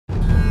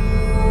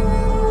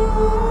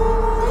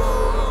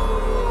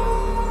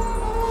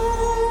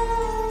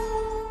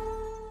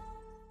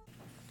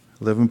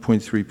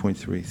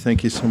11.3.3.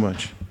 Thank you so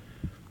much.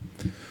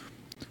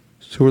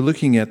 So we're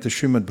looking at the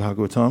Srimad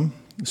Bhagavatam,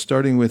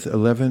 starting with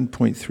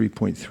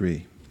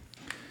 11.3.3.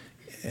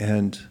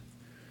 And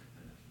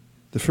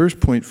the first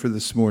point for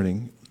this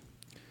morning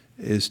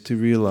is to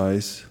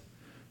realize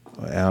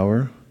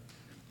our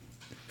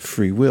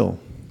free will.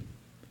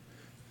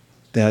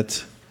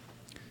 That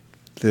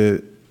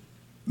the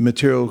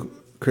material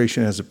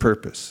creation has a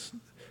purpose.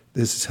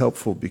 This is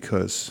helpful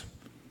because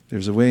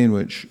there's a way in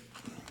which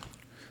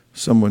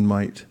someone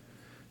might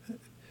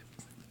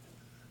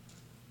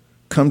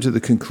come to the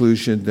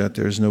conclusion that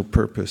there's no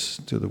purpose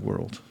to the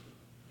world.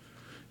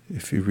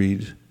 If you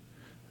read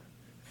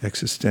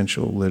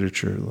existential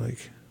literature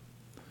like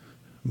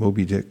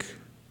Moby Dick,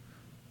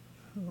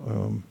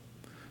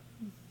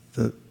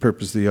 the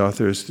purpose of the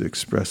author is to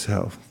express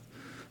how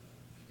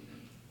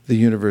the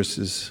universe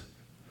is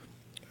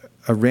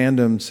a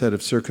random set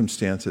of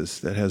circumstances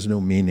that has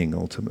no meaning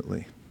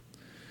ultimately.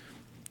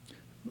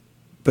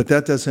 But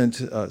that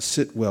doesn't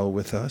sit well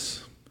with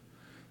us.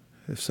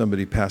 If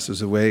somebody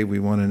passes away, we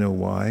want to know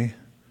why.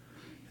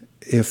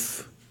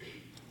 If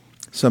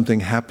something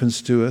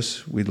happens to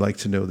us, we'd like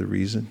to know the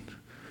reason.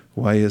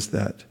 Why is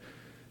that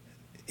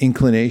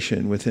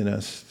inclination within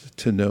us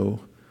to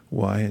know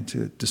why and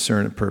to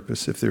discern a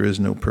purpose? If there is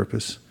no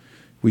purpose,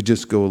 we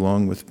just go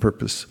along with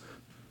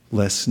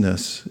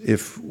purposelessness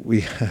if we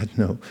had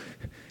no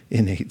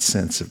innate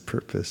sense of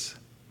purpose.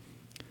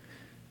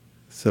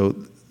 So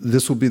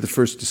this will be the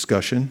first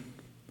discussion.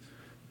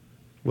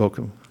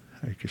 Welcome,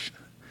 Hare Krishna.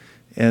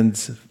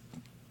 And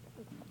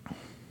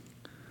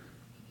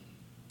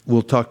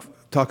we'll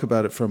talk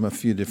about it from a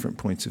few different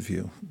points of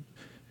view.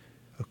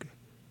 Okay.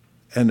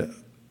 And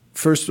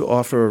first we'll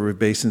offer our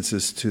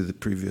obeisances to the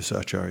previous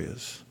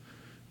acharyas.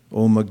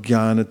 Om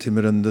Jnana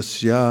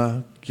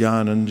Timirandasya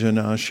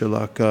Jnananjana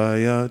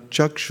Shalakaya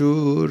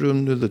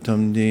Chakshurum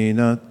Nulatam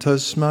Dina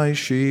Tasmai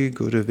Shri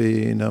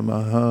Gurave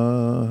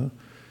Namaha.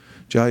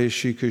 Jai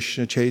Shri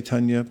Krishna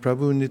Chaitanya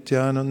Prabhu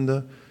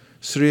Nityananda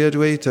Sri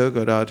Advaita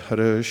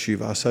Gadadhara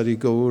Shivasari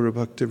Gaura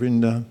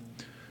Bhaktivinoda.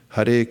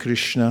 Hare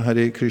Krishna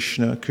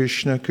Krishna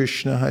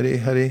Krishna Hare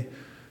Hare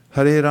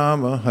Hare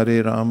Rama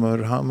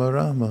Rama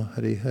Rama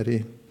Hare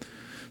Hare.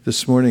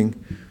 This morning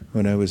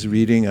when I was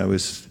reading, I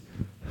was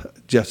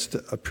just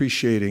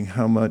appreciating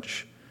how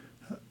much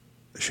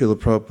Srila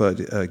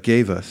Prabhupada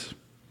gave us,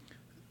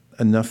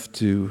 enough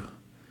to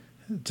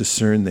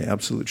discern the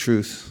absolute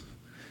truth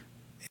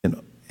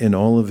in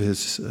all of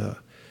his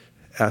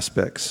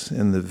aspects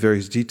and the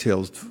various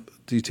details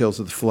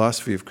of the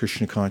philosophy of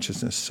Krishna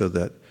consciousness, so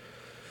that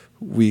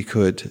we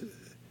could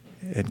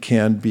and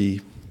can be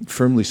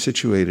firmly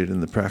situated in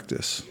the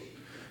practice.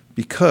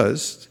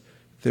 Because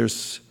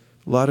there's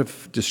a lot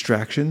of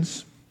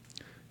distractions,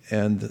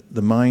 and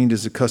the mind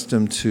is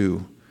accustomed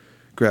to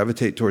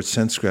gravitate towards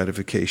sense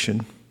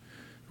gratification,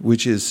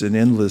 which is an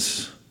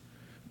endless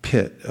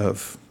pit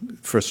of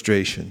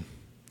frustration.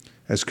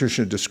 As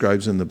Krishna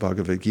describes in the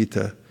Bhagavad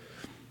Gita,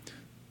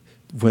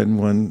 when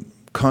one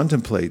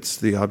contemplates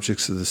the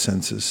objects of the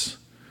senses,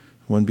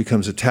 one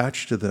becomes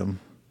attached to them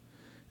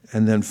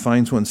and then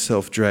finds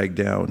oneself dragged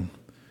down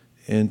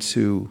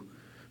into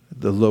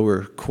the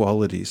lower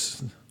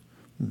qualities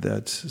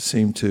that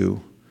seem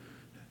to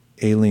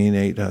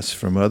alienate us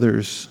from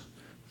others,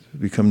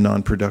 become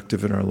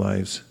non-productive in our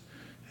lives,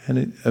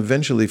 and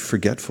eventually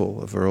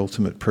forgetful of our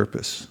ultimate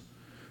purpose,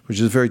 which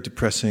is a very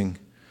depressing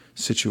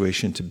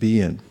situation to be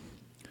in.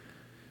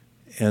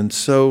 And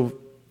so,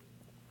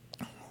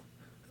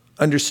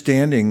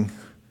 understanding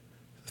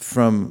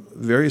from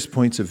various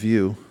points of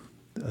view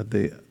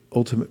the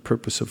ultimate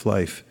purpose of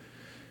life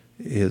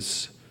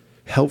is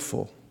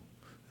helpful.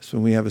 So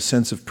when we have a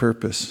sense of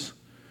purpose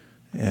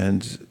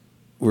and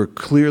we're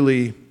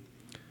clearly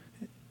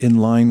in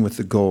line with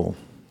the goal,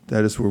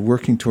 that is, we're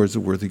working towards a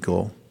worthy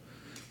goal.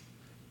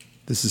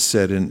 This is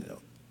said in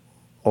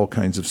all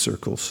kinds of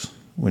circles.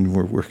 When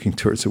we're working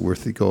towards a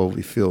worthy goal,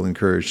 we feel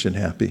encouraged and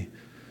happy.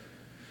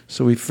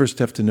 So we first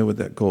have to know what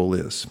that goal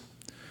is.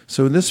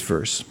 So in this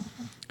verse,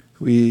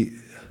 we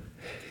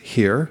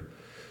hear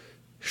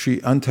Sri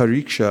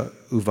Antariksha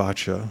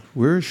Uvacha.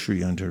 Where is Sri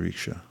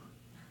Antariksha?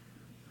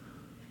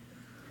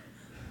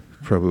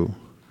 Prabhu.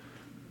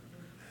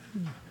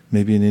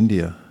 Maybe in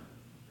India.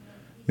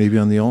 Maybe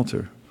on the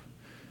altar.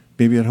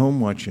 Maybe at home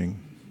watching.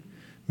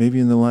 Maybe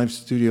in the live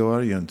studio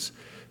audience.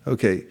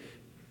 Okay.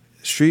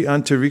 Sri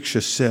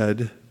Antariksha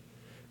said,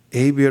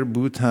 Abhir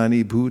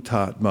Bhutani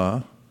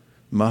Bhutatma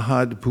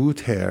Mahad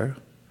Bhuther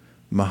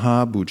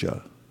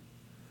Mahabhuja.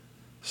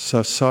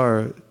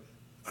 Sasar,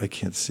 I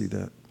can't see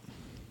that.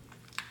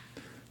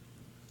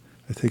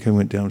 I think I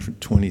went down from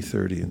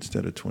 2030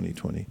 instead of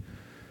 2020.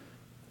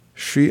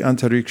 Sri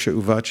Antariksha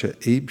Uvacha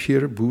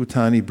Abhir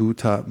Bhutani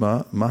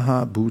Bhutatma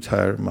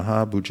Mahabhutar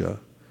Mahabhuja.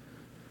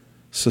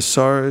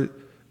 Sasar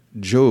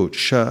Jot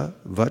Sha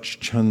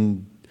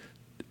Vachchand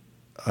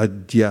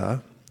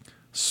Adya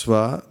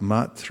Swa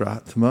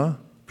Matratma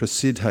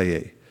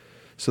Prasidhaye.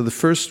 So the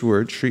first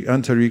word, Sri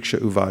Antariksha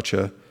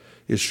Uvacha,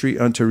 is Sri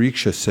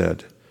Antariksha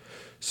said.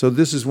 So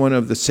this is one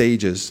of the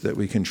sages that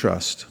we can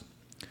trust,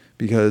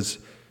 because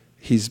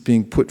he's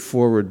being put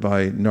forward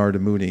by Narada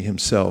Muni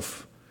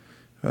himself.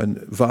 And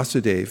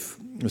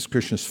Vasudeva was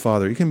Krishna's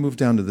father. You can move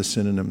down to the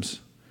synonyms.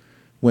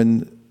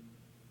 When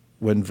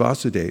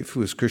Vasudeva,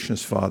 who was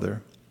Krishna's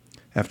father,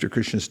 after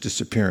Krishna's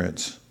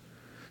disappearance,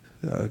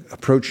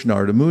 approached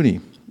Narada Muni,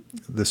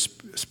 the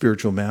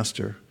spiritual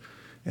master,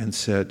 and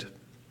said,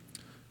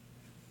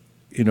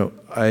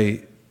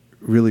 I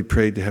really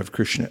prayed to have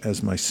Krishna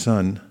as my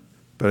son,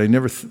 but I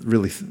never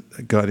really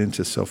got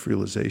into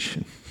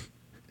self-realization,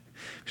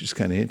 which is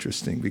kind of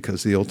interesting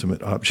because the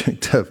ultimate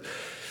object of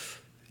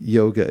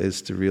yoga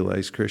is to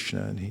realize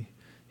Krishna, and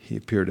he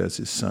appeared as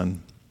his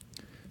son.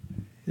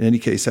 In any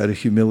case, out of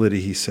humility,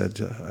 he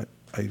said,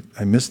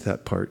 I missed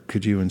that part.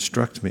 Could you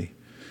instruct me?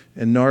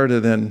 And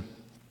Narada then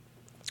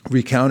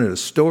recounted a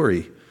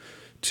story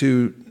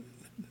to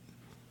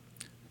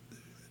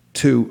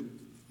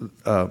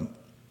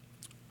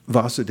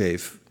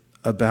Vasudeva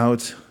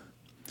about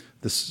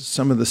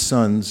some of the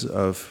sons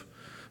of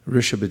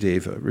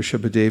Rishabhadeva.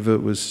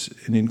 Rishabhadeva was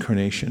an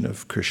incarnation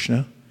of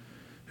Krishna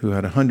who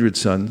had 100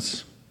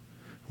 sons.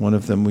 One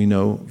of them we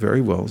know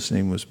very well. His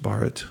name was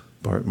Bharat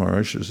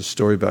Maharaj. There's a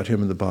story about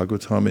him in the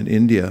Bhagavatam in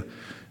India,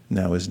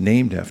 now is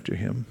named after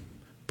him,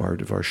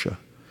 Bharatavarsha.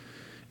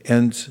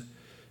 And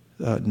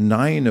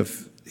 9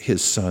 of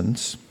his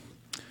sons,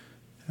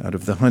 out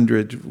of the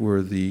 100,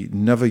 were the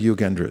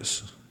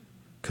Navayogendras,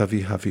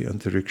 Kavi, Havi,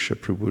 Antariksha,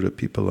 Prabhuda,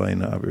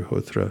 Pipalayana,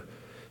 Abhihotra,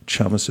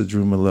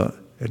 Chamasadrumala,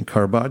 and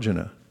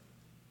Karbajana.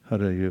 How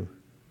do you?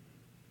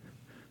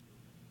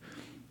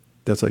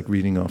 That's like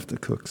reading off the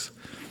cooks.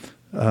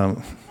 I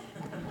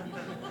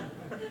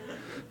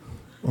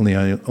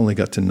only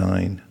got to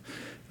 9.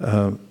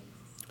 The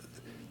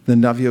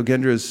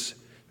Navayogendras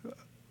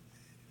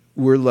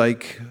were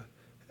like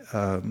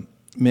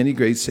many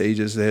great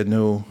sages. They had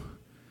no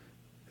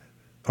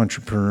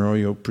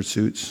entrepreneurial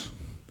pursuits,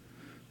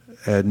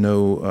 had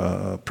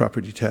no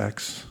property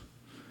tax,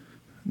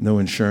 no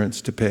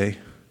insurance to pay.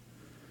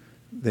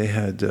 They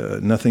had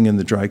nothing in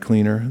the dry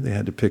cleaner they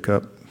had to pick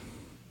up.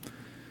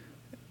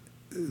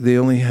 They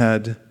only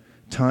had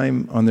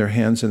time on their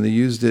hands, and they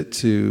used it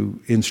to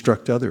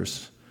instruct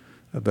others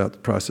about the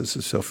process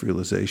of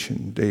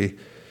self-realization. They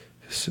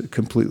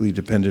completely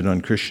depended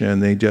on Krishna,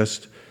 and they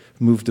just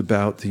moved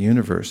about the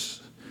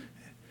universe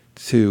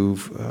to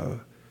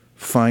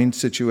find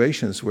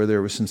situations where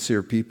there were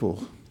sincere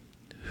people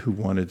who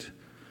wanted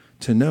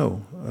to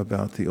know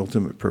about the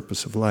ultimate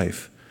purpose of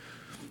life.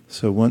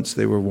 So once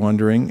they were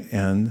wandering,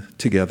 and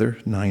together,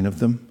 9 of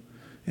them,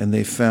 and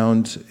they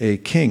found a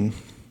king,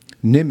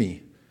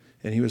 Nimi,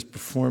 and he was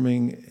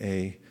performing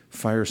a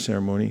fire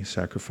ceremony,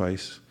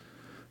 sacrifice,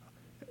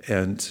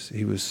 and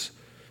he was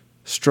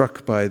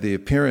struck by the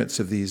appearance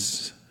of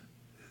these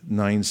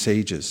 9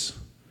 sages.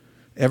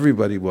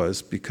 Everybody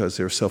was, because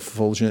they were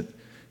self-effulgent,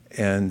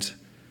 and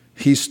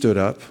he stood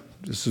up.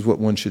 This is what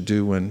one should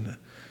do when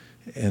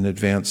an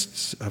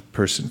advanced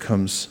person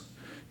comes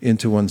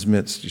into one's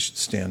midst. You should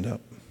stand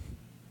up.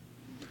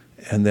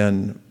 And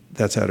then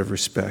that's out of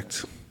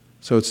respect.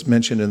 So it's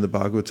mentioned in the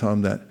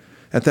Bhagavatam that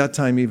at that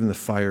time even the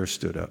fire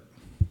stood up.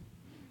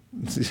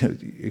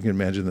 You can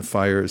imagine the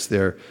fire is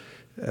there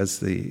as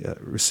the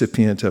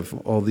recipient of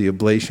all the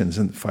oblations,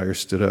 and the fire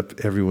stood up,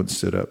 everyone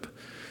stood up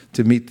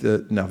to meet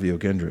the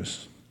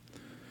Navayogendras.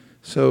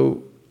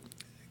 So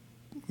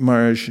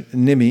Maharaj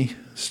Nimi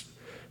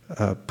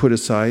put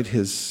aside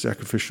his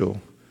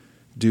sacrificial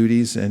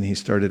duties, and he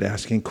started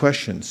asking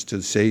questions to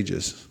the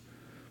sages.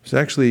 It's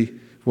actually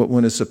what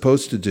one is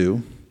supposed to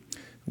do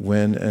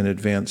when an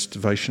advanced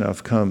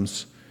Vaishnava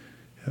comes.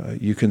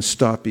 You can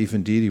stop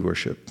even deity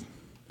worship.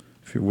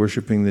 If you're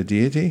worshiping the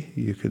deity,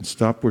 you can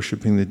stop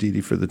worshiping the deity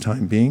for the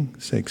time being.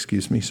 Say,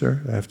 excuse me,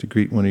 sir, I have to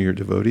greet one of your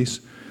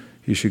devotees.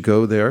 You should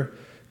go there,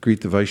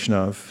 greet the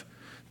Vaishnava,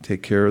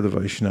 take care of the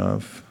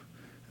Vaishnava,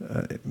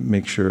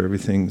 make sure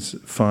everything's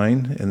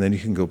fine, and then you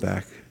can go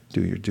back,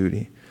 do your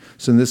duty.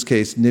 So in this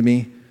case,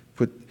 Nimi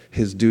put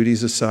his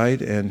duties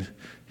aside, and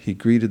he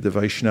greeted the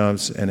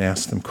Vaishnavas and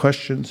asked them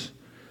questions.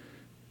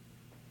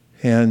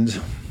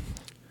 And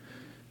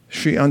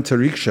Sri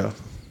Antariksha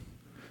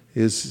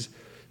is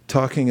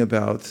talking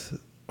about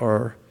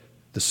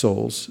the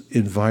soul's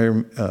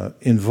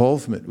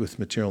involvement with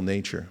material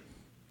nature.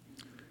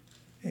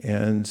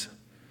 And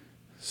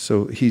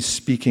so he's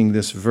speaking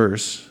this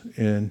verse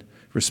in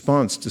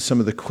response to some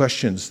of the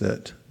questions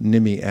that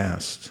Nimi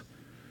asked.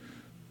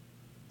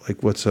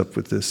 Like, what's up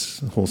with this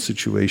whole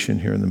situation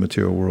here in the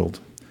material world?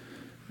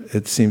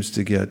 It seems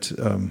to get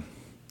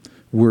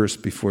worse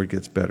before it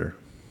gets better.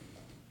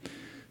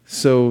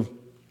 So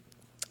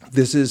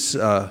this is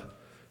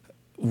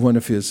one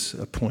of his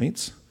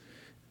points.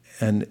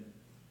 And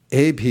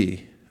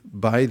abhi,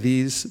 by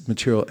these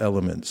material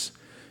elements.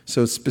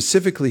 So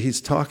specifically, he's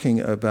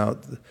talking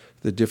about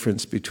the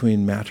difference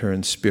between matter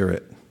and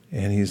spirit.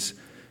 And he's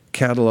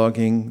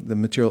cataloging the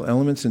material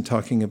elements and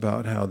talking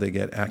about how they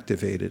get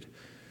activated.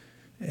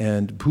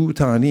 And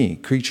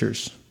bhutani,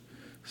 creatures.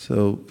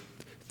 So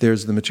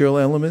there's the material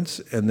elements,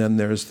 and then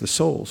there's the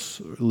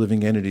souls,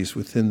 living entities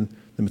within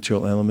the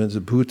material elements.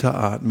 Bhuta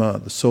Atma,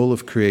 the soul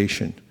of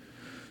creation.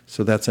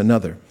 So that's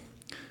another.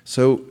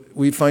 So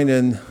we find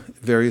in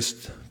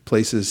various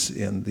places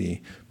in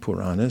the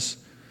Puranas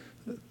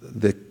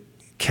the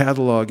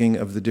cataloging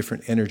of the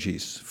different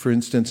energies. For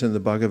instance, in the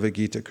Bhagavad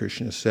Gita,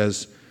 Krishna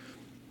says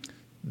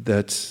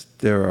that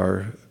there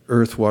are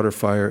earth, water,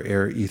 fire,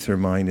 air, ether,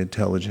 mind,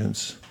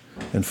 intelligence,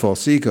 and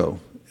false ego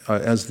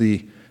as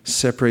the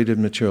separated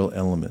material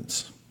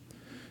elements.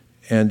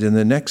 And in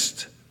the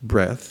next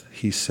breath,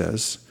 he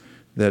says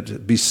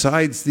that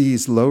besides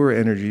these lower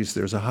energies,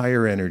 there's a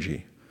higher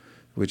energy,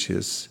 which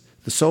is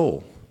the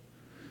soul,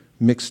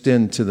 mixed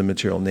into the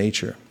material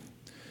nature.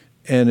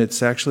 And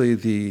it's actually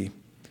the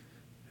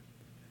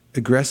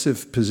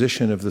aggressive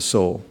position of the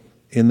soul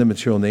in the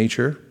material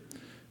nature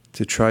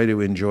to try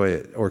to enjoy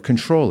it or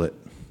control it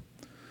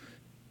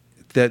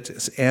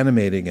that's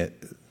animating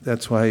it.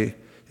 That's why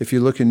if you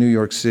look in New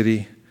York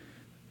City,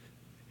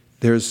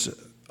 there's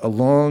a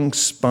long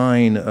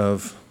spine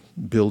of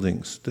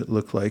buildings that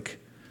look like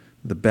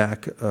the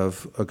back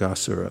of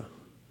Agasura,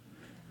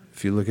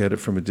 if you look at it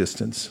from a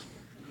distance.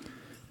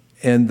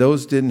 And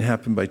those didn't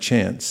happen by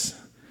chance.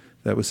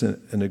 That was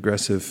an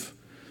aggressive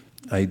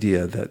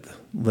idea that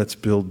let's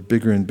build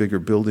bigger and bigger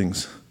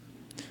buildings.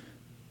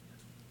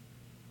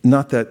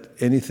 Not that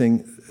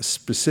anything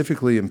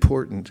specifically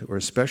important or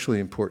especially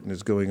important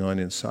is going on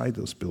inside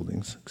those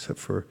buildings, except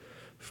for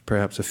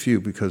perhaps a few,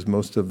 because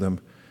most of them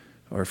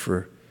are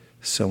for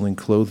selling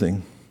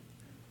clothing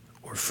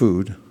or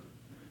food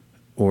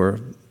or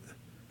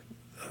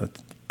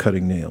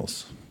cutting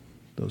nails.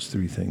 Those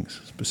three things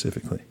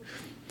specifically.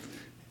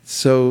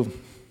 So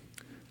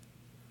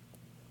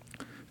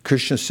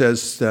Krishna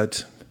says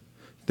that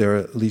there are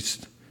at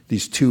least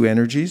these two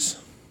energies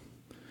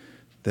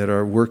that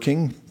are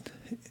working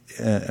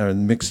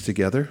and mixed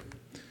together.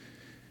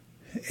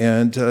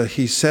 And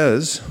he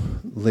says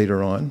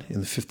later on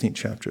in the 15th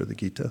chapter of the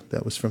Gita,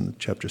 that was from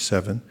chapter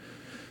 7,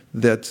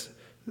 that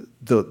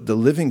the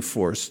living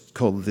force,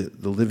 called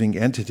the living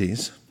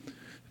entities,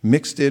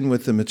 mixed in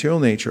with the material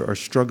nature are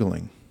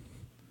struggling.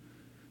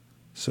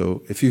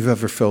 So if you've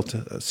ever felt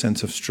a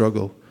sense of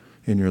struggle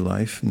in your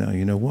life, now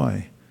you know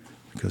why,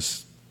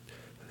 because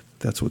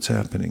that's what's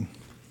happening.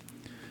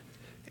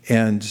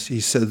 And he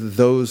said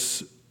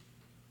those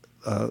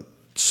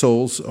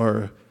souls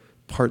are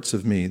parts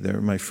of me.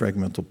 They're my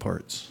fragmental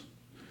parts,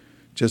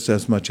 just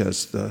as much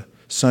as the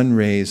sun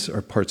rays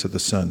are parts of the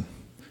sun.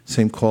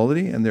 Same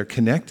quality, and they're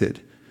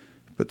connected,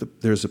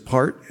 but there's a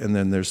part, and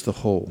then there's the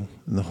whole.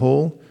 And the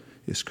whole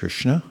is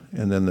Krishna,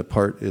 and then the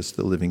part is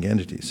the living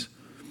entities.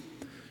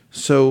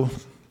 So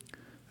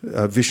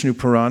Vishnu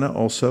Purana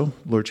also,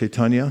 Lord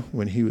Chaitanya,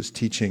 when he was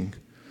teaching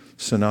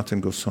Sanatana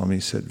Goswami,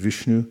 said,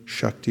 Vishnu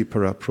Shakti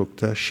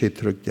Paraprokta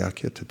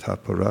Kshetragyakya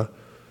Tatapara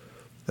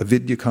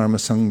Avidya Karma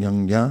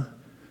Sangyanya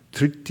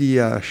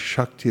Tritiya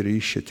Shakti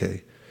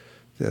Rishite.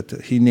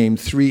 That he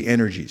named three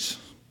energies,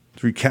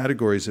 three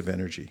categories of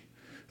energy.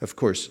 Of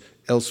course,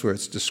 elsewhere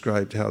it's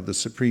described how the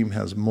Supreme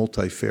has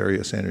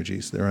multifarious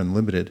energies. They're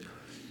unlimited.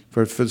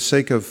 But for the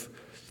sake of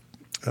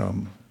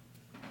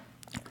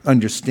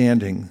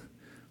understanding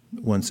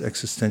one's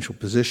existential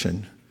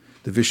position,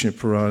 the Vishnu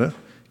Purana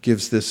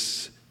gives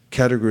this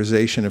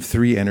categorization of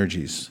three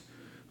energies.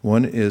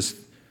 One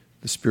is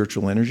the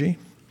spiritual energy,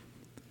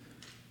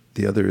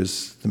 the other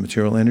is the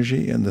material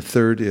energy, and the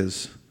third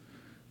is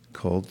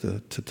called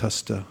the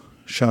Tatastha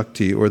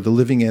Shakti, or the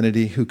living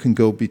entity who can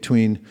go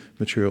between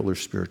material or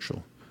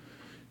spiritual.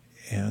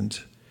 And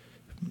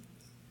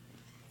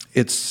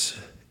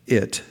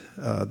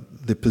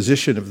the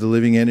position of the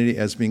living entity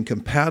as being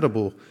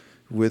compatible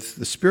with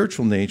the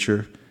spiritual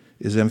nature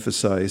is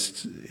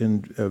emphasized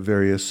in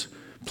various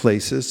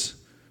places,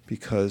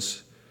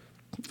 because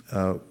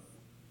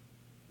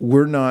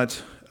we're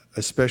not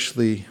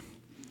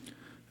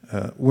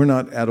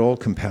at all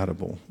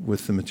compatible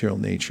with the material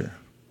nature.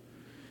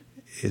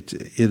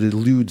 It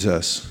eludes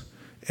us.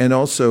 And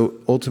also,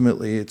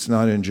 ultimately, it's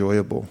not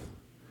enjoyable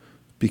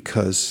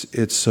because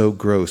it's so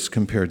gross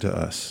compared to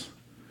us.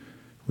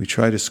 We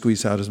try to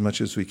squeeze out as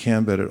much as we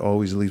can, but it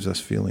always leaves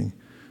us feeling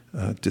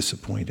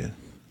disappointed.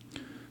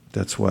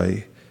 That's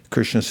why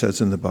Krishna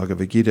says in the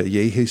Bhagavad Gita,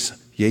 Yehi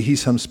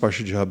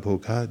samsparshaja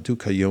bhoga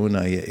dukkha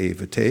yonaya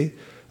evate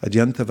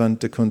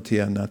adyantavanta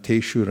kuntya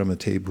nateshu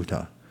ramate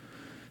bhuta.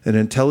 An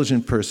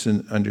intelligent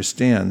person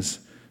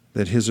understands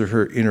that his or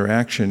her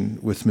interaction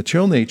with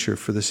material nature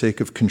for the sake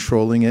of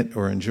controlling it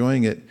or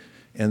enjoying it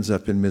ends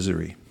up in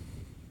misery.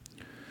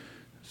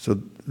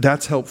 So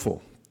that's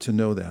helpful to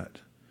know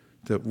that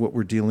what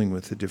we're dealing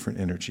with, the different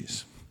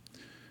energies.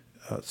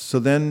 So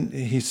then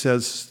he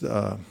says,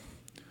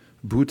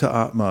 Bhuta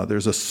Atma,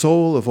 there's a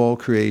soul of all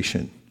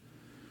creation.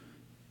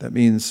 That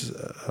means,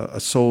 a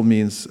soul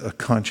means a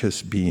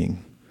conscious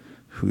being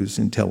who's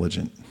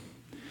intelligent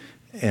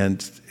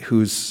and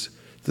who's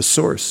the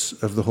source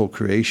of the whole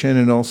creation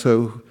and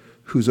also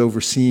who's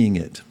overseeing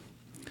it.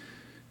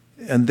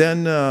 And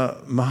then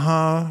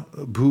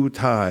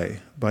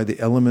Mahabhutai, by the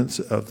elements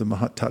of the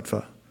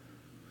Mahatattva.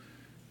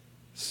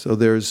 So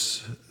there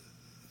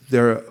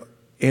are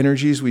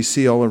energies we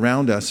see all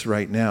around us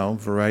right now,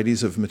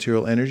 varieties of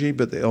material energy,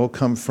 but they all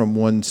come from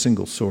one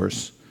single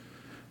source.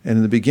 And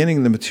in the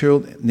beginning, the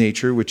material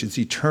nature, which is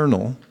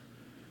eternal,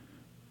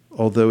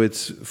 although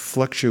it's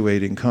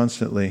fluctuating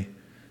constantly,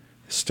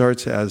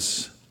 starts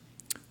as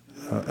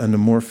an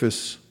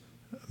amorphous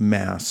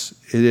mass.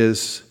 It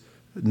is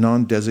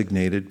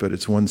non-designated, but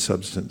it's one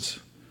substance.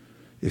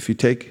 If you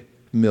take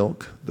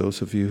milk,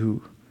 those of you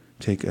who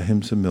take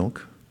ahimsa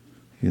milk,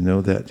 you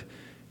know that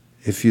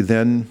if you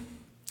then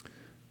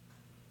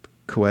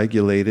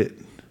coagulate it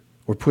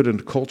or put in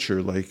a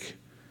culture like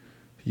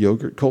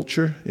yogurt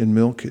culture in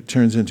milk, it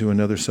turns into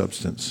another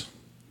substance.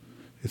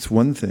 It's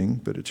one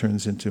thing, but it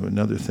turns into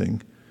another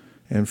thing.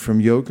 And from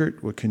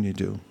yogurt, what can you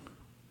do?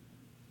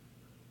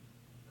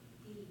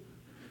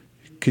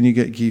 Can you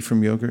get ghee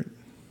from yogurt?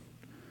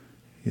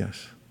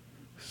 Yes.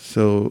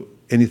 So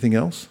anything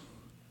else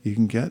you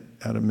can get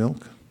out of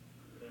milk?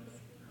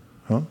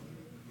 Huh?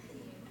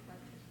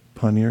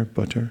 Paneer,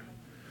 butter.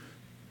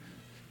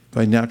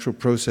 By natural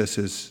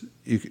processes,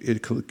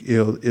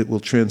 it will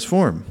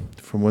transform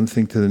from one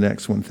thing to the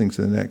next, one thing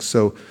to the next.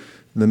 So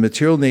the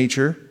material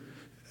nature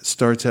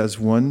starts as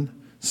one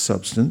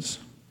substance,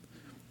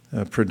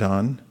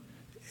 pradhan,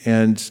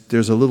 and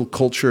there's a little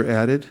culture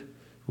added,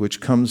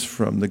 which comes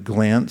from the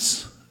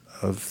glance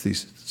of the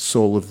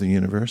soul of the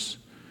universe,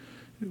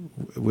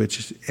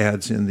 which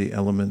adds in the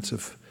elements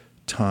of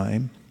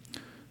time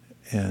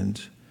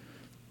and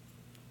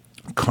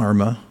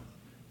karma,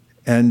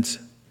 and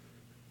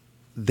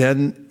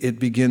then it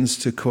begins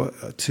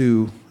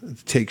to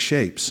take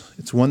shapes.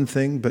 It's one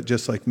thing, but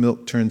just like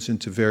milk turns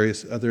into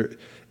various other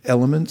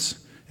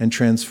elements and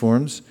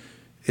transforms,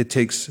 it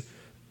takes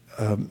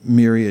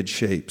myriad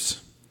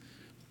shapes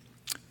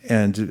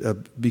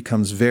and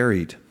becomes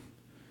varied.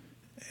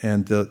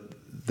 And the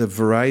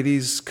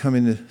varieties come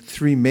into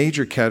three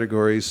major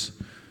categories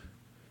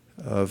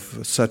of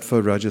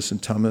sattva, rajas,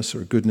 and tamas,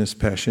 or goodness,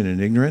 passion, and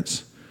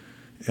ignorance.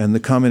 And the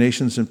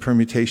combinations and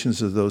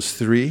permutations of those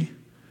three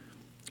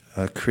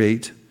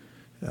create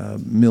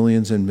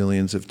millions and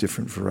millions of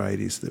different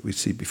varieties that we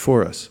see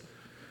before us.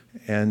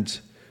 And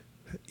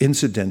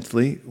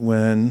incidentally,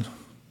 when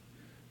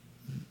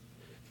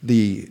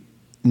the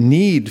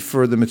need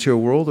for the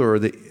material world, or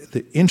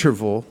the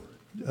interval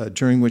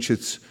during which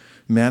it's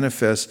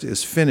manifest,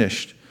 is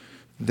finished,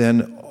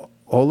 then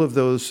all of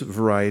those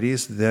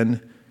varieties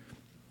then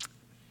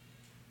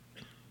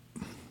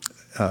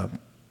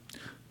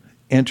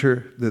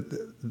enter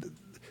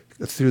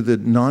through the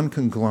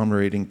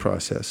non-conglomerating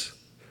process.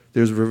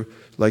 There's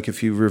like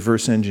if you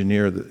reverse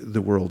engineer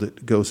the world,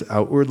 it goes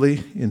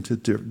outwardly into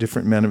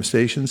different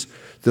manifestations.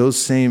 Those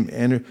same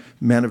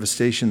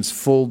manifestations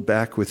fold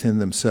back within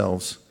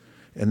themselves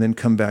and then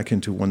come back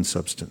into one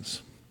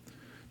substance.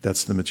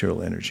 That's the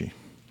material energy.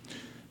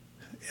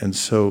 And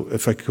so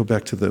if I could go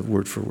back to the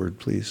word for word,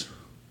 please.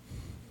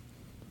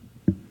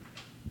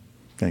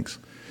 Thanks.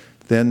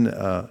 Then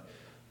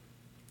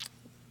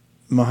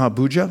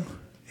Mahabhuja,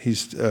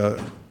 he's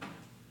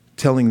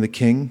telling the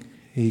king,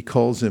 he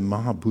calls him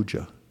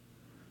Mahabhuja,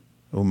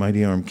 O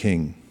mighty armed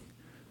king.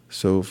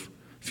 So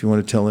if you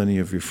want to tell any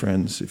of your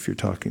friends, if you're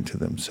talking to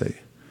them, say,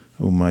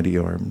 O mighty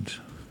armed.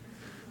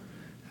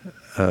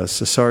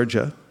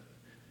 Sasarja,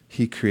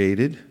 he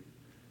created.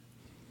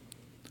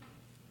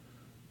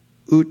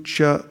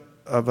 Ucha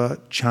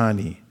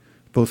Avachani,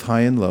 both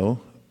high and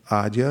low.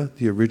 Adya,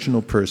 the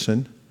original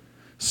person.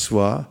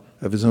 Swa,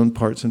 of his own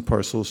parts and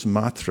parcels.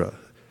 Matra,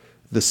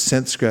 the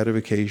sense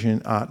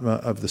gratification. Atma,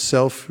 of the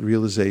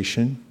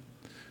self-realization.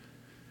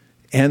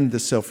 And the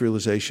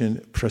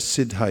self-realization,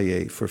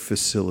 prasidhaye, for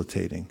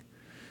facilitating.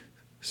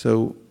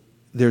 So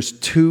there's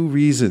two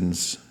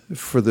reasons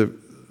for the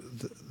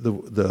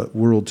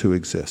world to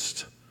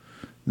exist.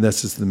 And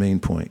this is the main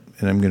point.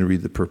 And I'm going to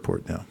read the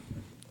purport now.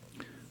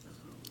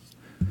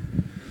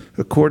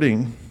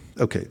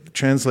 The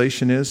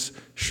translation is,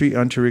 Sri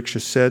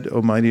Antariksha said,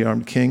 O mighty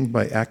armed king,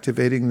 by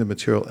activating the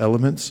material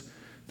elements,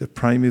 the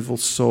primeval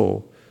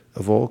soul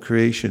of all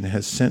creation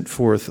has sent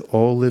forth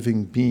all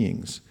living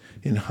beings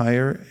in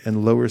higher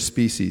and lower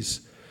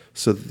species,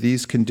 so that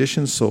these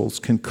conditioned souls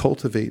can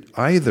cultivate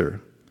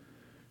either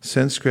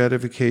sense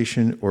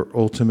gratification or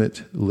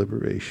ultimate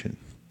liberation.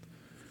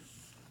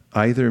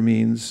 Either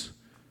means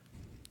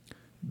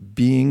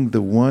being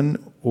the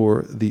one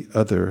or the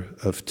other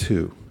of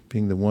two.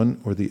 Being the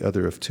one or the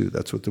other of two.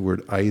 That's what the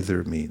word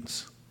either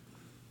means.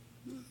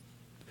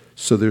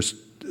 So there's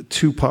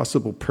two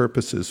possible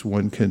purposes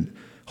one can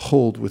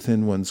hold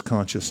within one's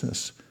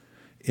consciousness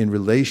in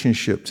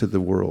relationship to the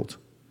world.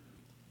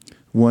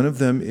 One of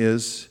them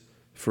is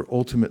for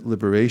ultimate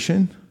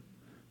liberation,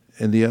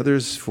 and the other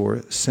is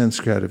for sense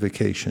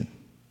gratification.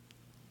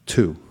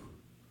 Two.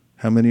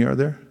 How many are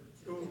there?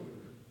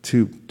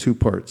 Two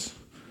parts.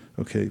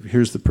 Okay,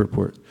 here's the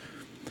purport.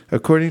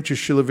 According to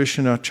Srila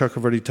Vishwanath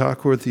Chakravarti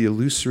Thakur, the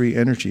illusory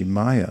energy,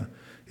 Maya,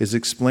 is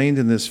explained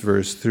in this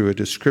verse through a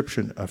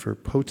description of her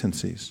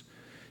potencies,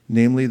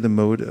 namely the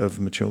mode of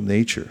material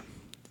nature,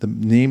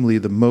 namely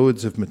the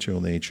modes of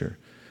material nature.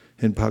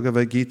 In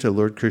Bhagavad Gita,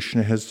 Lord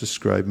Krishna has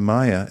described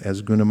Maya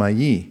as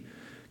Gunamayi,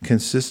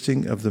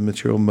 consisting of the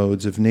material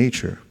modes of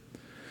nature.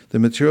 The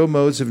material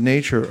modes of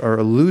nature are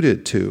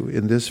alluded to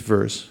in this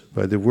verse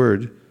by the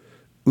word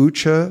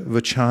ucha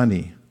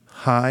vachani,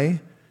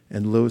 high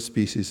and low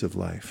species of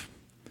life.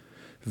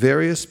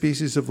 Various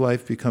species of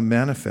life become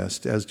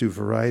manifest, as do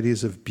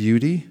varieties of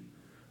beauty,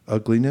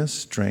 ugliness,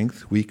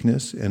 strength,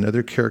 weakness, and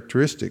other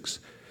characteristics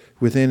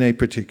within a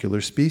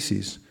particular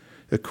species,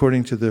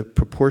 according to the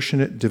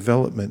proportionate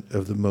development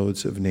of the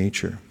modes of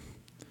nature.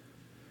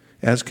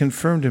 As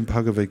confirmed in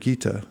Bhagavad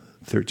Gita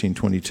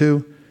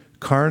 13:22,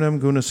 Karnam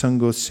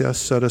gunasangosya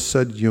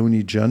sarasad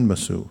yoni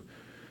janmasu.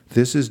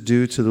 This is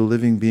due to the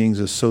living being's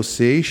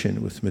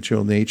association with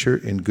material nature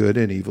in good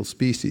and evil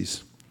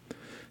species.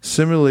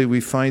 Similarly, we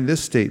find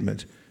this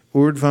statement,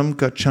 Urdvam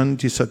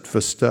gachanti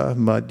sattvasta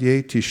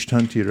madhye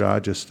tishtanti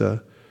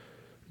rajasta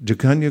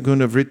jaganya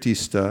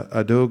gunavrittista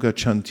ado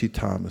gachanti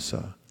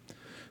tamasa.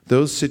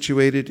 Those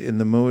situated in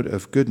the mode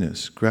of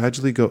goodness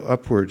gradually go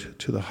upward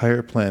to the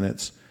higher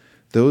planets.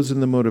 Those in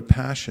the mode of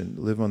passion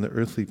live on the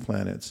earthly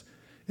planets,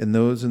 and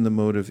those in the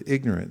mode of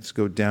ignorance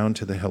go down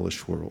to the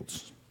hellish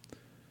worlds.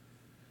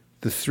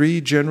 The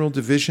three general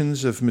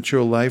divisions of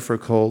material life are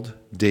called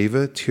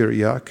Deva,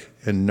 Tiryak,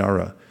 and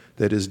Nara,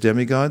 that is,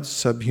 demigods,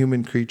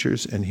 subhuman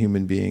creatures, and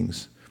human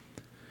beings.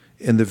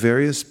 In the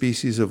various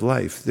species of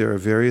life, there are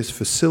various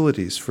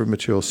facilities for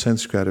material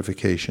sense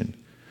gratification.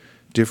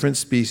 Different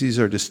species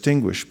are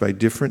distinguished by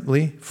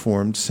differently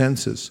formed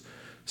senses,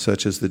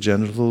 such as the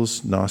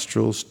genitals,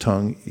 nostrils,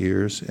 tongue,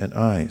 ears, and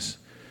eyes.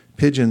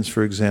 Pigeons,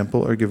 for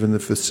example, are given the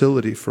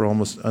facility for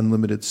almost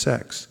unlimited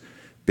sex.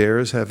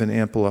 Bears have an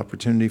ample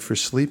opportunity for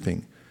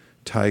sleeping.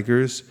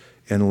 Tigers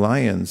and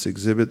lions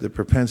exhibit the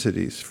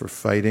propensities for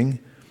fighting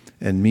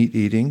and meat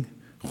eating.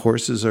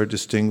 Horses are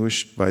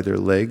distinguished by their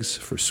legs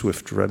for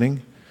swift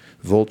running.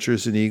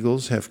 Vultures and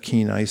eagles have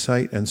keen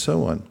eyesight, and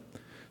so on.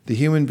 The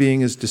human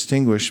being is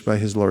distinguished by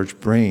his large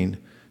brain,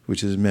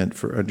 which is meant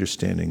for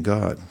understanding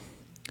God.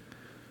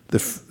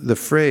 The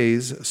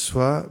phrase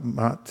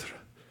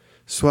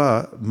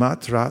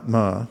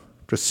swa-matratma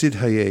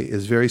prasidhaye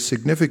is very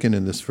significant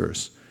in this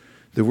verse.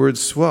 The word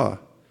swa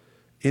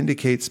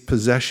indicates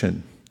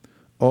possession.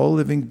 All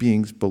living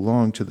beings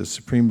belong to the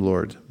Supreme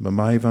Lord,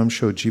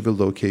 Mamaivamsho Jiva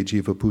Loke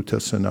Jiva Bhuta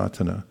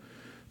Sanatana.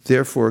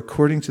 Therefore,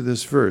 according to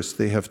this verse,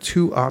 they have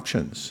two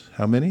options.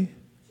 How many?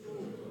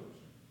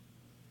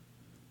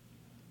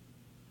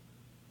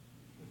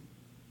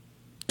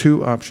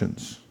 Two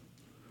options.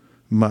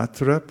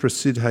 Matra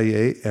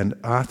prasidhaye and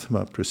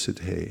Atma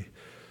prasidhaye.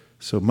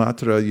 So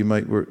matra, you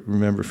might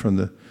remember from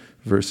the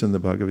verse in the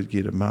Bhagavad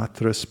Gita,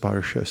 matra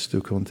sparsha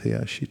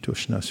stukonteya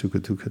shitoshna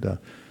sukadukada.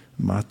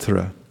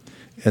 Matra.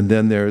 And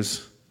then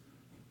there's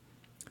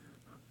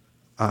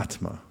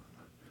Atma.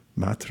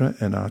 Matra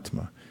and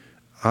Atma.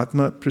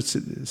 Atma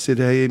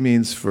prasidhaye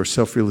means for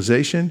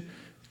self-realization,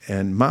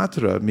 and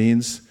Matra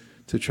means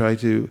to try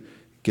to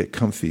get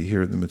comfy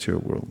here in the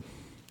material world.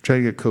 Try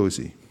to get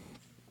cozy.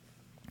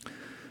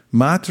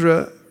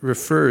 Matra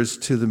refers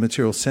to the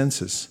material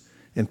senses,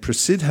 and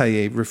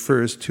prasidhaye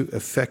refers to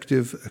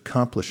effective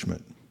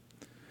accomplishment.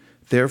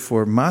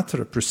 Therefore,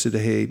 matra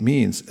prasidhaye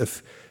means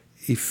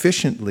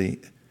efficiently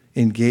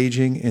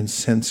engaging in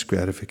sense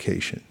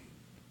gratification.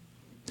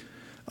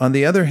 On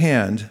the other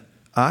hand,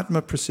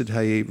 Atma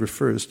prasidhaye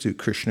refers to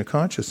Krishna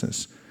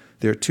consciousness.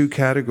 There are two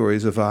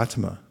categories of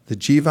Atma. The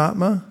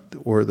Jivatma,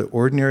 or the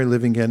ordinary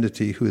living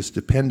entity who is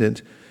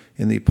dependent,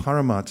 and the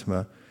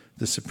Paramatma,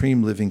 the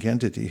supreme living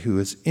entity who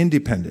is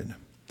independent.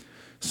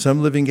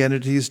 Some living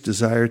entities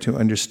desire to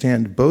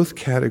understand both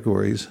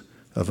categories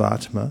of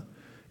Atma,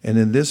 and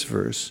in this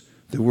verse,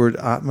 the word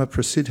Atma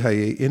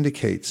prasidhaye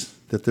indicates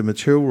that the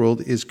material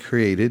world is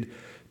created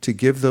to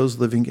give those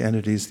living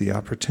entities the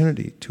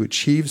opportunity to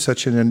achieve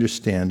such an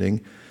understanding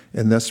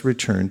and thus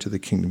return to the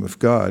kingdom of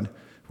God,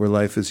 where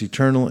life is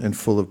eternal and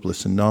full of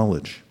bliss and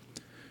knowledge.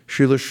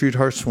 Srila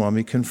Sridhar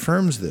Swami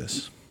confirms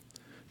this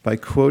by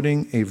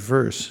quoting a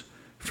verse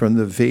from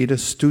the Veda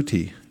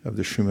Stuti of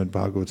the Srimad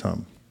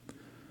Bhagavatam.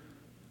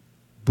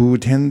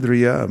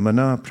 Budhendriya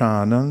mana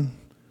pranam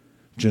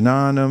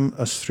jananam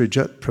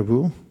asrijat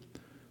prabhu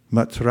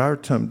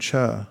matrartam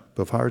cha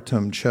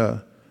bhavartam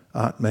cha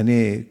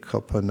atmane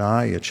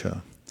kalpanaya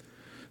cha.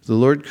 The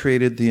Lord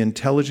created the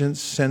intelligence,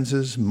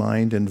 senses,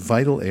 mind, and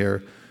vital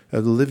air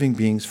of the living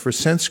beings for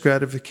sense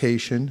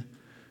gratification,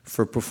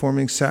 for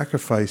performing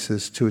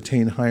sacrifices to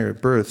attain higher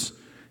births,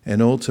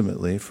 and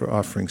ultimately for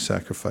offering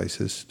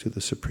sacrifices to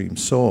the Supreme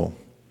Soul.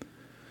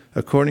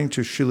 According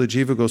to Srila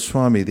Jiva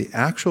Goswami, the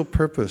actual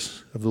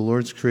purpose of the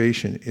Lord's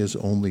creation is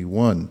only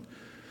one: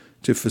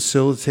 to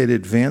facilitate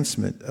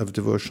advancement of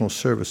devotional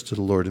service to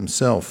the Lord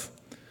Himself.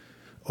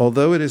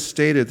 Although it is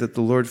stated that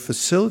the Lord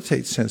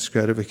facilitates sense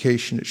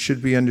gratification, it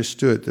should be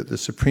understood that the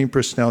Supreme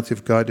Personality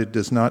of Godhead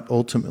does not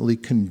ultimately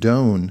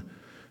condone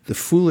the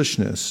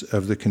foolishness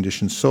of the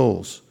conditioned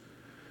souls.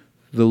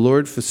 The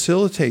Lord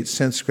facilitates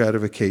sense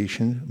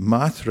gratification,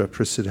 matra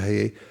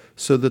prasidhaye,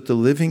 so that the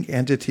living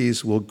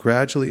entities will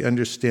gradually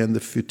understand the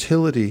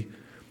futility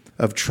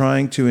of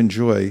trying to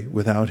enjoy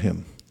without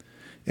Him.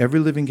 Every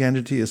living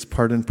entity is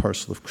part and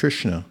parcel of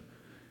Krishna,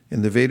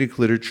 In the Vedic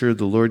literature,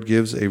 the Lord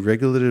gives a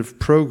regulative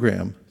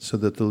program so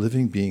that the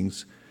living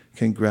beings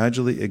can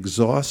gradually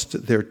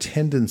exhaust their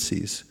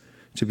tendencies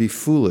to be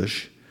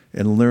foolish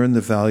and learn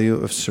the value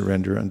of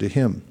surrender unto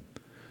Him.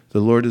 The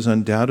Lord is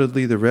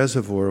undoubtedly the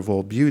reservoir of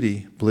all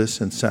beauty,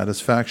 bliss, and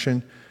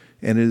satisfaction,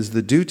 and it is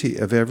the duty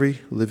of every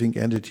living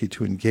entity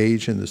to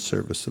engage in the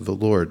service of the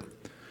Lord.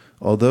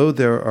 Although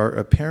there are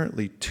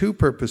apparently two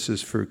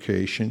purposes for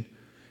creation,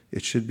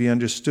 it should be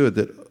understood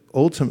that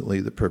ultimately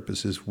the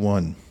purpose is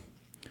one.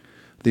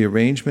 The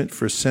arrangement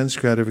for sense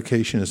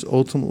gratification is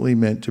ultimately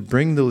meant to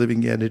bring the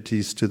living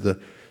entities to the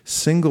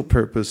single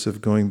purpose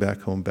of going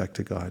back home, back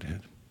to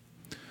Godhead.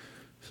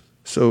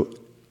 So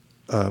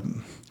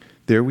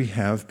there we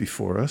have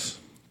before us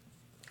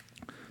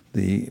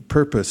the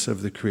purpose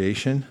of the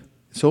creation.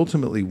 It's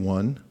ultimately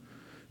one.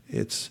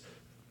 It's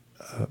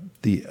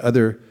the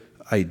other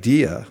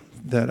idea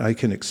that I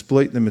can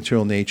exploit the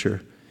material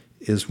nature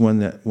is one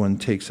that one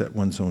takes at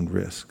one's own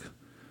risk.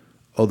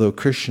 Although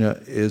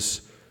Krishna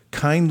is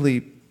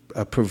kindly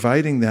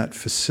providing that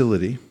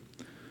facility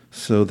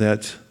so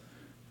that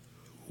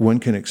one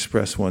can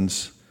express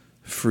one's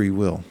free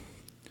will.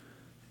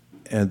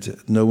 And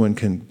no one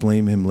can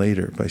blame him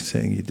later by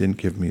saying, "You didn't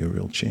give me a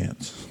real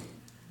chance."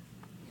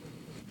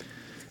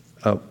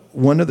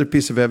 One other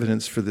piece of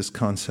evidence for this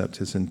concept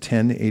is in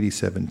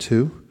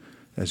 1087.2,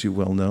 as you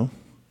well know.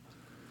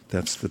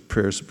 That's the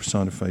prayers of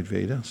personified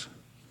Vedas.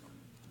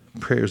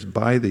 Prayers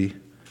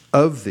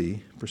of the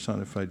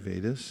personified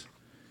Vedas.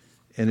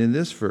 And in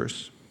this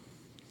verse,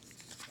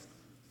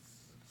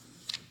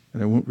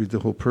 and I won't read the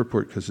whole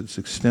purport because it's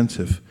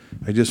extensive,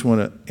 I just want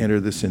to enter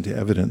this into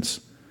evidence.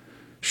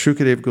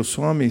 Shukadeva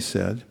Goswami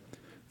said,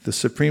 "The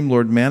Supreme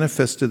Lord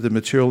manifested the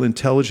material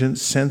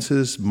intelligence,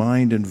 senses,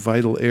 mind, and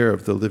vital air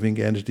of the living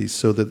entities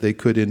so that they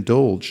could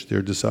indulge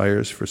their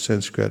desires for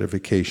sense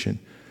gratification,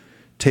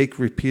 take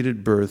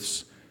repeated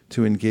births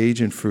to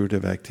engage in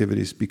fruitive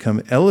activities,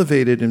 become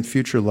elevated in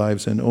future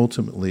lives, and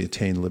ultimately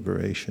attain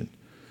liberation."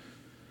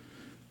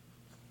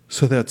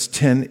 So that's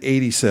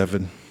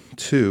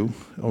 1087.2.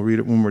 I'll read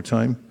it one more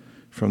time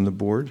from the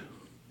board.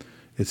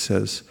 It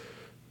says,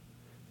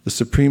 "The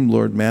Supreme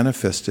Lord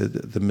manifested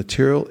the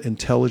material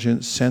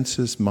intelligence,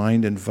 senses,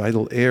 mind, and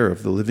vital air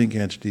of the living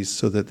entities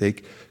so that they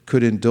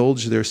could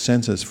indulge their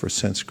senses for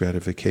sense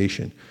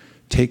gratification,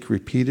 take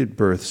repeated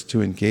births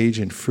to engage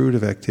in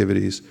fruitive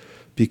activities,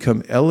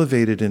 become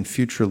elevated in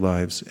future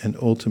lives, and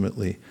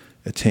ultimately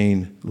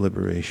attain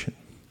liberation."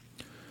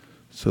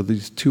 So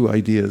these two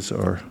ideas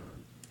are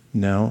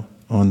now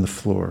on the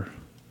floor.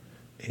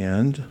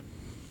 And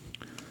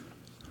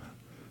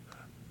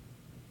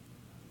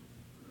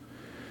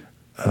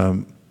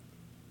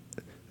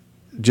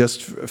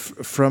just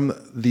from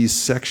these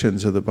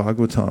sections of the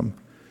Bhagavatam,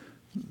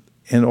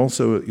 and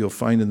also you'll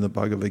find in the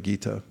Bhagavad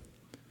Gita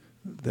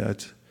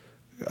that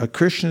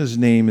Krishna's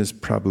name is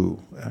Prabhu,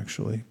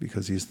 actually,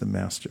 because he's the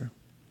master.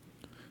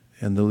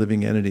 And the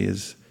living entity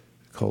is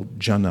called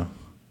Jana,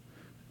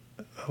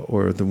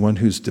 or the one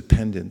who's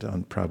dependent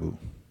on Prabhu.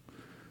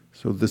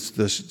 So the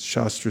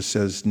Shastra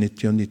says,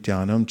 Nityo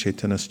Nityanam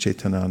Chaitanas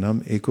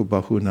Chaitananam Eko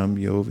Bahunam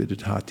Yo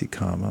Vidhati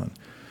Kaman.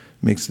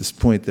 Makes this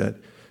point that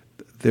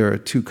there are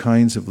two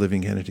kinds of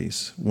living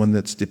entities, one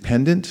that's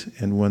dependent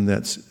and one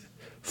that's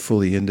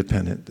fully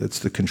independent. That's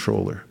the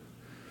controller.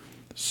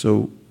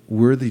 So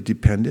we're the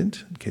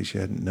dependent, in case you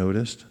hadn't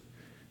noticed,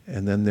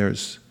 and then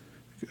there's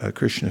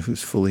Krishna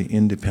who's fully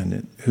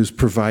independent, who's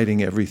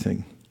providing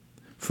everything,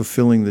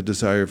 fulfilling the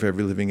desire of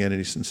every living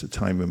entity since the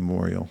time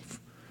immemorial.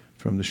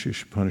 From the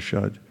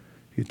Shishopanishad,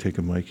 you take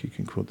a mic, you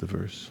can quote the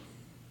verse.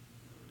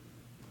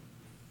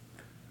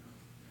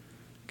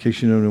 In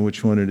case you don't know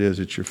which one it is,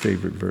 it's your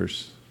favorite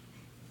verse.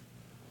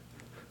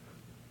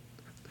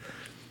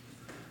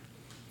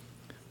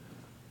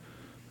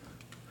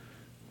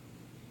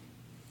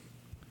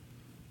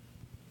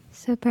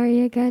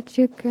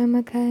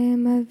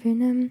 Saparyagatchukramakayam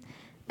avinam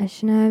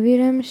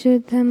ashnaviram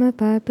shuddham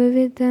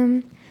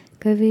apapavidam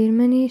kavir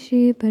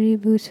manishi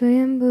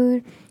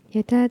paribhusvayambur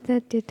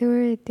yatatat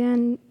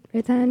yator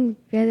Ratan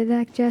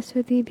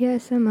Vyadadakjasvatibhya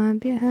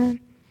Samabhyaha.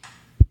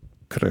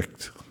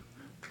 Correct.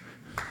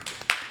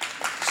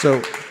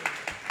 So,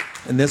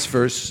 in this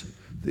verse,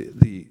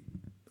 the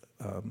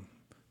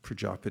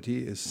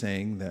Prajapati is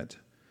saying that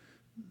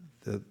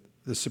the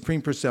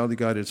Supreme Personality of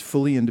God is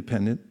fully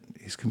independent.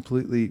 He's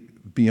completely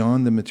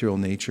beyond the material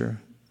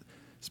nature.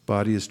 His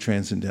body is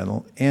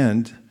transcendental,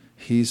 and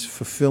he's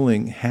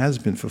has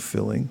been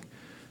fulfilling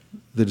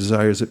the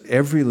desires of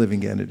every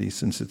living entity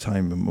since the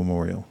time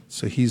immemorial.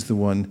 So he's the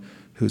one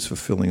who's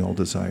fulfilling all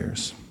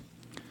desires.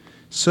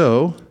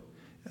 So,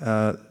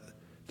 the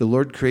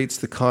Lord creates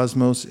the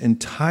cosmos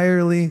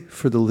entirely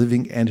for the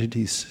living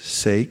entity's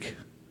sake.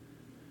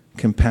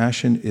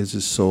 Compassion is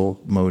his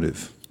sole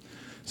motive.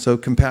 So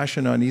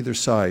compassion on either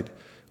side.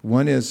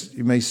 One is,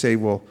 you may say,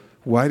 well,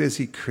 why does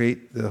he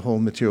create the whole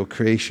material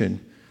creation?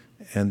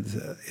 And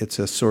it's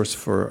a source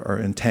for our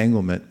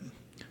entanglement.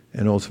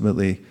 And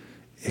ultimately,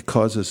 it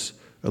causes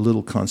a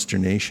little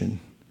consternation,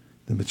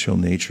 the material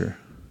nature,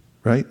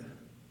 right?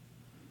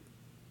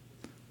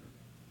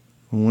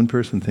 Well, one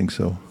person thinks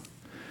so.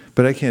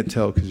 But I can't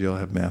tell because you all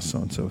have masks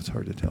on, so it's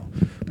hard to tell.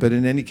 But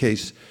in any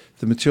case,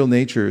 the material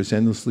nature is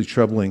endlessly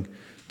troubling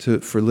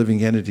for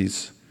living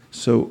entities.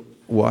 So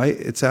why?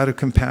 It's out of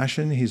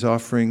compassion. He's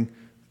offering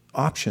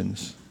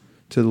options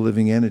to the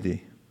living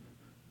entity.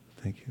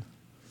 Thank you.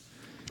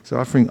 He's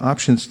offering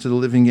options to the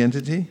living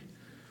entity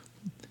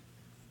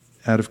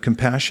out of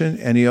compassion,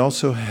 and he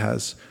also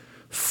has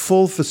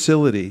full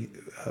facility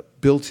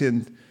built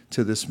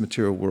into this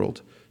material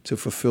world to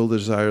fulfill the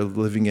desire of the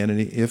living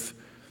entity if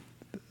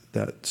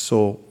that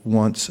soul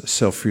wants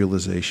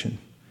self-realization.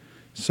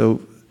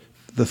 So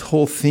the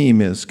whole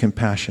theme is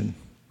compassion.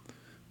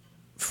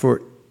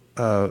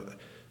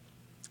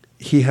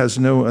 He has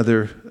no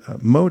other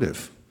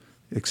motive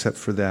except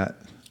for that,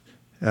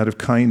 out of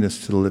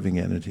kindness to the living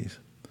entities.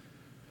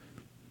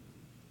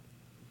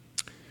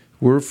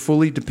 We're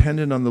fully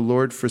dependent on the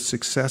Lord for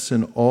success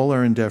in all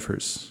our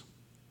endeavors.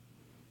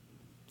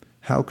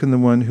 How can the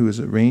one who is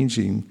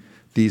arranging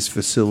these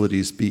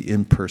facilities be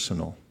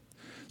impersonal?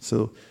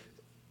 So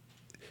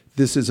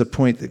this is a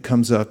point that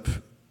comes up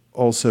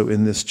also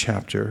in this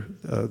chapter,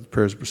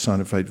 Prayers of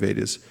Personified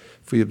Vedas.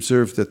 If we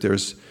observe that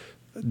there's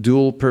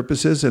dual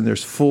purposes and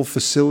there's full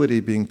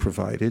facility being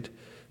provided,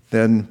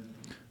 then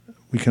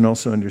we can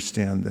also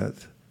understand that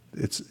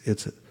it's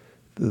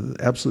the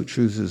absolute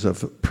truth is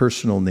of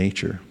personal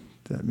nature.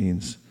 That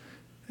means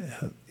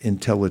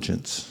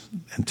intelligence.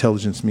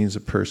 Intelligence means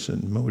a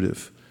person,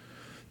 motive,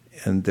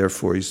 and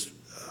therefore he's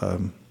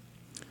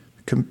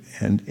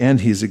and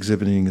he's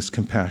exhibiting his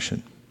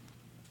compassion.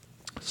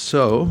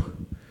 So,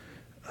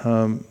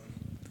 a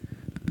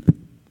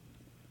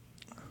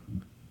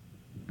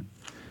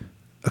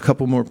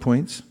couple more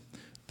points.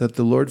 That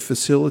the Lord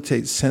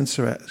facilitates sense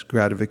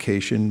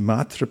gratification,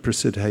 matra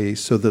prasiddhaye,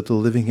 so that the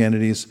living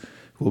entities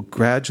will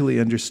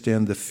gradually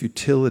understand the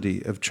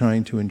futility of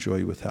trying to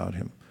enjoy without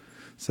him.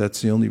 So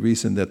that's the only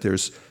reason that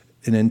there's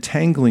an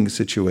entangling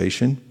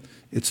situation.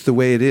 It's the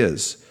way it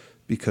is,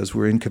 because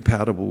we're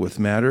incompatible with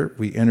matter.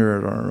 We enter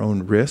at our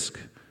own risk.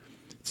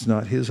 It's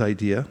not his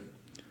idea,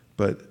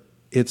 but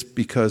it's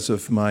because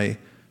of my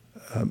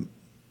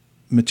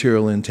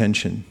material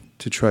intention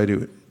to try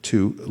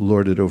to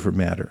lord it over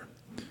matter.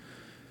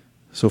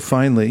 So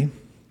finally,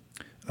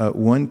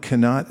 one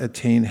cannot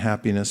attain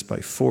happiness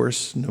by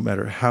force, no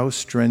matter how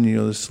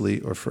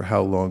strenuously or for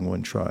how long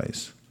one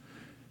tries.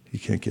 You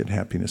can't get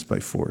happiness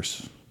by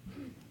force.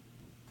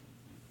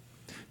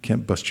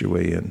 Can't bust your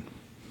way in.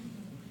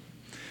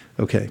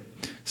 Okay,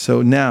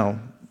 so now,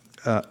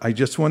 I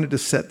just wanted to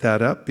set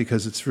that up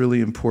because it's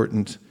really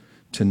important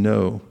to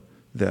know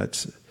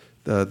that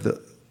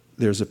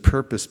there's a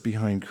purpose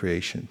behind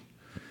creation.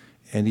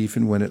 And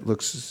even when it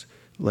looks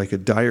like a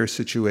dire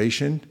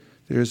situation,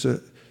 there's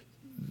a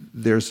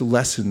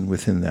lesson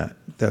within that.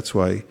 That's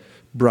why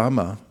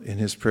Brahma, in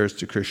his prayers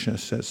to Krishna,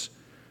 says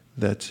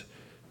that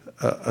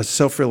a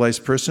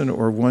self-realized person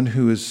or one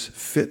who is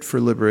fit for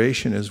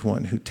liberation is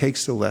one who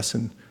takes the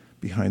lesson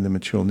behind the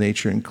material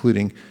nature,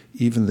 including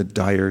even the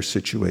dire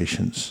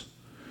situations,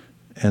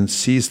 and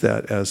sees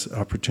that as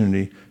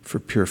opportunity for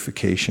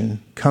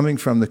purification, coming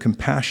from the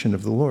compassion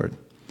of the Lord.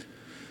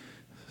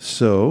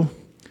 So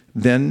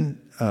then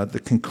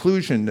the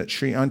conclusion that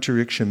Sri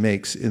Antariksha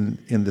makes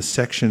in the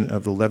section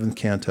of the 11th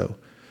canto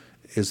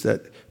is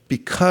that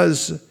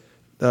because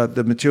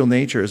the material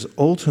nature is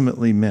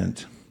ultimately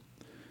meant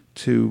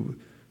to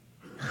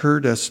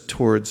herd us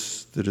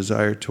towards the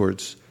desire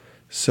towards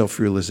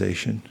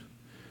self-realization,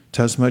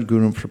 Tasmad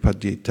gurum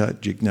prapadita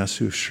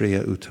jignasu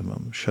shreya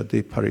uttamam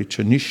shade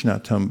paricha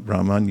nishnatam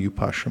brahman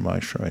upashramai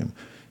shrayam.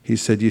 He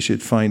said you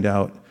should find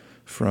out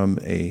from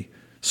a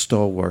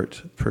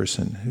stalwart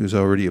person who's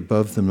already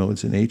above the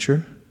modes of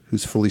nature,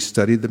 who's fully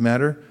studied the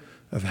matter,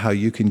 of how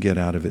you can get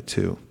out of it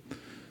too.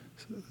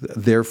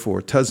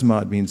 Therefore,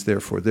 tasmad means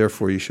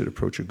therefore you should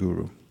approach a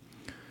guru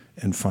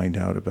and find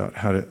out about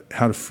how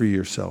to free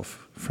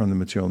yourself from the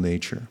material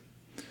nature.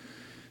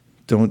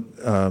 Don't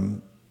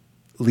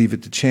leave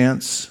it to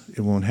chance.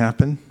 It won't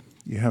happen.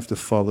 You have to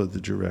follow the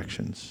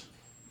directions.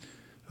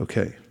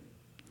 Okay.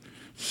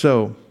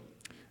 So,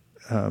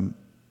 I'm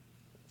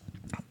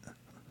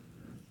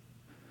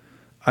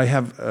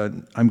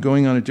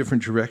going on a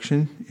different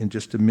direction in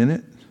just a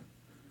minute.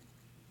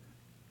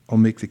 I'll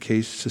make the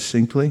case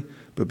succinctly.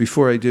 But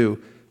before I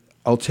do,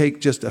 I'll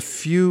take just a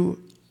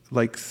few,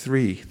 like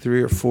three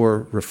or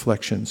four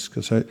reflections,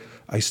 because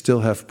I still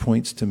have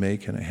points to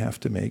make and I have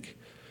to make.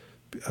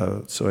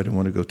 So I don't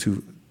want to go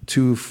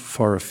too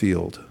far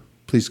afield.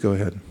 Please go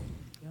ahead.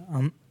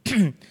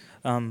 In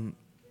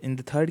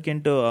the third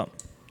canto,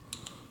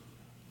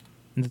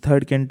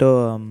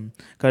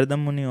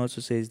 Kardam Muni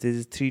also says, this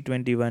is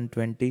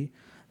 321.20,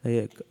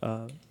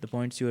 the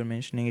points you were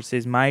mentioning. It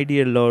says, "My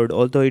dear Lord,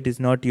 although it is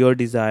not your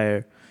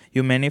desire,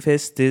 you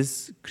manifest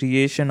this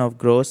creation of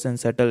gross and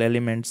subtle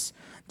elements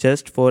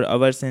just for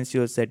our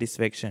sensual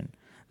satisfaction.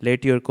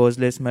 Let your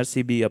causeless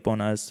mercy be upon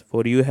us,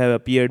 for you have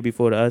appeared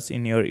before us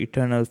in your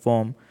eternal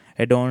form,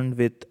 adorned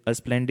with a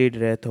splendid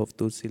wreath of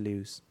tulsi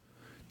leaves."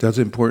 That's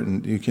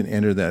important. You can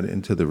enter that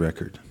into the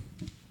record.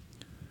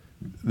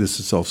 This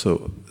is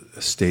also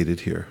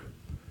stated here.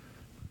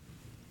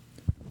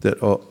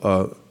 That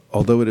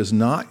although it is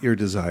not your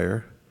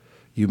desire,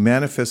 you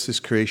manifest this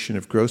creation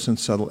of gross and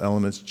subtle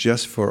elements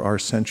just for our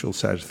sensual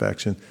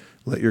satisfaction.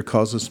 Let your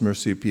causeless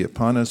mercy be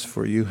upon us,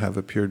 for you have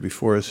appeared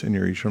before us in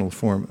your eternal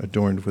form,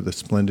 adorned with a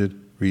splendid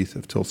wreath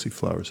of tulsi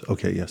flowers.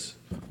 Okay, yes.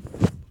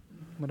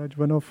 Maharaj,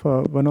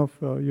 one of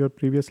your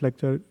previous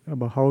lecture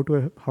about how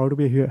to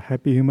be a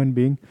happy human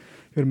being,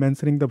 you're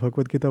mentioning the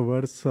Bhagavad Gita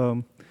verse,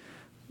 the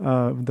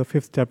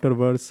 5th chapter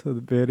verse,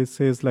 where it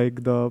says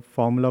like the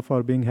formula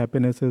for being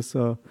happiness is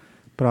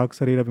Prag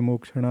sarira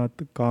vimokshanat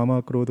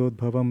kama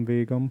krododbhavam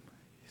vegam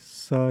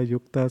sa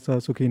yukta sa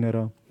sukhi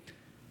nara.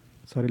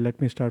 Sorry,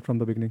 let me start from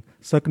the beginning.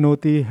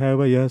 Saknoti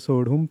hava yas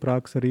odhum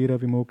prag sarira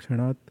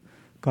vimokshanat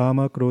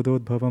kama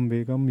krododbhavam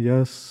vegam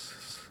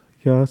yas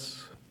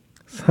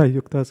sa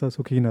yukta sa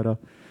sukhi nara.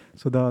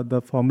 So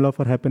the formula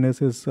for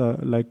happiness is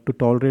like to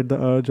tolerate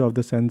the urge of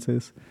the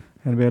senses,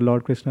 and where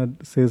Lord Krishna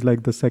says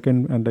like the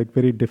second and like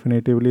very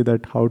definitively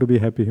that how to be a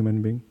happy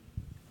human being.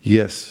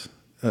 Yes.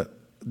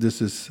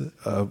 This is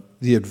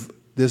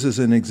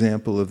an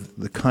example of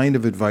the kind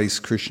of advice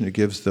Krishna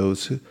gives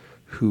those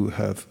who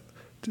have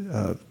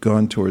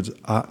gone towards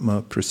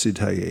Atma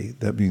Prasiddhaye.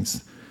 That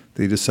means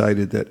they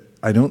decided that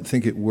I don't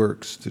think it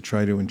works to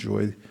try to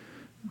enjoy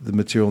the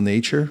material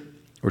nature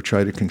or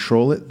try to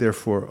control it,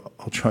 therefore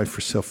I'll try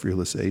for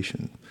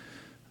self-realization.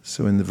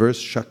 So in the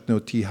verse,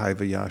 Shaknoti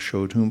haivaya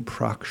shodhum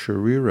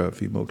praksharira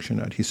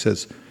vimokshanat, he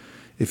says,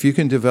 if you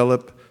can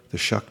develop the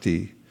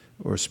Shakti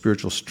or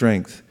spiritual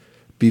strength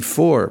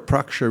before,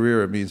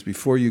 praksharira means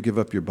before you give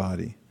up your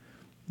body,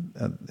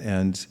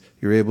 and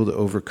you're able to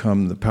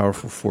overcome the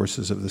powerful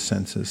forces of the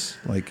senses,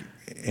 like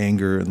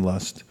anger and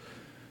lust,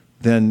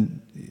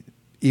 then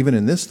even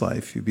in this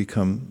life you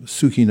become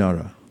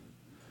sukhinara,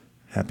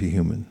 happy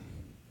human.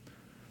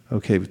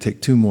 Okay, we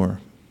take 2 more.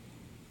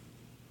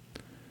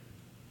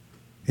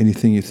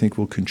 Anything you think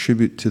will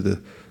contribute to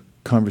the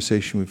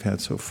conversation we've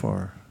had so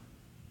far?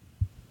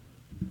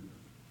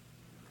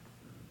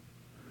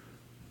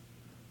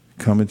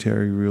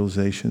 Commentary,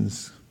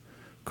 realizations,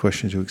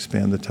 question to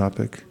expand the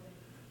topic?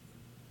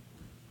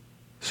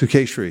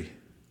 Sukeshri,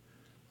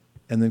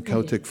 and then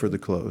Kautik for the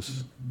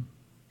close.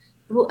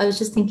 I was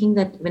just thinking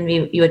that when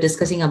you were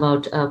discussing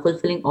about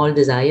fulfilling all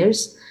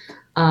desires,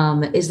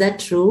 is that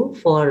true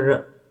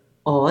for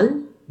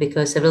all?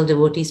 Because several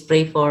devotees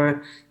pray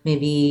for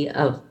maybe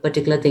a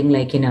particular thing,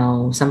 like,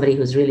 somebody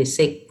who's really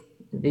sick,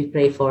 we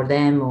pray for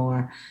them,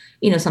 or,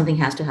 something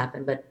has to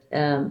happen. But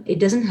it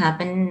doesn't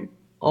happen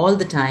all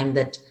the time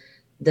that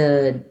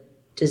the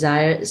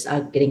desires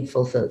are getting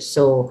fulfilled.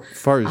 So, as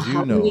far as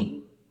you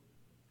know.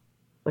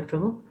 What,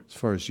 Prabhu? As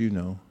far as you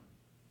know.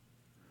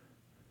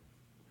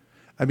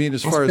 I mean,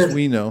 as far as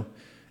we know.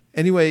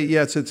 Anyway,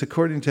 yes, it's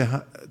according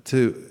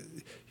to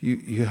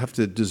you have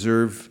to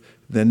deserve,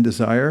 then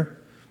desire.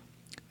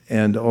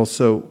 And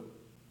also,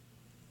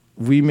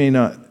 we may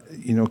not,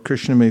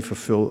 Krishna may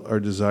fulfill our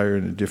desire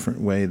in a different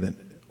way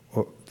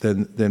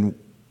than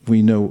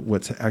we know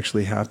what's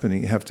actually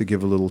happening. You have to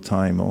give a little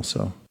time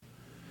also.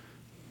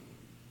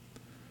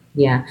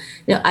 Yeah.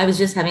 I was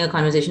just having a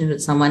conversation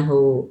with someone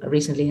who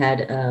recently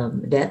had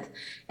death.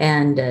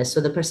 And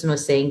so the person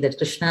was saying that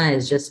Krishna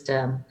is just,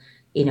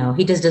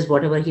 he just does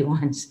whatever he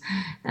wants.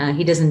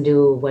 He doesn't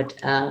do what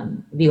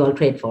we all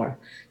prayed for.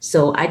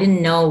 So I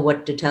didn't know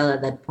what to tell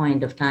at that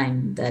point of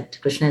time, that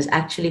Krishna is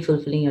actually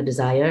fulfilling your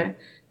desire,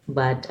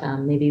 but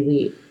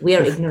maybe we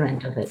are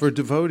ignorant of it. For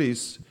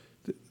devotees,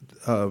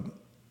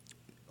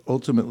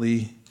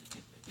 ultimately,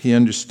 he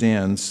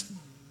understands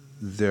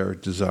their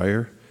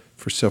desire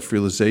for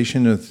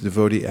self-realization. If the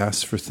devotee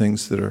asks for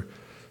things that are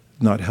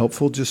not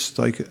helpful, just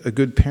like a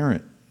good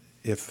parent.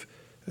 If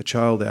a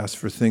child asks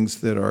for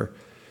things that are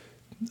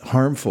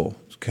harmful,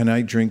 can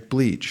I drink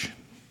bleach?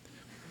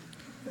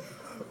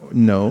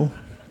 No.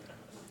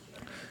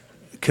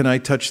 Can I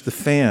touch the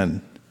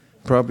fan?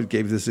 Prabhupada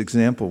gave this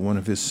example. One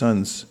of his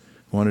sons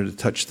wanted to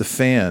touch the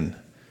fan,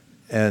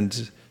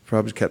 and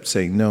Prabhupada kept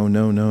saying, no,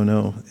 no, no,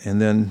 no. And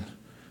then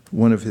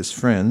one of his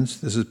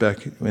friends, this is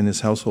back in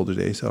his householder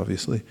days,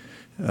 obviously,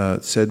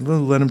 said, well,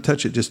 let him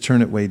touch it, just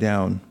turn it way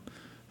down.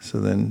 So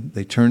then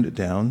they turned it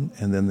down,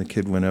 and then the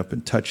kid went up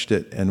and touched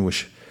it and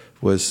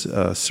was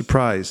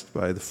surprised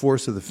by the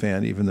force of the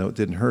fan, even though it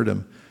didn't hurt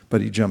him, but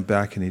he jumped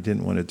back and he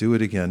didn't want to do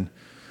it again.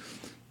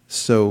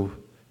 So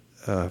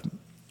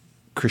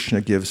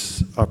Krishna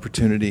gives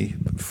opportunity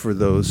for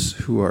those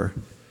who are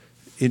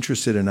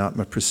interested in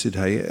Atma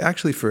Prasiddhaya,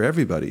 actually for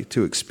everybody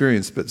to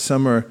experience, but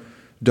some are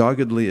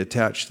doggedly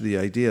attached to the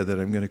idea that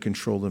I'm going to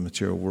control the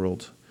material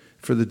world.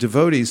 For the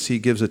devotees, he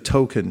gives a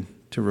token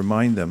to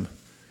remind them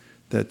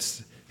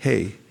that,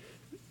 hey,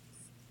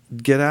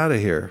 get out of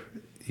here.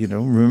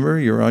 Remember,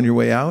 you're on your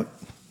way out.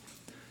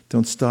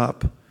 Don't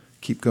stop.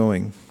 Keep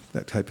going.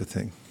 That type of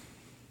thing.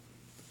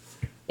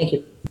 Thank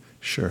you.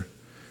 Sure.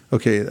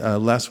 Okay,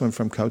 last one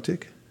from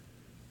Kautik.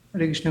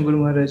 Hare Krishna Guru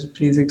Maharaj,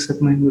 please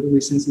accept my Guru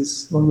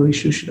obeisances.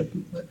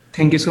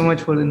 Thank you so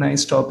much for the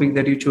nice topic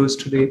that you chose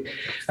today.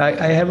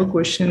 I have a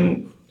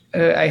question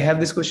I have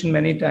this question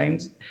many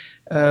times.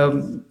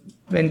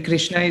 When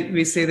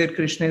we say that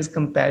Krishna is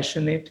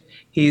compassionate,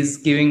 he is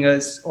giving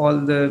us all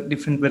the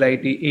different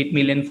variety,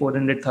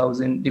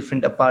 8,400,000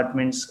 different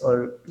apartments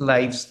or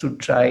lives to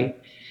try,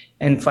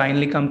 and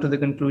finally come to the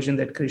conclusion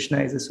that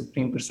Krishna is the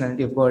Supreme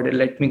Personality of God, and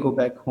let me go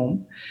back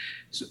home.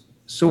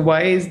 So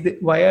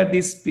why are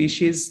these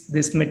species,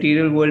 this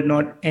material world,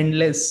 not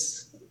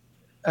endless?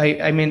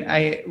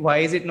 Why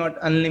is it not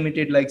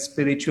unlimited like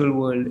spiritual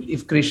world?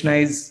 If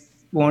Krishna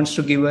wants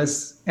to give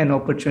us an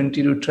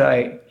opportunity to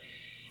try,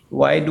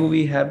 why do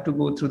we have to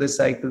go through the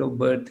cycle of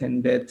birth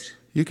and death?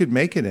 You could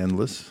make it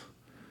endless,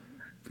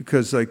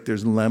 because like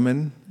there's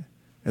lemon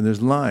and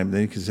there's lime.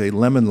 Then you could say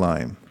lemon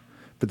lime,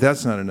 but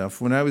that's not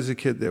enough. When I was a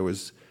kid, there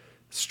was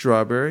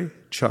strawberry,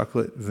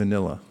 chocolate,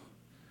 vanilla.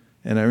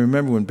 And I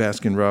remember when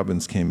Baskin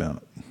Robbins came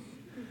out.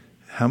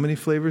 How many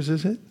flavors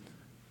is it?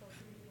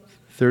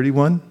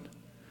 31?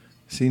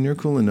 See,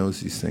 Nirkula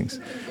knows these things.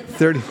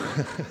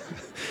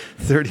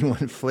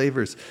 31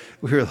 flavors.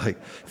 We were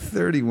like,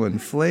 31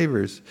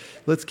 flavors.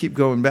 Let's keep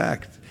going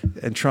back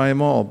and try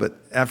them all. But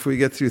after we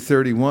get through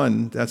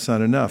 31, that's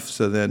not enough.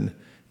 So then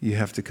you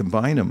have to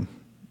combine them.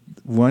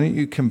 Why don't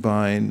you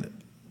combine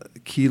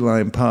key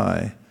lime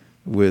pie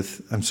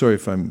with, I'm sorry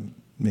if I'm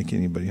making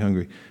anybody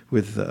hungry,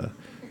 with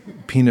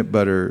peanut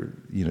butter,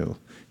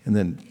 and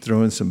then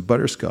throw in some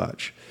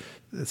butterscotch.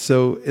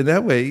 So in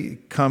that way,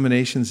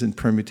 combinations and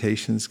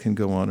permutations can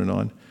go on and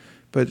on.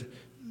 But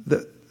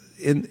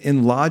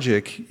in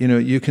logic,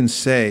 you can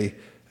say,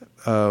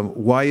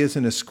 why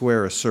isn't a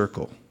square a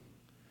circle?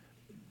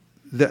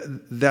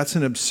 That's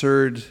an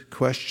absurd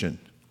question.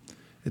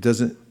 It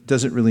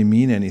doesn't really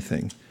mean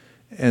anything.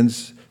 And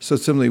so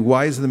similarly,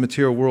 why is the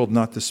material world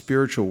not the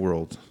spiritual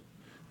world?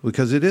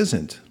 Because it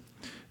isn't.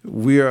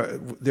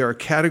 There are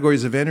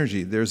categories of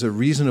energy. There's a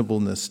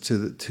reasonableness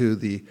to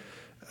the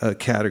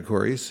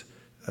categories.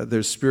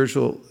 There's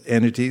spiritual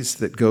entities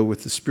that go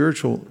with the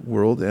spiritual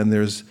world, and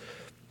there's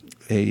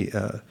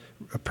a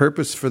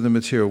purpose for the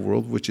material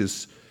world, which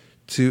is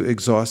to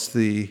exhaust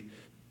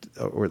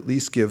or at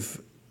least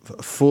give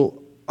a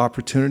full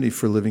opportunity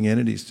for living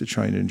entities to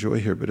try and enjoy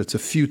here. But it's a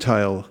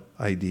futile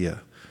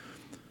idea.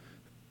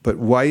 But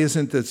why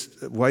isn't this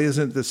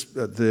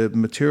the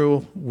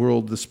material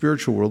world the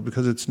spiritual world?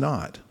 Because it's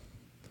not.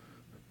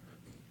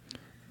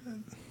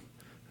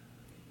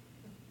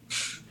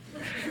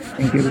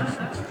 Thank you.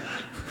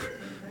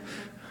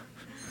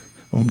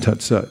 Om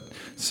Tat Sat.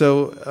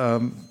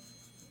 So,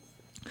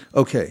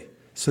 okay.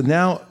 So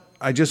now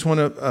I just want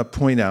to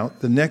point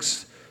out the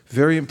next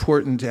very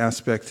important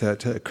aspect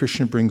that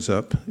Krishna brings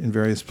up in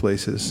various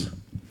places,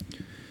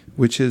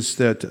 which is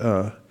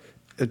that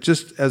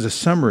just as a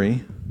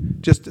summary,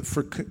 just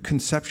for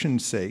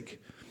conception's sake,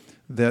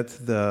 that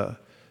the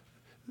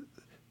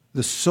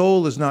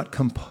soul is not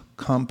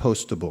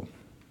compostable.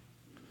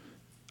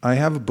 I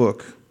have a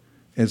book,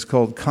 and it's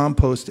called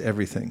Compost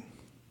Everything.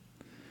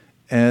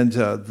 And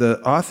the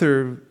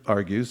author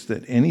argues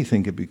that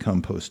anything could be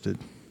composted.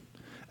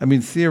 I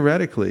mean,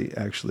 theoretically,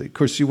 actually. Of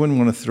course, you wouldn't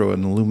want to throw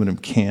an aluminum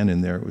can in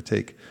there. It would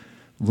take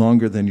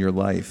longer than your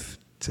life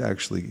to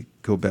actually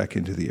go back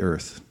into the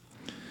earth.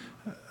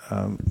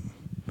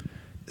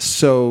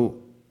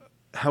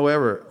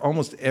 However,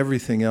 almost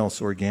everything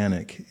else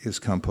organic is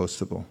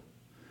compostable.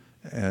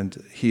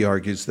 And he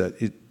argues that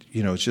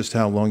it's just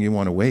how long you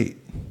want to wait.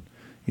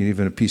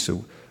 Even a piece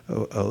of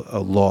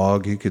a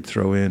log you could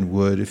throw in,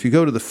 wood. If you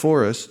go to the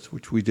forest,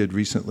 which we did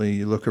recently,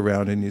 you look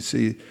around and you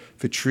see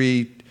if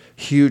a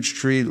huge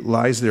tree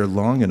lies there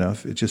long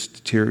enough, it just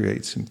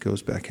deteriorates and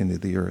goes back into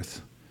the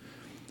earth.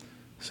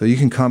 So you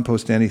can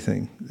compost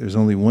anything. There's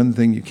only one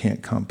thing you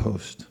can't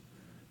compost.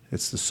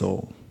 It's the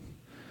soul.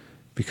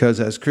 Because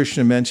as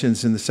Krishna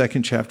mentions in the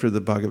second chapter of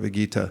the Bhagavad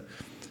Gita,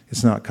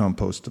 it's not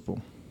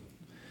compostable.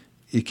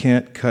 You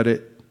can't cut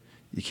it.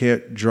 You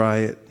can't dry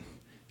it.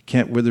 You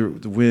can't wither it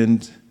with the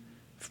wind.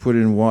 If you put it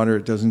in water,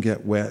 it doesn't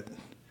get wet.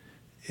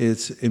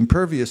 It's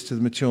impervious to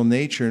the material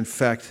nature. In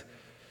fact,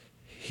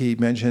 he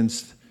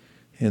mentions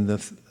in the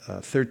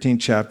 13th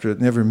chapter, it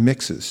never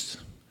mixes.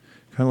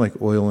 Kind of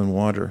like oil and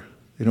water.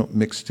 They don't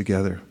mix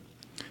together.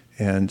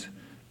 And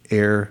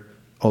air,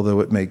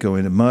 although it may go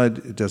into mud,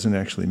 it doesn't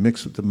actually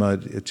mix with the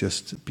mud. It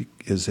just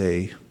is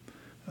they're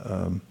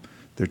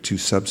two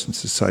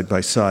substances side by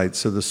side.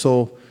 So the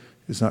soul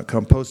is not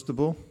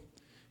compostable,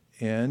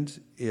 and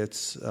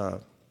it's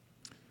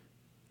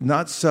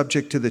not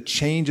subject to the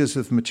changes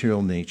of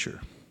material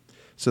nature.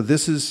 So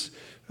this is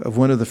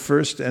one of the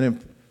first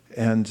and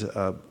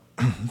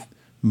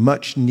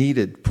much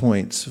needed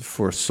points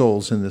for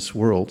souls in this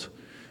world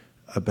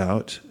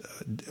about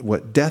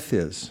what death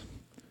is.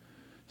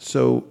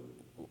 So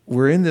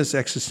we're in this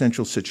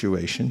existential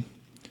situation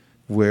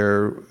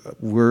where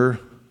we're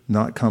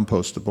not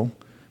compostable,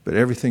 but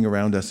everything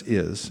around us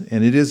is,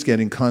 and it is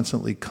getting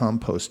constantly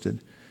composted.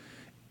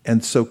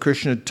 And so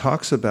Krishna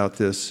talks about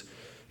this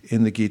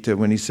in the Gita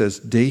when he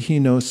says,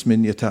 Dehi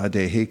nosmin yata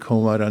dehe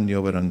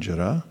komaranyo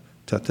varanjara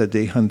tata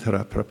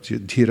dehantara prapti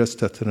dhiras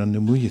tatara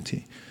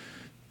namuyati.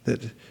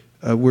 That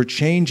we're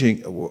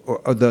changing,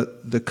 or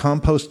the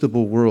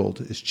compostable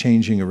world is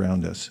changing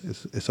around us.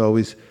 It's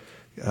always,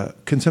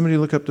 can somebody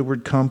look up the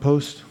word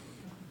compost?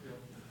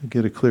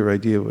 Get a clear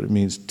idea of what it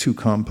means to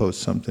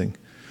compost something.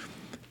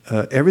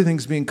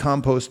 Everything's being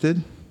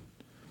composted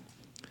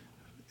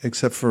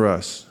except for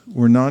us.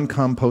 We're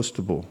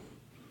non-compostable,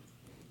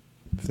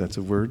 if that's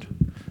a word.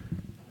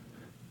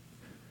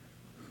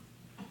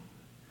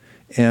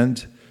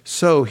 And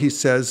so he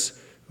says,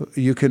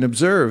 you can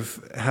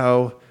observe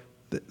how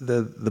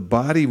the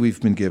body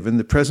we've been given,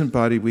 the present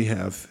body we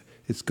have,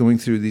 it's going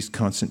through these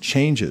constant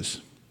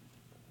changes.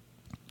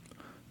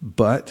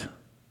 But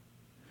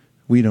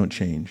we don't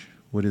change.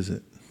 What is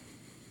it?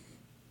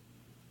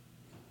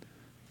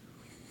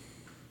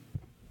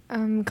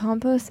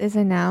 Compost is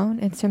a noun.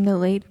 It's from the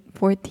late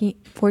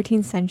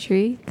 14th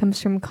century. It comes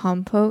from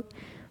compote,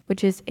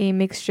 which is a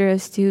mixture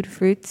of stewed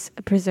fruits,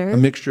 preserved. A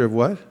mixture of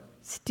what?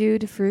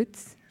 Stewed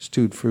fruits.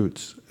 Stewed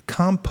fruits.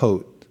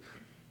 Compote.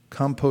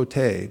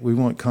 Compote. We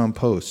want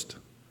compost.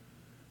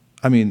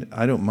 I mean,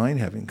 I don't mind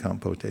having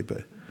compote,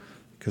 but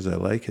because I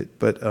like it.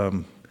 But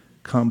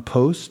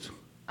compost.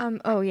 And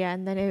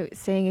then it was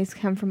saying it's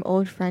come from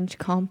Old French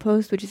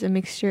compost, which is a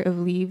mixture of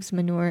leaves,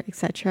 manure,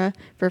 etc.,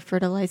 for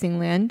fertilizing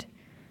land.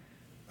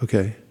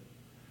 Okay.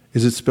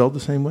 Is it spelled the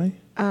same way?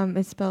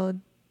 It's spelled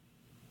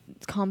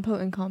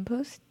compote and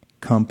compost.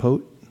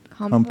 Compote?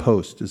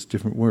 Compost is a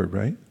different word,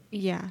 right?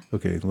 Yeah.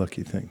 Okay,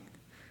 lucky thing.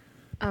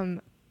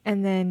 And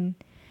then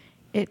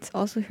it's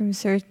also from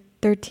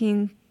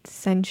 13th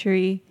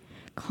century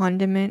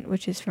condiment,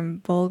 which is from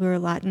Vulgar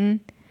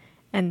Latin.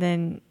 And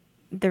then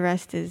the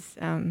rest is,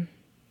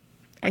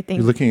 I think...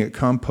 You're looking at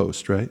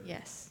compost, right?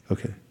 Yes.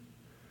 Okay.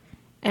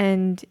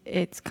 And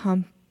it's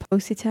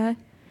composita,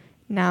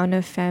 noun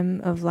of fem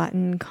of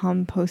Latin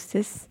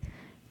compostus.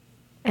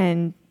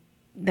 And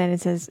then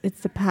it says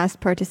it's the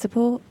past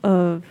participle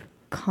of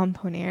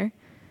componere.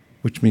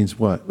 Which means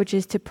what? Which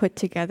is to put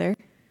together.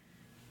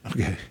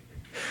 Okay.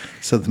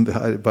 So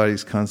the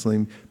body's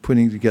constantly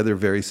putting together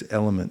various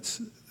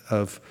elements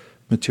of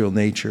material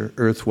nature: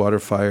 earth, water,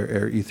 fire,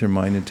 air, ether,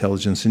 mind,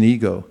 intelligence, and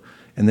ego.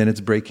 And then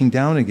it's breaking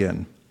down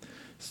again.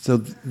 So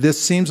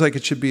this seems like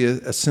it should be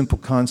a simple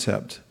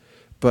concept,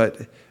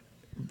 but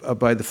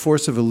by the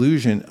force of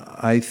illusion,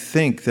 I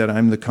think that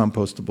I'm the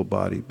compostable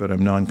body, but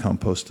I'm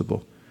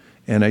non-compostable.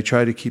 And I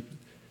try to keep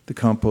the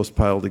compost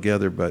pile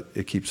together, but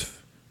it keeps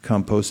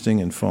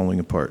composting and falling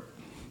apart.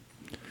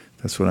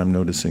 That's what I'm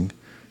noticing.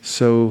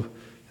 So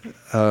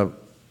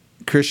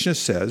Krishna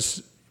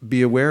says,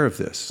 be aware of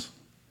this.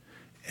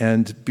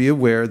 And be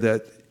aware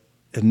that,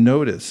 and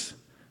notice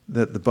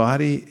that the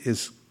body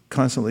is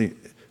constantly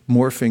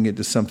morphing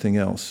into something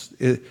else.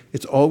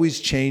 It's always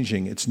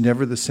changing. It's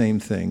never the same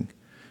thing.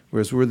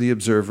 Whereas we're the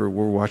observer,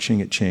 we're watching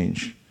it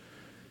change.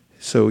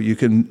 So you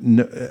can,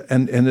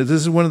 and this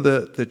is one of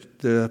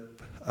the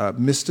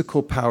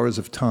mystical powers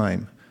of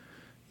time.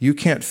 You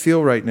can't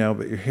feel right now,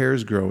 but your hair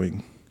is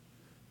growing.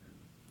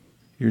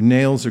 Your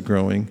nails are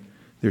growing.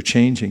 They're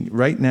changing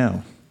right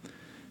now.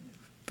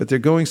 But they're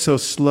going so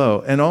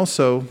slow. And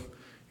also,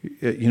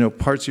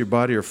 parts of your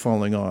body are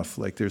falling off,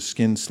 like there's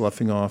skin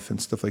sloughing off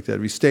and stuff like that.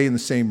 If you stay in the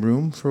same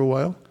room for a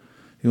while,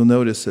 you'll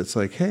notice it's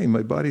like, hey,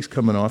 my body's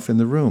coming off in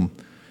the room.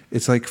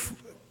 It's like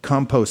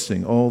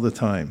composting all the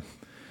time.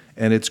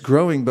 And it's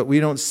growing, but we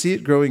don't see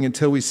it growing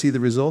until we see the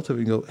result of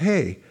it and go,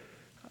 hey,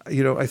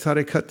 I thought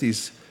I cut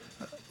these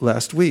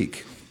last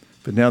week,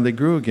 but now they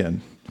grew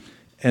again.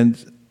 And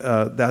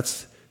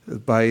that's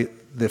by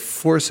the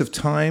force of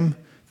time,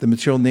 the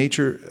material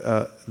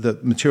nature, the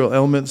material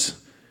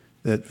elements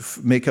that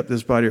make up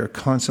this body are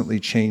constantly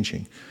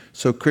changing.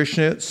 So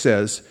Krishna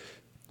says,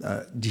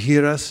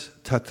 dhiras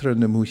tatra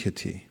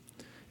namuhyati.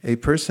 A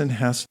person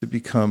has to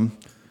become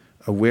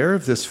aware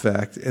of this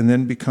fact and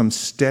then become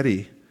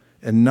steady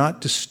and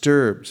not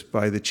disturbed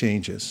by the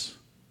changes.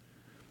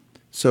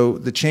 So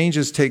the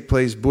changes take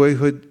place: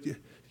 boyhood,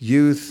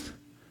 youth,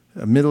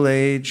 middle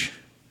age,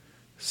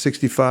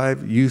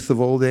 65, youth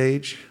of old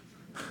age.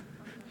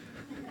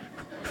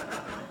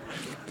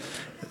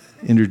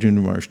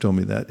 Indradyumna Maharaj told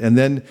me that. And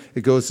then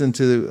it goes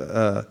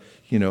into,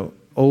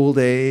 old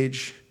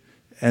age.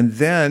 And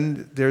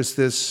then there's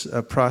this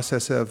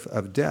process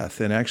of death.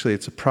 And actually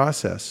it's a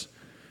process.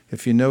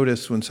 If you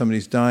notice when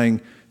somebody's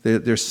dying,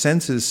 their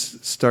senses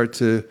start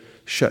to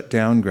shut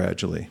down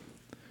gradually.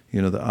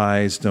 The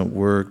eyes don't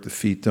work, the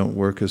feet don't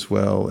work as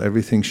well.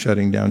 Everything's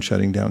shutting down.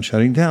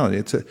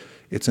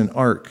 It's an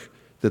arc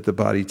that the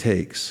body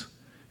takes.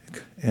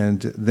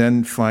 And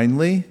then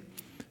finally,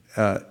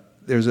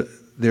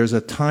 there's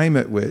a time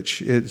at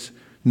which it's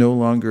no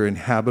longer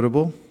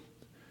inhabitable.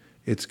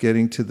 It's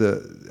getting to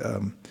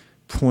the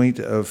point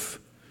of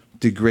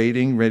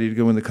degrading, ready to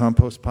go in the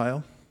compost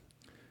pile,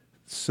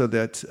 so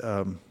that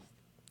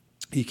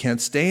you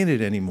can't stay in it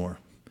anymore.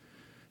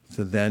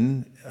 So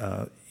then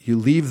you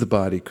leave the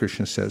body,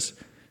 Krishna says.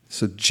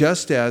 So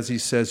just as he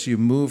says you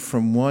move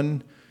from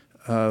one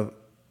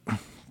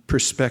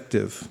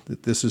perspective,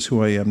 that this is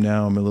who I am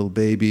now, I'm a little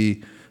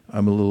baby,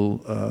 I'm a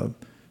little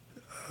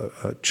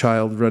a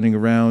child running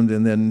around,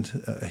 and then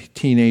a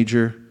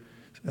teenager,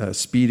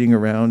 speeding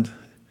around,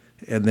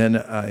 and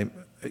then I'm,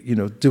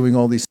 doing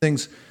all these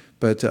things,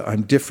 but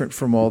I'm different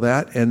from all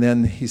that. And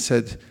then he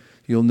said,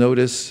 you'll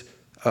notice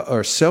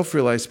our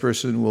self-realized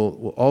person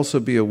will also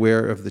be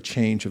aware of the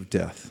change of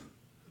death,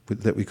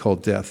 that we call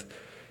death.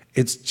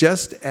 It's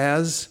just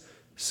as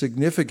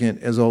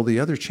significant as all the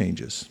other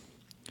changes.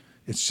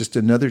 It's just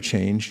another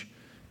change.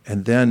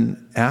 And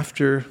then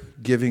after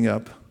giving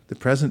up the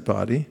present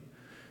body,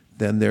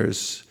 then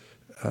there's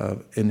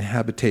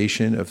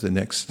inhabitation of the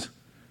next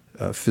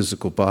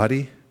physical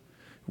body,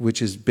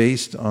 which is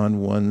based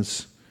on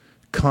one's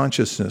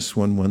consciousness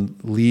when one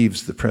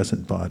leaves the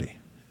present body.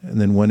 And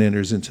then one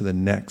enters into the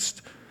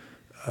next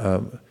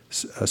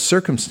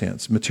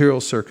circumstance,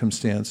 material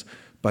circumstance,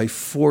 by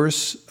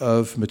force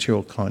of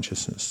material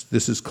consciousness.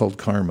 This is called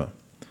karma.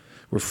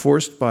 We're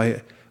forced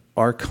by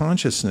our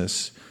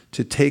consciousness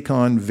to take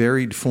on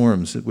varied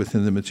forms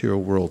within the material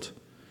world.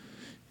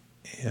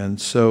 And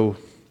so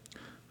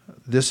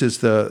this is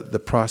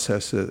the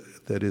process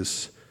that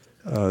is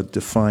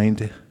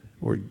defined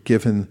or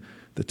given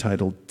the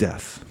title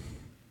death.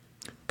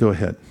 Go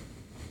ahead.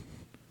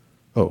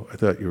 Oh, I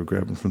thought you were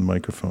grabbing from the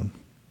microphone.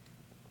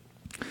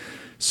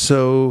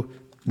 So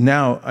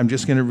now I'm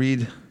just going to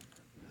read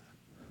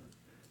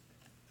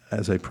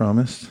as I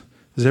promised.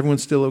 Is everyone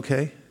still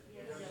okay?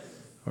 Yes.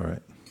 All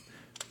right.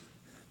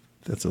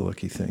 That's a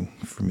lucky thing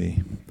for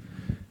me.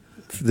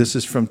 This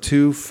is from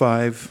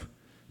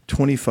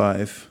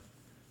 2:5:25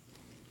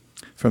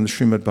 from the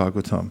Srimad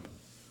Bhagavatam.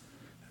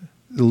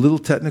 A little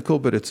technical,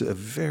 but it's a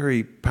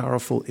very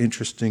powerful,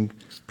 interesting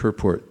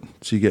purport.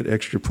 So you get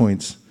extra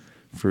points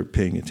for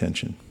paying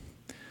attention.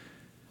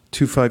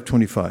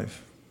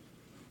 2:5:25.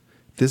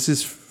 This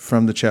is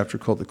from the chapter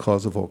called The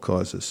Cause of All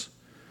Causes.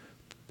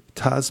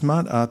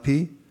 Tasmat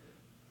api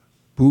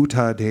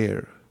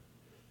bhutader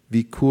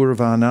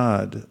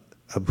vikurvanad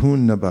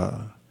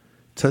abhunnaba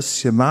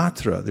tasya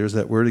matra, there's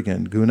that word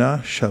again,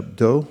 guna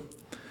shabdo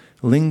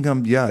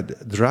lingam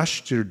yad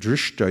drashtir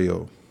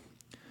drishtayo.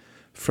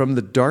 From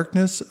the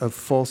darkness of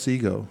false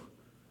ego,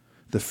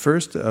 the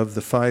first of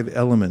the 5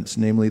 elements,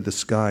 namely the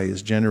sky,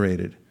 is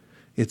generated.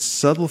 Its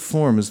subtle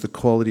form is the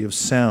quality of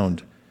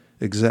sound,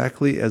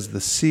 exactly as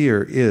the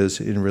seer is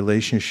in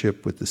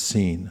relationship with the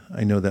seen.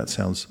 I know that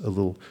sounds a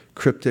little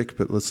cryptic,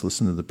 but let's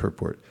listen to the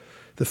purport.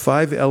 The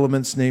 5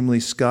 elements, namely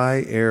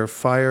sky, air,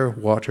 fire,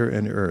 water,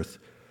 and earth,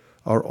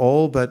 are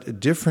all but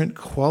different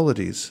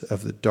qualities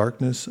of the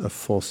darkness of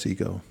false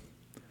ego.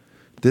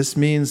 This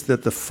means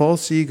that the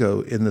false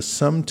ego in the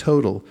sum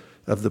total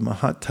of the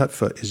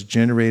Mahatattva is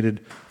generated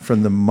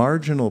from the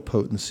marginal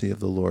potency of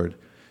the Lord.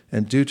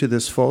 And due to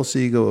this false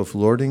ego of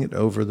lording it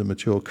over the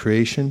material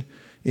creation,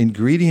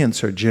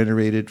 ingredients are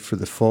generated for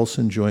the false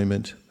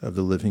enjoyment of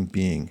the living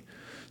being.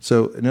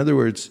 So, in other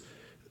words,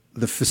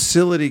 the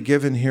facility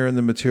given here in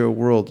the material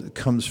world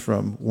comes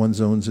from one's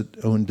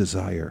own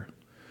desire.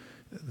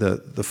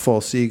 The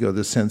false ego,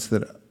 the sense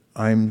that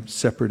I'm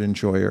separate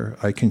enjoyer,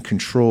 I can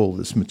control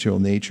this material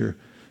nature,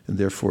 and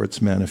therefore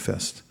it's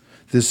manifest.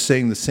 This is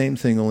saying the same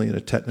thing, only in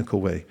a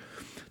technical way.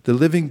 The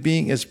living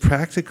being is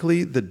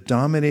practically the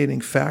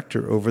dominating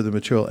factor over the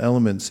material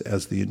elements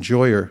as the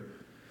enjoyer,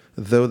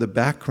 though the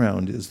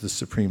background is the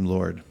Supreme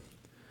Lord.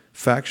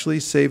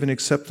 Factually, save and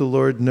except the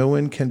Lord, no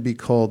one can be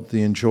called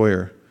the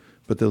enjoyer,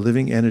 but the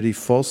living entity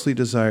falsely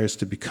desires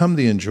to become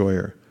the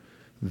enjoyer.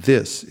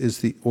 This is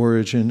the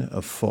origin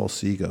of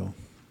false ego.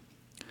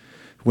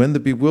 When the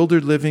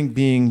bewildered living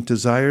being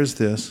desires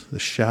this, the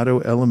shadow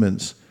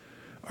elements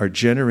are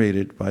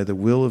generated by the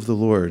will of the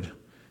Lord,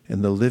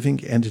 and the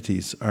living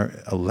entities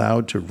are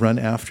allowed to run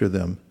after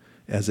them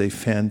as a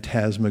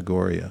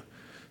phantasmagoria.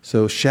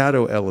 So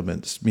shadow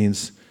elements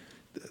means,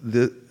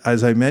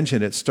 as I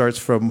mentioned, it starts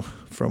from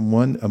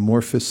one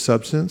amorphous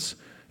substance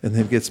and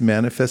then gets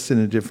manifested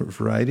in different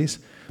varieties.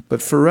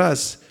 But for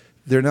us,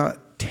 they're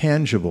not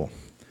tangible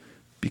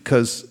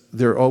because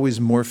they're always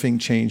morphing,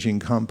 changing,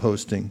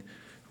 composting,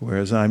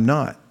 whereas I'm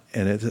not.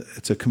 And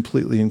it's a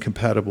completely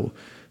incompatible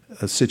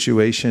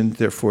situation.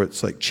 Therefore,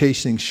 it's like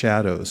chasing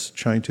shadows,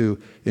 trying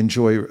to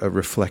enjoy a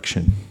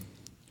reflection.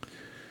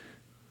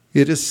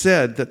 It is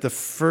said that the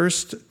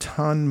first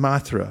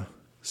tanmatra,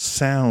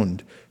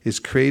 sound, is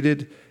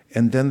created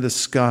and then the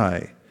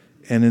sky.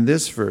 And in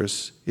this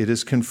verse, it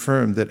is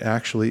confirmed that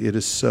actually it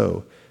is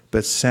so.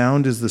 But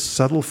sound is the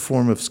subtle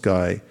form of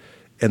sky,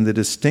 and the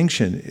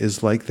distinction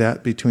is like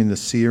that between the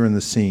seer and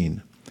the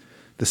seen.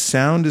 The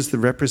sound is the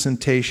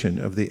representation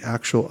of the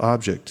actual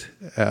object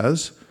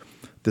as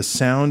the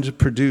sound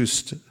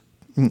produced,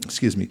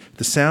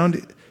 the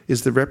sound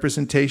is the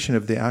representation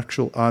of the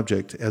actual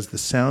object as the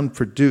sound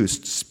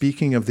produced,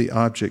 speaking of the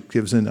object,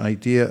 gives an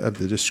idea of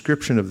the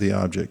description of the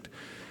object.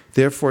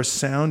 Therefore,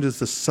 sound is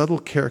the subtle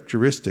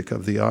characteristic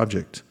of the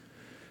object.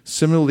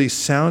 Similarly,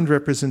 sound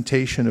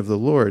representation of the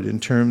Lord in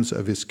terms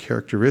of his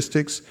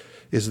characteristics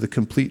is the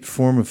complete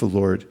form of the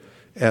Lord,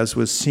 as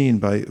was seen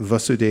by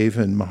Vasudeva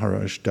and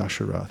Maharaj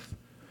Dasharath,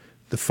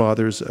 the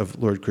fathers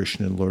of Lord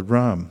Krishna and Lord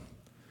Ram.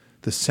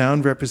 The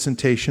sound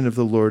representation of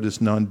the Lord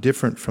is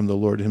non-different from the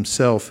Lord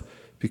himself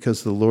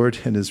because the Lord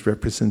and his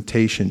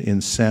representation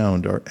in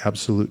sound are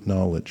absolute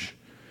knowledge.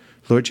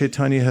 Lord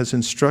Chaitanya has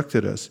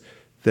instructed us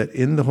that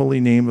in the holy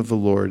name of the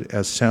Lord,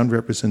 as sound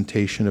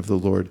representation of the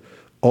Lord,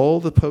 all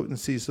the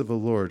potencies of the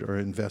Lord are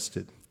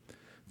invested.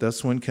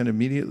 Thus one can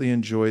immediately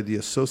enjoy the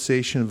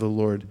association of the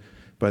Lord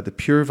by the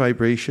pure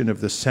vibration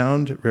of the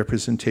sound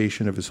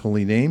representation of his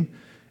holy name,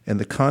 and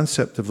the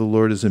concept of the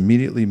Lord is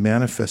immediately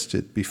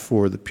manifested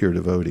before the pure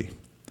devotee.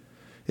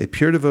 A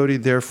pure devotee,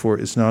 therefore,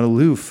 is not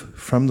aloof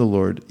from the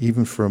Lord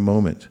even for a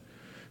moment.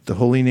 The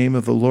holy name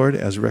of the Lord,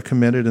 as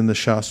recommended in the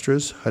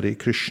Shastras, Hare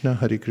Krishna,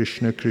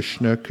 Krishna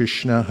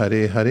Krishna,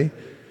 Hare Hare,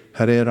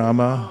 Hare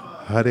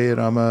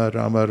Rama,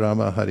 Rama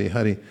Rama, Hare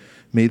Hare,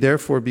 may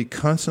therefore be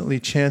constantly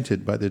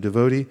chanted by the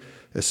devotee,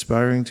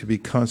 aspiring to be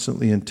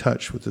constantly in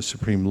touch with the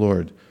Supreme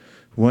Lord.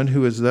 One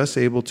who is thus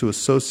able to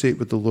associate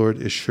with the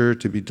Lord is sure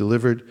to be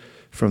delivered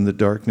from the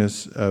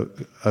darkness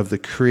of the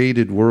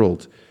created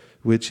world,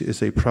 which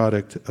is a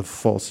product of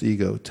false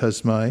ego.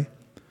 Tasmai,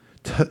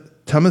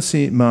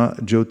 tamasi ma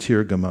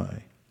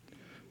jyotirgamai.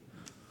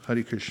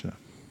 Hare Krishna.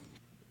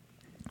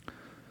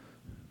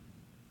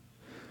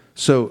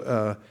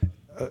 So,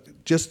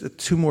 just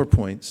 2 more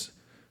points.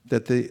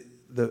 That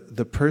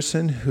the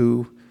person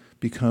who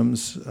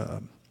becomes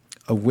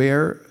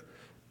aware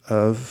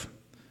of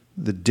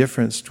the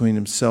difference between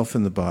himself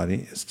and the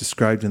body is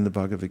described in the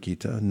Bhagavad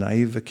Gita.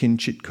 Naiva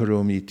kinchit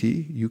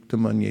karomiti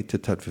yuktamanyeta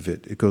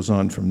tatvavit. It goes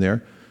on from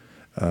there,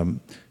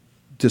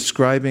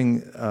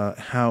 describing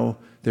how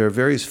there are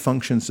various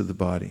functions of the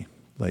body,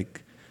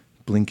 like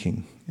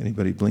blinking.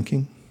 Anybody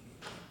blinking?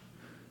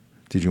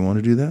 Did you want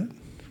to do that?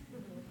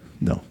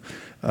 No.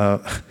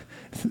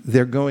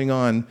 They're going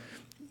on,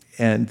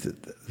 and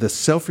the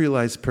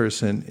self-realized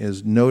person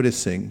is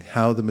noticing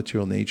how the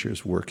material nature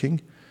is working,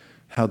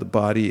 how the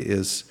body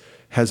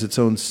has its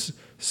own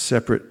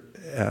separate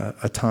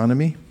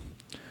autonomy,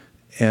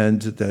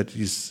 and that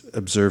he's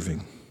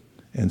observing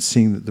and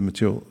seeing that the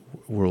material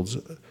world's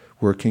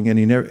working. And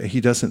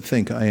he doesn't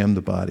think, I am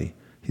the body.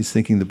 He's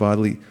thinking the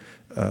bodily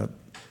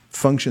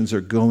functions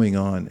are going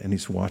on, and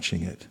he's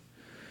watching it.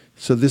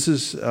 So this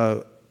is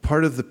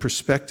part of the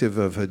perspective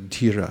of a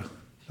dhira,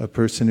 a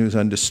person who's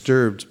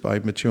undisturbed by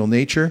material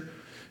nature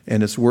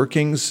and its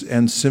workings,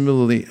 and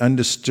similarly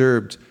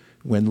undisturbed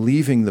when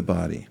leaving the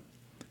body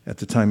at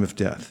the time of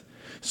death.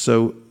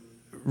 So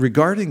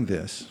regarding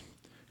this,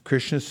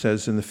 Krishna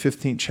says in the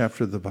 15th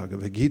chapter of the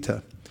Bhagavad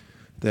Gita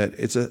that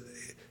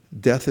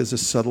death is a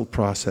subtle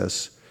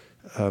process.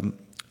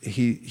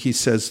 He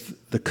says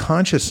the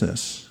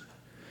consciousness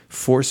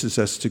forces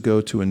us to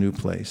go to a new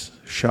place.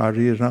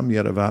 Shariram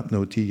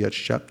yaravapnoti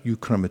yachap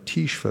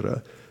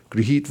yukramatishvara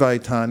grihit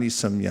vaitani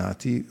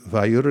samyati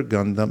vayur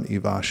gandham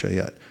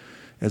ivashayat.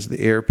 As the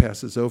air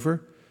passes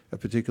over a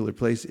particular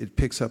place, it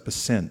picks up a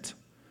scent.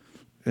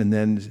 And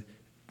then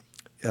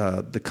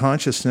the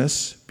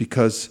consciousness,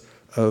 because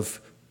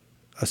of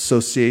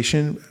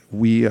association,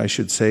 I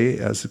should say,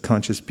 as a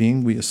conscious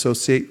being, we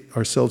associate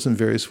ourselves in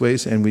various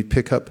ways, and we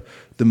pick up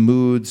the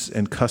moods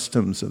and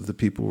customs of the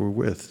people we're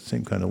with,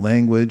 same kind of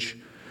language,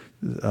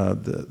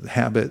 the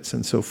habits,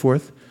 and so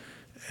forth.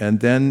 And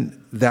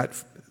then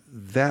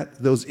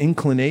those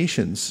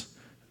inclinations,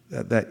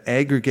 that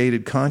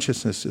aggregated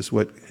consciousness is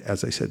what,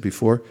 as I said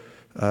before,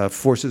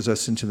 forces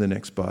us into the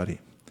next body.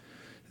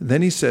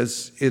 Then he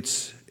says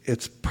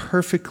it's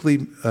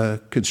perfectly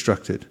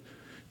constructed.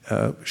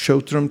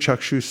 Shotram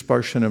chakshu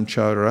sparshanam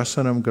cha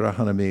rasanam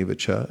grahanam eva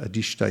cha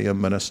adishtayam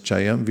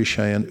manaschayam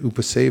vishayan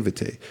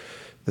upasevate.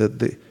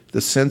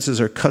 The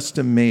senses are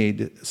custom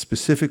made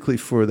specifically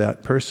for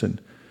that person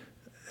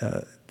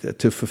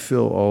to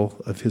fulfill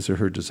all of his or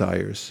her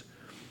desires.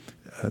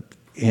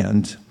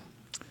 And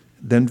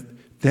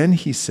then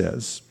he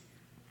says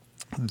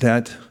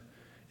that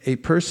a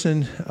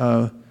person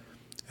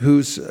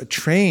who's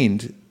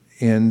trained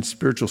in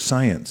spiritual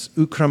science,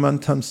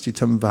 ukramantam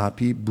stitam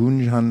vapi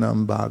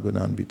bunjanam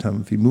bhagunan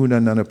vitam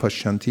vimunanana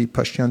pashyanti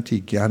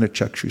jnana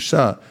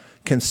chakshusa,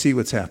 can see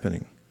what's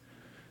happening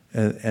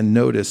and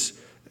notice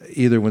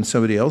either when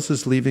somebody else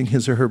is leaving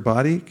his or her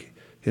body,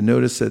 can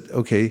notice that,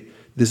 okay,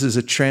 this is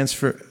a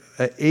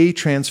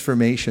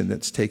transformation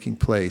that's taking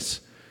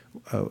place,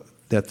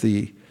 that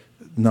the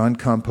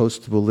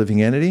non-compostable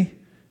living entity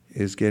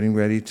is getting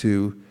ready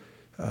to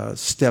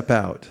step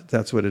out.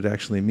 That's what it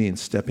actually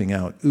means, stepping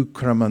out.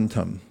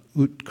 Utkramantam.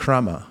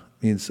 Utkrama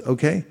means,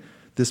 okay,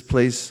 this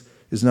place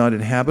is not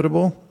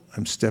inhabitable.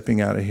 I'm stepping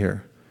out of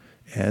here.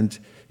 And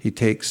she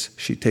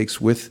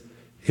takes with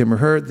him or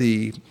her,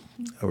 the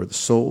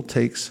soul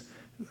takes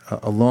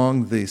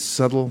along the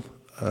subtle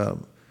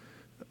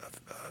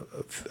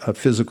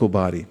physical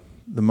body,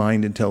 the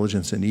mind,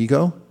 intelligence, and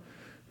ego.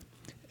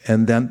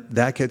 And then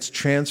that gets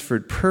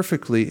transferred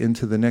perfectly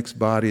into the next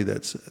body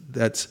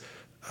that's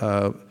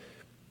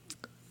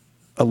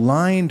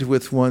aligned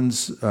with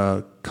one's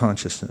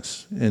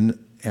consciousness. And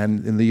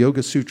in the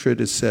Yoga Sutra,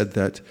 it is said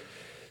that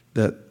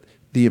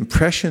the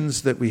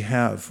impressions that we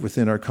have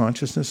within our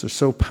consciousness are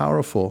so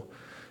powerful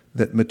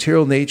that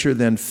material nature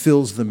then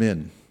fills them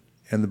in.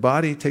 And the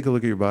body, take a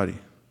look at your body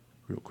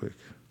real quick.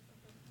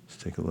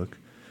 Let's take a look.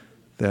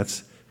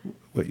 That's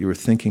what you were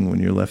thinking when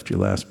you left your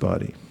last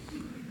body.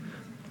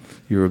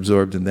 You were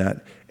absorbed in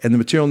that. And the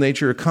material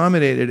nature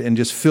accommodated and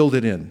just filled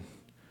it in.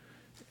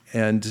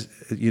 And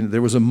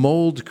there was a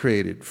mold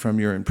created from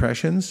your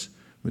impressions.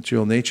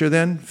 Material nature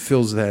then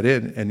fills that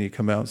in, and you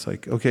come out, it's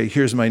like, okay,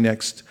 here's my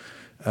next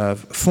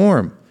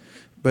form.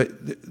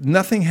 But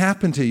nothing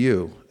happened to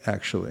you,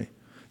 actually.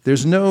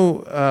 There's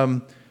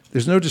no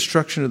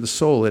destruction of the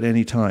soul at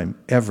any time,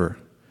 ever.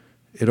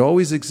 It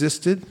always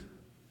existed.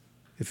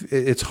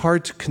 It's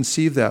hard to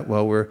conceive that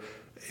while we're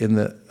in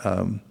the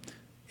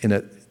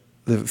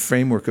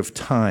framework of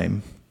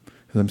time.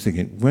 Because I'm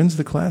thinking, when's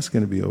the class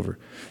going to be over?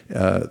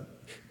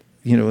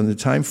 In the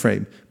time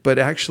frame. But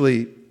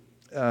actually,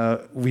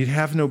 we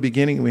have no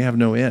beginning, we have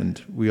no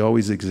end. We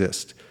always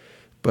exist.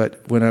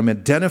 But when I'm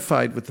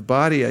identified with the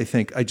body, I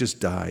think I just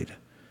died,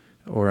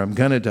 or I'm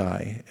gonna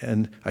die,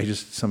 and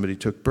somebody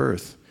took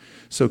birth.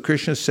 So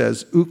Krishna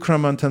says,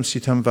 Ukramantam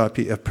sitam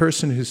vapi, a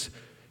person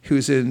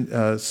who's in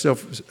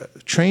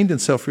trained in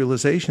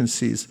self-realization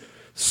sees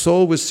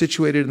soul was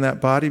situated in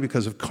that body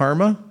because of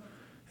karma.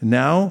 And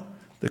now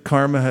the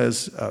karma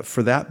has,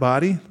 for that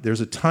body, there's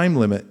a time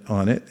limit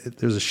on it.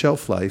 There's a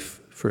shelf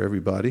life for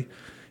everybody,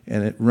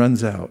 and it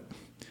runs out.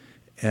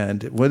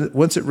 And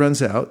once it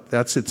runs out,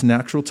 that's its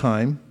natural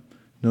time.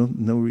 No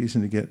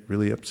reason to get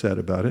really upset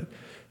about it.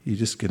 You're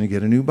just going to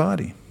get a new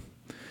body,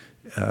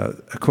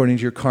 according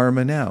to your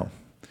karma now.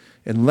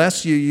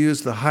 Unless you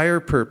use the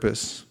higher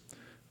purpose,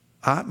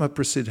 Atma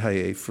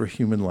Prasiddhaye, for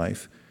human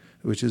life,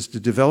 which is to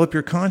develop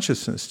your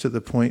consciousness to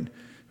the point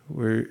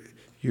where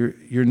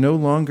you're no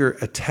longer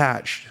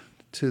attached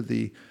to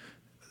the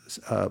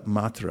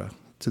matra,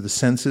 to the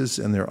senses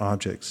and their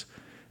objects.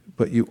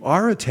 But you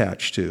are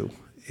attached to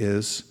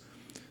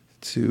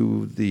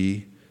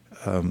the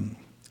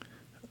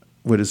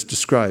what is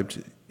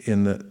described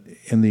in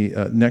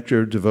the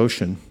Nectar of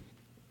Devotion,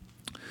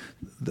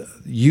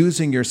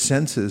 using your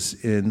senses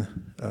in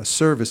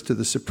service to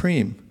the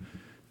Supreme,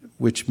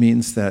 which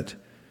means that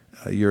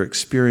you're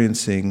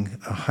experiencing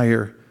a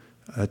higher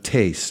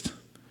taste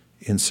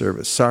in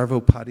service.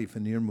 Sarvopadi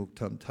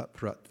vanirmuktam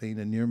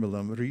tapratvena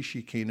nirmalam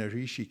rishikena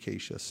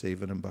rishikesha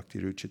sevanam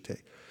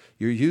bhaktiruchate.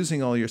 You're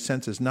using all your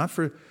senses, not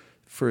for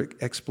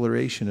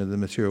exploration of the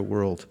material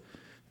world,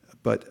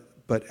 but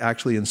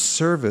actually in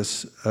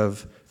service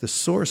of the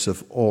source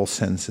of all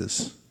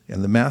senses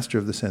and the master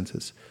of the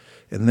senses.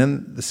 And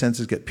then the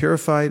senses get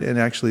purified, and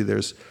actually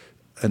there's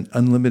an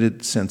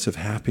unlimited sense of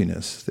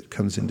happiness that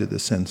comes into the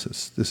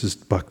senses. This is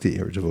bhakti,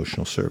 or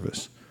devotional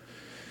service.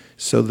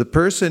 So the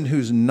person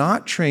who's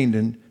not trained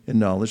in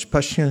knowledge,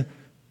 pashyanti,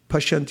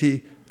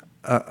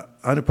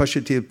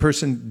 anupashyati, the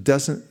person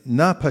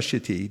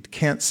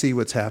can't see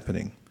what's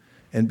happening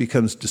and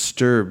becomes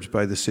disturbed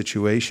by the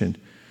situation,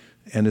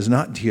 and is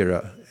not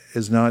dhira,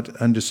 is not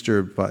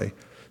undisturbed by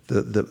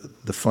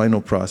the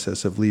final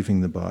process of leaving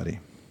the body.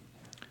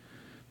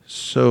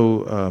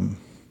 So,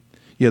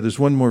 there's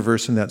one more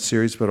verse in that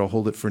series, but I'll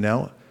hold it for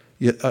now.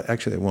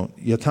 Actually, I won't.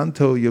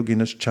 Yatanto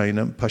yoginas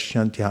chainam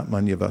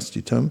pashyantyatman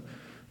yavastitam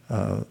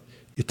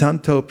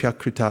yatanto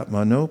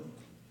pyakritatmano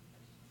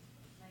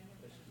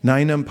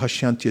nainam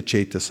pashyantya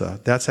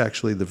chetasa. That's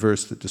actually the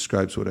verse that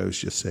describes what I was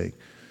just saying,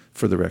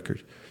 for the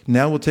record.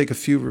 Now we'll take a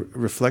few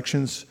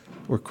reflections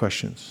or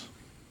questions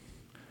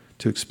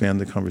to expand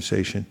the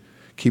conversation.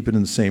 Keep it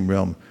in the same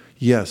realm.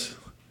 Yes,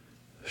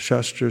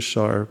 Shastra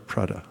Sar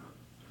Prada,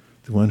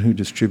 the one who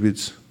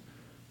distributes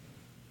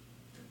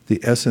the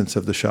essence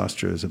of the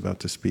Shastra, is about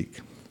to speak.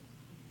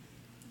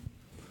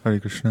 Hare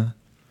Krishna.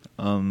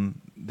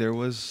 There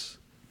was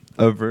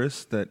a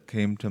verse that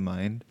came to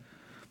mind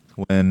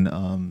when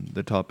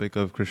the topic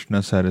of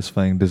Krishna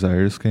satisfying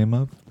desires came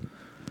up.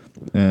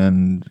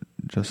 And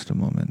just a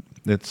moment.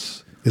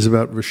 Is it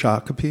about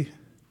Rishakapi?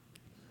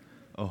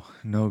 Oh,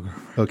 no.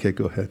 Okay,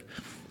 go ahead.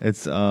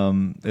 It's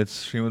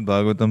Srimad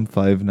Bhagavatam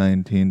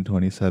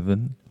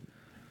 5:19-27.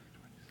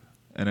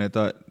 And I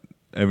thought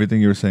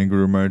everything you were saying,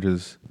 Guru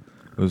Maharaj,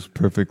 was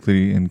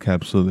perfectly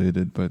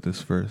encapsulated by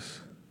this verse.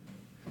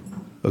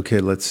 Okay,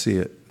 let's see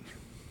it.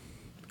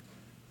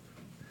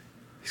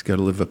 He's got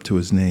to live up to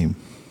his name.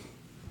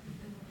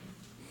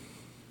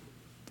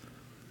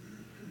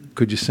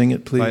 Could you sing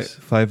it, please?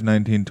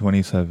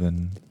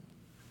 5:19-27.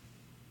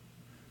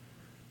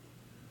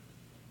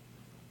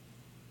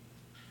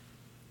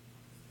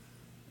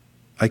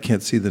 I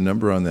can't see the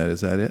number on that. Is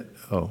that it?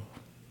 Oh.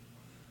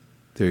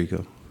 There you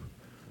go.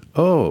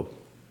 Oh.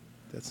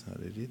 That's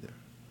not it either.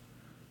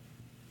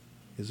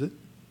 Is it?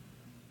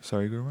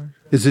 Sorry, Guru Maharaj?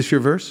 Is this your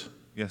verse?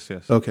 Yes.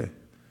 Okay.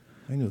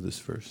 I know this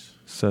verse.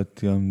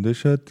 Satyam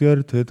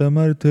dishatyarthitam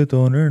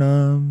arthito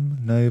nirnam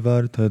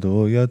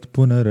naivarthado yat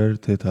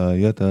punararthita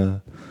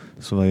yata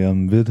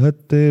swayam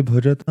vidhatte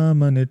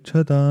bhajatam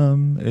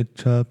anichhatam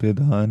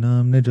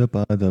ichhapidhanam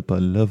nijapada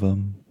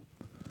pallavam.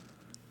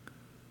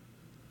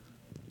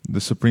 The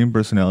Supreme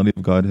Personality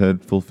of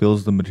Godhead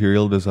fulfills the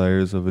material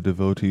desires of a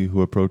devotee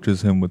who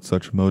approaches him with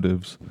such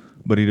motives,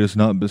 but he does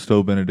not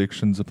bestow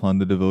benedictions upon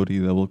the devotee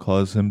that will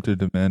cause him to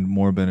demand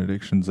more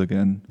benedictions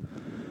again.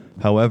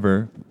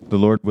 However, The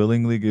Lord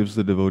willingly gives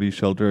the devotee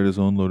shelter at his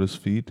own lotus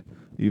feet,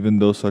 even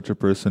though such a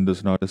person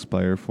does not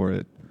aspire for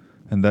it.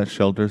 And that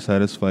shelter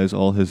satisfies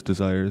all his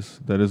desires.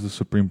 That is the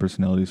Supreme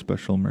Personality's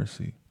special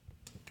mercy.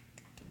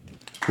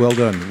 Well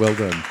done, well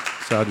done.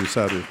 Sadhu,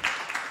 sadhu.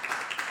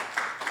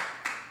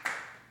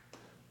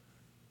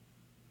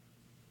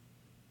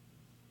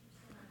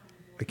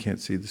 I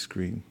can't see the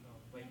screen.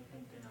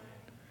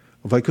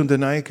 Vaikuntha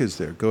Nayak is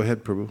there. Go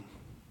ahead, Prabhu.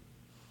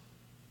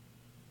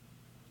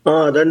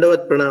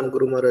 Dandavat Pranam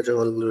Guru Maharaj,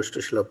 all glories to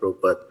Srila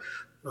Prabhupada.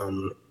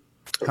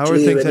 How are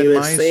things at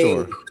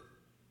Mysore?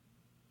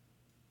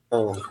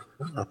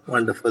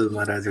 Wonderful,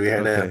 Maharaj. We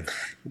had a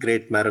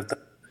great marathon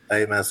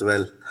time as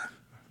well.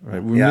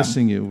 Right, we're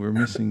missing you. We're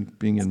missing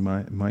being in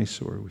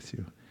Mysore with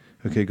you.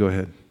 Okay, go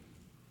ahead.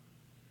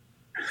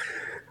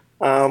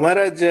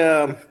 Maharaj,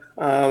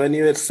 when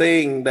you were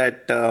saying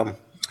that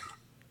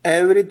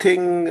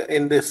everything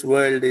in this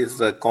world is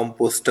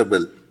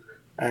compostable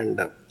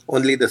and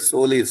only the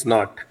soul is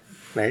not,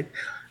 right?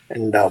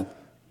 And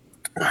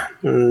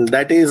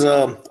that is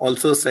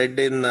also said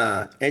in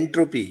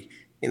entropy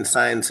in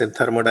science and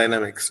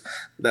thermodynamics.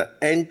 The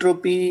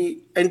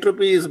entropy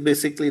is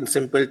basically, in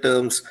simple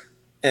terms,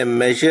 a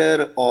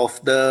measure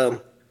of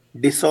the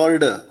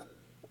disorder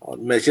or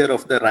measure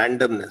of the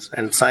randomness.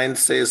 And science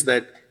says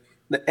that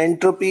the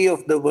entropy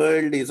of the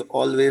world is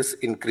always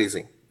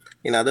increasing.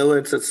 In other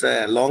words, it's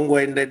a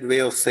long-winded way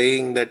of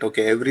saying that,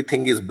 okay,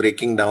 everything is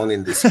breaking down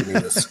in this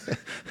universe.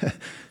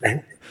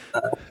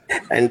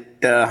 and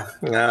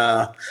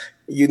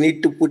you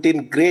need to put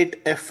in great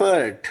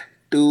effort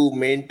to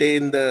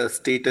maintain the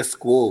status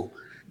quo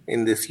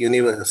in this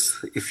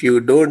universe. If you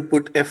don't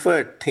put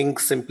effort,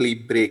 things simply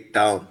break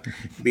down.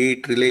 Be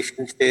it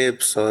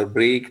relationships or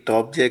break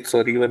objects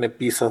or even a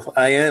piece of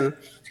iron,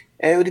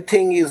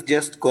 everything is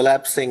just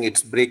collapsing,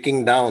 it's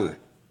breaking down.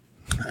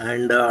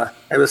 And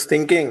I was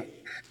thinking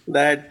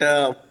that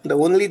the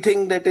only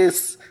thing that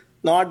is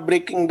not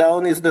breaking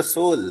down is the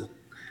soul.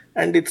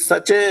 And it's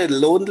such a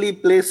lonely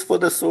place for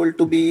the soul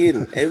to be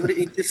in.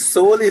 The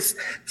soul is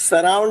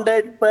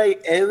surrounded by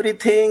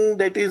everything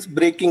that is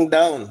breaking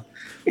down.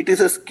 It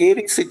is a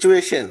scary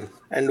situation.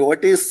 And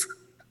what is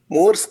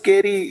more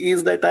scary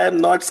is that I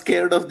am not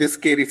scared of this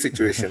scary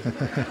situation.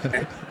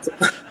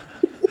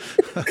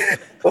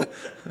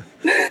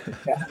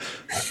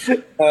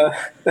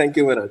 Thank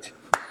you, Maharaj.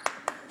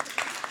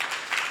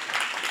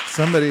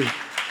 Somebody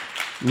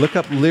look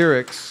up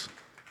lyrics.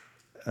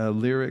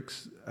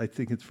 Lyrics, I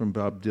think it's from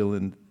Bob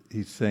Dylan.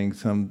 He's saying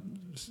some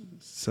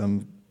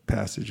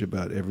passage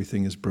about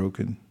everything is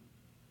broken.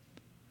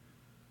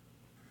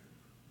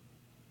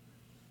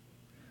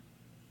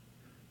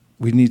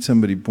 We need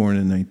somebody born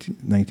in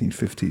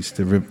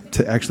 1950s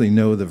to actually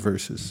know the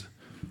verses.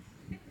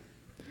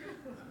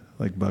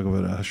 Like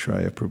Bhagavata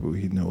Ashraya Prabhu,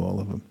 he'd know all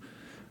of them.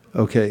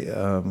 Okay.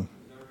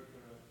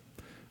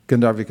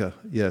 Gandharvika,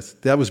 yes.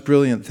 That was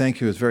brilliant. Thank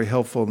you. It was very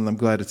helpful, and I'm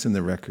glad it's in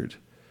the record.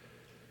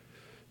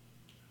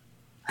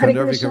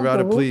 Gandharvika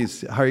Radha,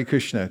 please. Hare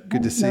Krishna.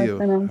 Good to see you.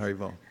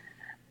 Haribol.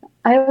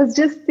 I was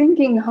just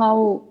thinking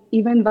how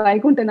even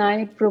Vaikuntha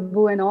Nayak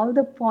Prabhu and all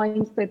the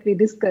points that we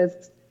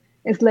discussed,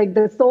 it's like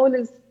the soul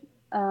is,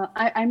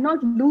 I'm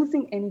not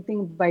losing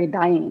anything by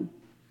dying,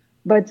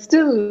 but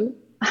still,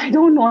 I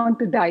don't want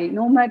to die.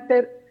 No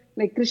matter,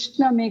 like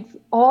Krishna makes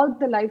all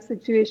the life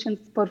situations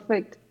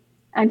perfect,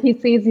 and he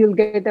says you'll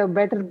get a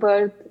better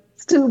birth,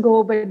 still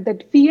go, but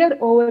that fear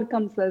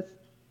overcomes us.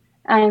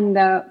 And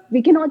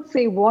we cannot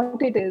say what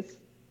it is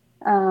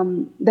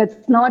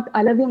that's not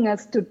allowing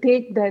us to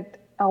take that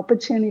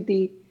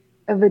opportunity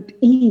with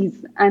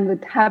ease and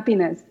with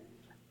happiness.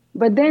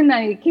 But then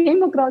I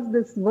came across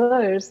this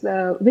verse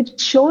which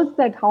shows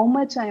that how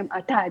much I am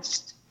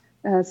attached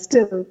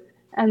still.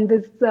 And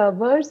this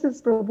verse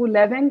is Prabhu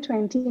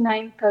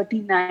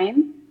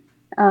 11:29-39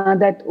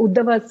 that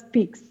Uddhava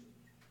speaks.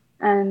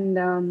 And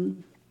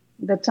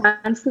the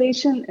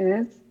translation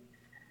is,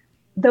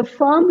 the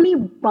firmly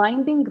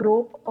binding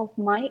rope of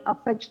my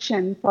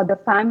affection for the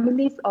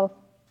families of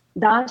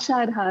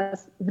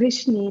Dasharhas,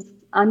 Vrishnis,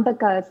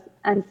 Antakas,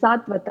 and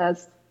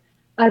Sattvatas,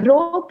 a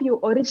rope you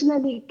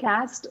originally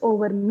cast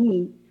over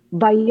me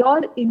by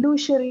your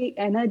illusory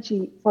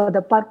energy for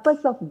the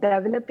purpose of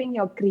developing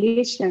your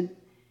creation,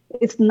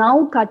 is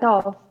now cut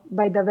off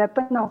by the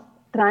weapon of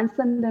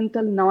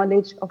transcendental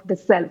knowledge of the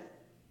self.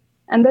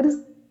 And there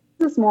is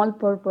a small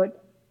purport.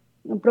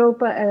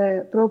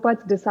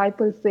 Prabhupada's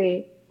disciples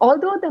say,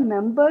 although the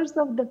members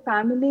of the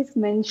families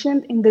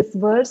mentioned in this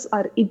verse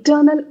are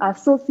eternal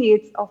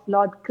associates of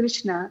Lord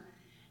Krishna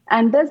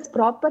and thus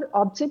proper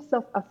objects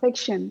of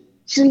affection,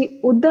 Sri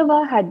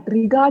Uddhava had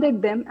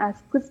regarded them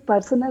as his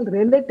personal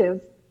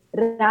relatives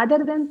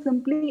rather than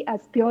simply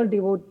as pure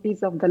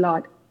devotees of the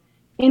Lord.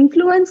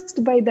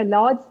 Influenced by the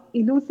Lord's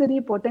illusory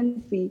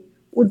potency,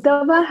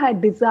 Uddhava had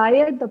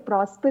desired the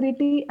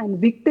prosperity and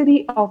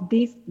victory of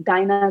these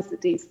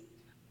dynasties.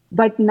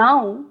 But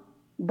now,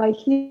 by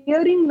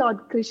hearing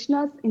Lord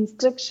Krishna's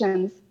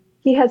instructions,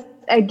 he has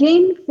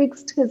again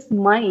fixed his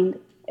mind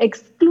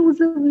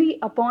exclusively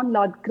upon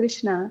Lord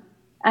Krishna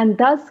and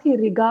thus he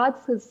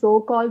regards his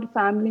so-called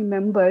family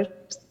members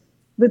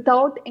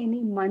without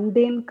any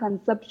mundane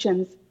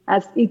conceptions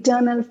as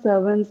eternal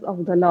servants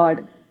of the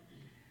Lord.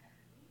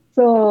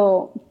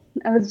 So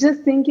I was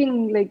just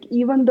thinking, like,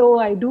 even though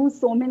I do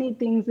so many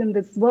things in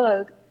this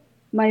world,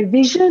 my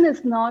vision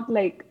is not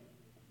like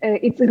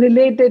it's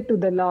related to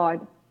the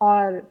Lord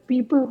or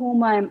people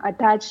whom I am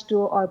attached to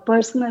or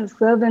personal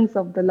servants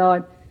of the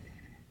Lord.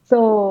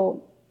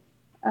 So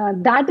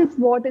that is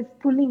what is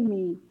pulling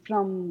me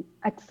from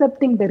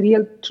accepting the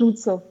real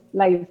truths of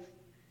life.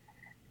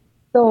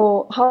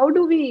 So how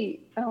do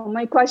we,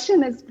 my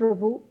question is,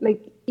 Prabhu,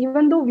 like,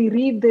 even though we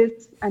read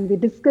this and we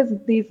discuss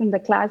these in the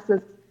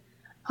classes,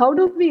 how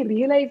do we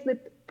realize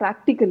it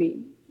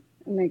practically,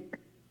 like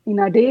in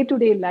our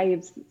day-to-day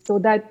lives, so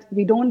that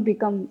we don't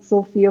become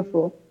so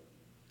fearful?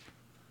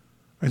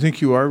 I think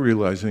you are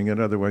realizing it,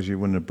 otherwise you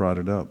wouldn't have brought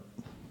it up.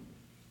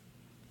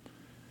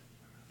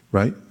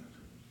 Right?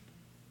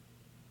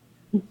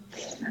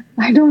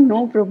 I don't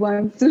know, Prabhu.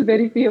 I'm still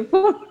very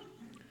fearful.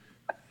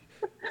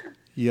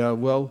 Yeah,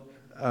 well,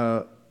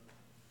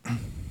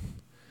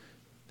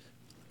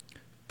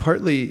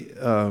 partly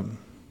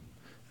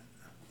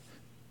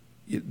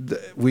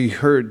we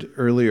heard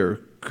earlier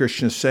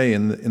Krishna say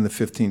in the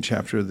 15th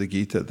chapter of the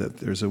Gita that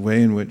there's a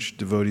way in which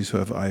devotees who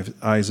have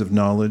eyes of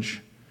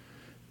knowledge,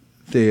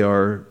 they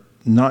are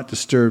not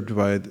disturbed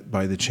by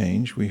the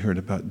change. We heard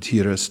about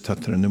dhiras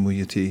tatra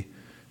namuyati.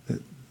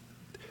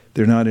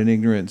 They're not in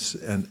ignorance,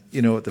 and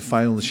at the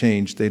final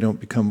change, they don't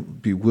become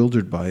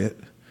bewildered by it.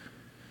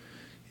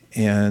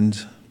 And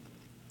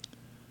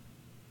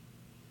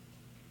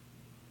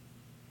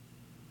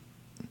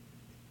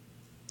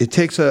it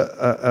takes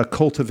a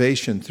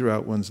cultivation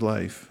throughout one's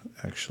life,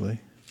 actually.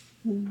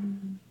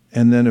 Mm-hmm.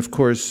 And then, of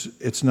course,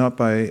 it's not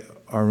by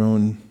our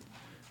own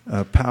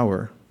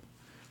power,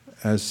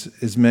 as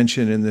is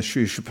mentioned in the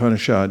Sri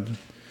Upanishad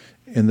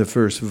in the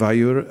verse,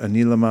 Vayur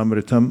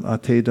anilamamritam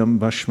atedam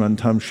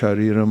bashmantam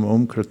shariram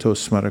om krato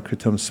smara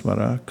kritam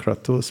smara,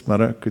 krato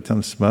smara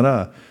kritam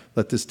smara.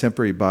 Let this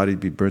temporary body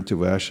be burnt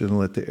to ash, and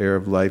let the air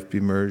of life be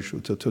merged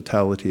with the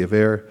totality of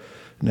air.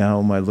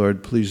 Now, my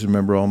Lord, please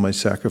remember all my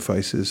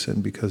sacrifices,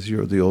 and because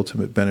you're the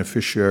ultimate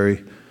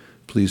beneficiary,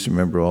 please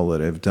remember all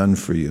that I've done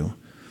for you.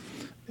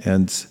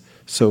 And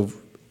so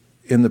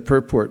in the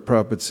purport,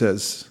 Prabhupada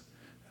says,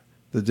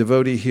 the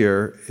devotee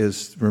here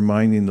is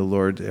reminding the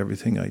Lord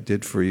everything I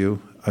did for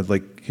you. I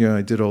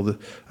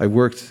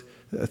worked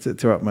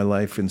throughout my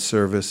life in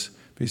service,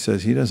 but he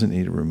says he doesn't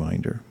need a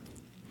reminder.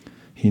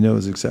 He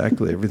knows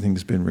exactly,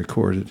 everything's been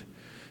recorded.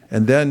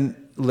 And then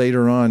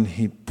later on,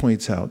 he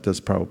points out,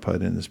 does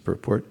Prabhupada in his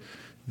purport,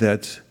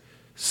 that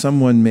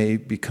someone may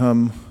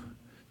become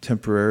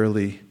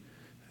temporarily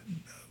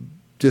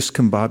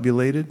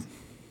discombobulated.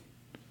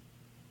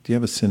 Do you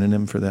have a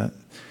synonym for that?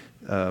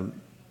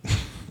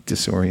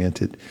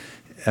 Disoriented.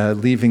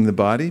 Leaving the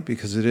body,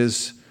 because it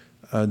is,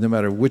 no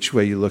matter which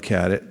way you look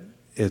at it,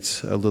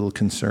 it's a little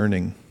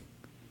concerning,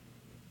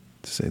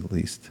 to say the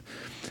least.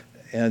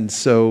 And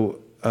so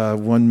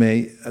one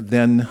may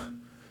then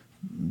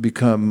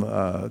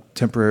become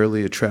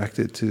temporarily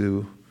attracted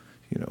to,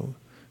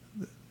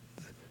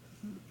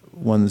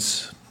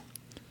 one's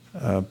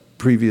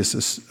previous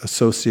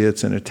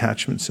associates and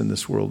attachments in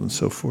this world and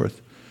so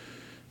forth.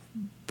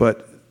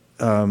 But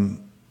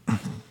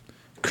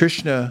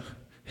Krishna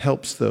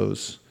helps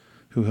those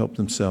who help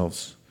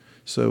themselves.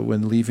 So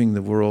when leaving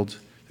the world,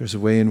 there's a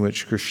way in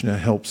which Krishna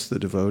helps the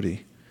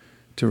devotee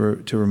to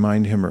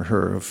remind him or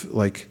her of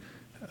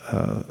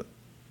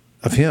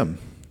him,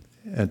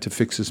 and to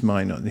fix his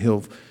mind on.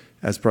 He'll,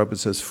 as Prabhupada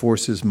says,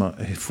 force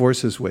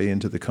his way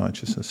into the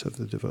consciousness of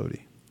the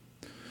devotee.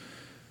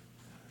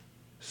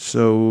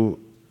 So,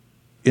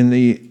 in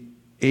the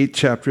 8th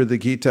chapter of the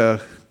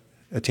Gita,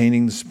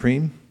 Attaining the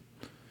Supreme,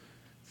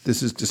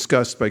 this is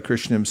discussed by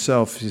Krishna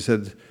himself. He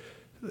said,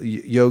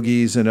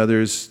 yogis and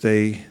others,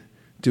 they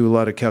do a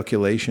lot of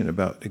calculation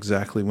about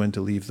exactly when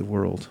to leave the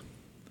world.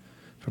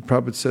 But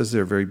Prabhupada says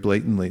there very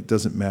blatantly, it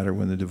doesn't matter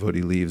when the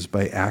devotee leaves,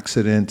 by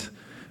accident,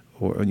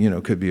 or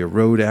it could be a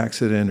road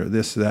accident or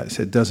this, that. He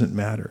said it doesn't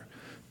matter,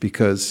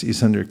 because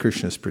he's under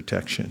Krishna's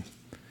protection.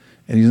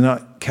 And he's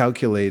not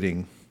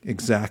calculating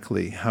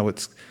exactly how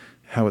it's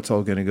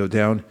all going to go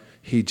down.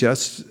 He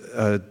just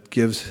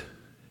gives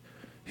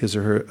his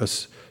or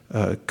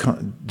her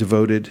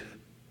devoted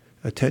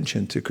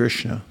attention to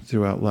Krishna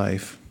throughout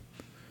life.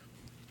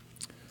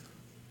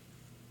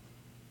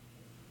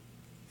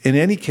 In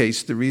any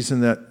case, the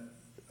reason that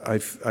I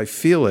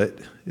feel it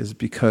is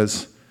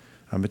because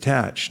I'm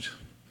attached.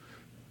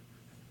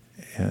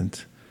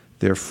 And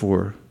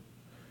therefore,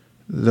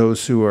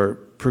 those who are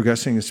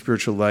progressing in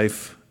spiritual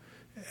life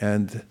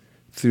and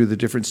through the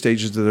different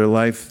stages of their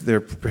life,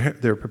 they're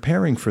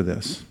preparing for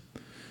this.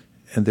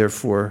 And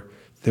therefore,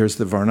 there's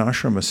the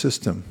Varnashrama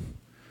system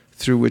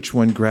through which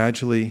one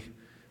gradually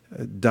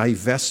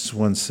divests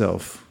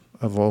oneself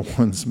of all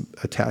one's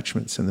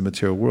attachments in the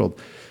material world,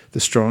 the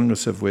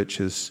strongest of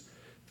which is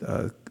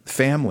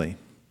family.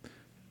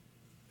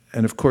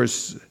 And of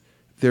course,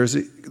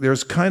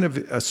 there's kind of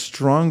a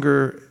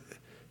stronger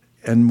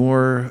and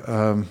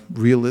more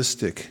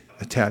realistic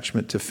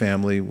attachment to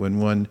family when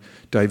one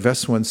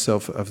divests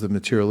oneself of the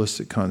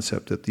materialistic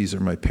concept that these are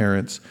my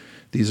parents,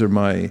 these are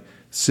my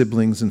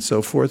siblings, and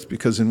so forth,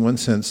 because in one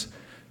sense,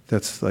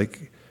 that's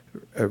like,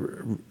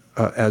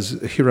 as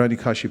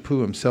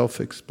Hiranyakashipu himself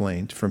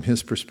explained from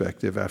his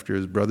perspective after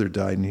his brother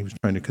died and he was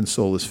trying to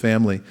console his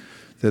family,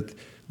 that,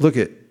 look,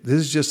 this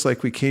is just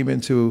like we came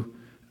into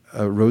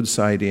a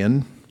roadside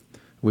inn,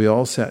 we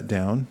all sat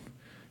down,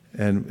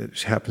 and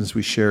it happens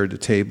we shared a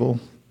table,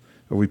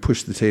 or we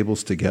pushed the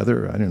tables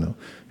together, I don't know,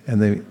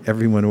 and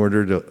everyone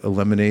ordered a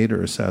lemonade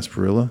or a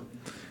sarsaparilla,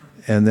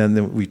 and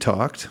then we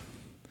talked.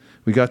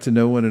 We got to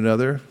know one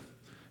another.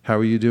 How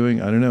are you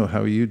doing? I don't know.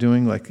 How are you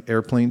doing? Like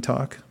airplane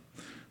talk.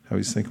 I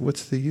was thinking,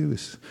 what's the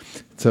use?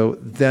 So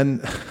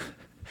then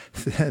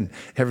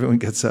everyone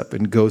gets up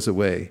and goes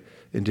away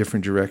in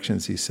different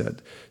directions, he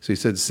said. So he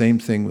said, same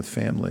thing with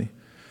family.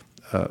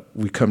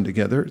 We come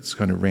together. It's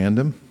kind of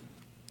random.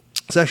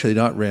 It's actually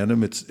not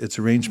random. It's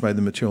arranged by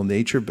the material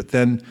nature. But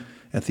then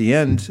at the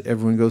end,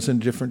 everyone goes in a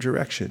different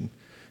direction.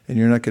 And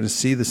you're not going to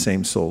see the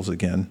same souls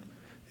again.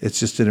 It's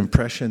just an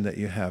impression that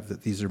you have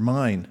that these are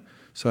mine.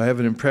 So I have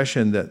an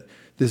impression that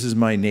this is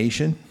my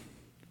nation.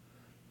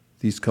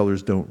 These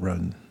colors don't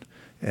run.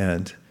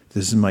 And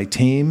this is my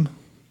team,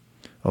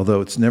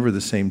 although it's never the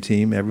same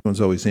team.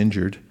 Everyone's always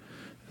injured.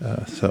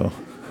 So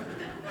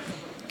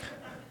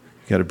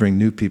you got to bring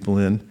new people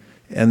in.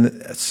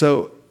 And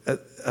so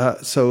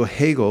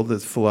Hegel, the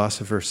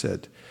philosopher,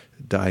 said,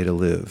 die to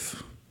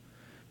live.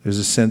 There's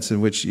a sense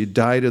in which you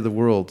die to the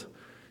world.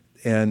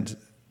 And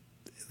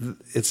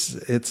it's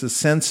a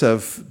sense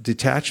of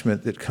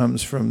detachment that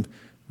comes from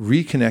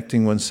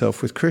reconnecting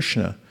oneself with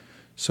Krishna.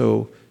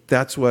 So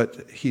that's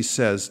what he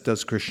says,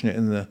 does Krishna,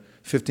 in the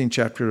 15th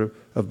chapter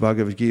of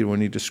Bhagavad Gita, when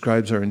he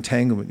describes our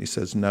entanglement. He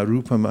says,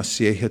 Narupam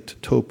asyehet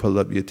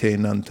topalabyate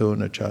nanto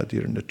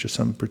nachadir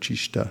nachasam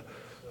prachishta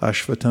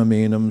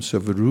ashvatamenam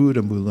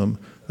savarudamulam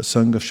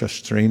asanga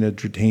shastrena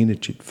dridhena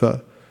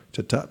chitva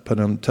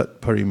tatatpanam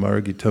tat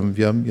parimargitam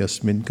vyam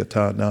yasmin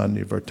katana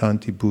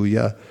nivartanti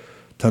bhuya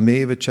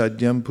tameva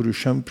chadyam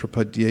purusham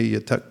prapadye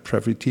yatak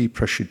pravriti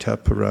prashita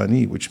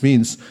parani, which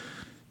means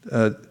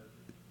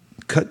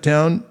cut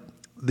down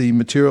the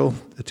material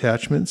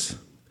attachments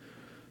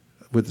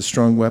with the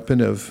strong weapon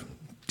of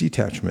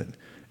detachment,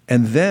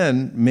 and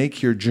then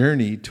make your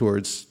journey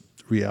towards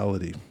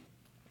reality,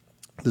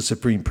 the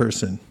Supreme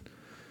Person,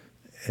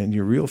 and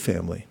your real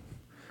family.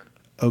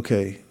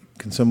 Okay,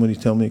 can somebody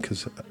tell me?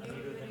 Because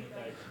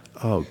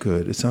oh,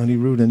 good. It's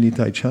Aniruddha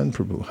Nitai Chand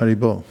Prabhu.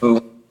 Haribol.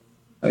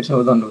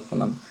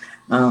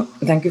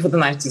 Thank you for the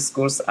nice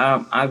discourse.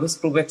 I was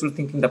probably actually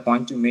thinking the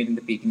point you made in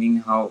the beginning,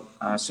 how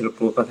Srila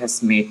Prabhupada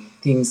has made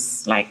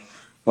things like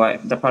why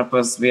the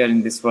purpose we are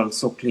in this world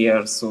so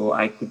clear. So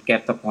I could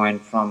get the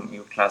point from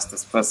your class. The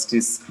first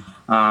is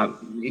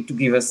to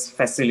give us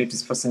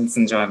facilities for sense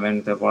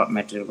enjoyment. The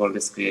material world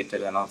is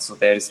created, and also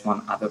there is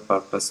one other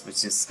purpose,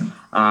 which is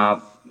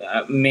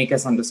make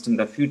us understand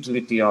the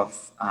futility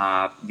of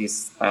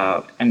this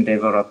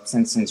endeavor of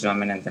sense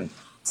enjoyment, and then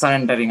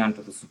surrendering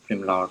unto the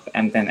Supreme Lord.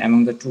 And then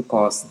among the two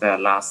causes, the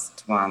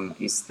last one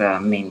is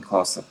the main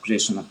cause of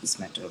creation of this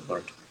material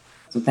world.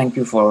 So thank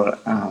you for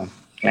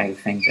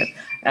clarifying that.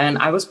 And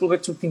I was probably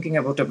thinking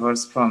about a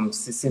verse from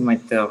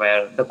Sisimaitta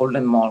where the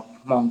golden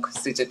monk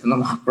Sri Chaitanya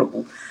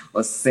Mahaprabhu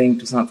was saying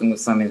to Sanatana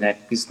Goswami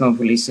that Krishna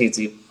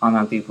Bhulisheji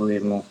Ananti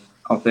Bhuirmu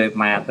Ape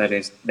Maya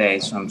Daya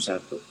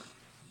Shamsharduk.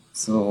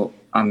 So,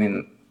 I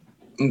mean,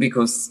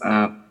 because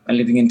a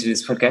living entity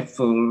is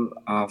forgetful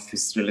of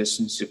his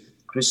relationship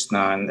with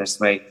Krishna, and that's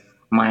why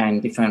Maya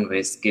in different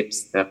ways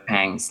gives the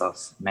pangs of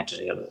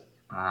material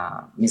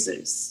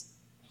miseries.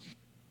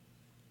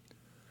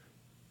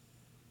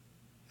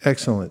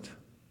 Excellent.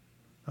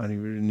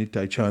 Aniruddha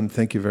Nitai Chand,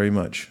 thank you very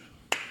much.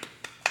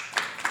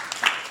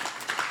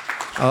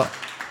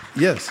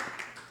 Yes.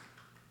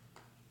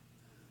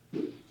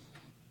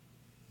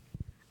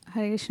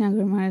 Hare Krishna,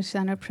 Guru Maharaj,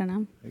 Sanar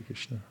Pranam. Hare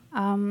Krishna.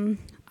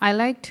 I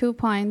like 2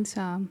 points.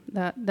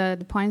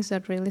 The points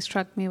that really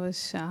struck me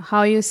was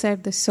how you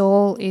said the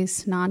soul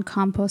is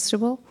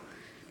non-compostable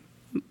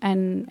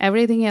and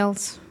everything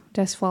else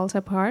just falls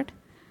apart.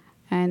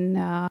 And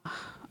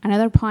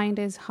another point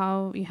is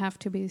how you have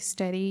to be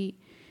steady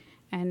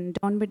and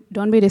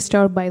don't be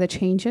disturbed by the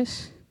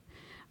changes.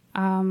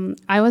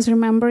 I was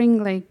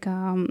remembering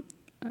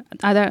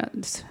other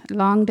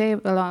long day,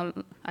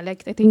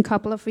 like I think a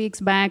couple of weeks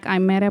back, I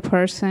met a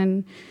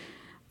person.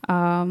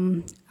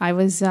 I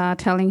was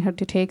telling her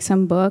to take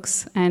some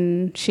books,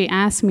 and she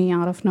asked me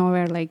out of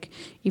nowhere, like,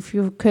 if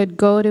you could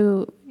go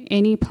to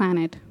any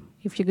planet,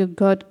 if you could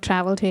go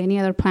travel to any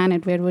other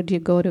planet, where would you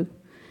go to?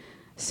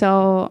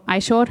 So I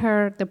showed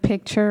her the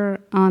picture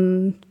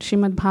on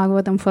Srimad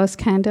Bhagavatam first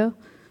canto,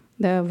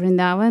 the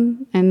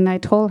Vrindavan, and I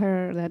told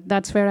her that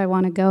that's where I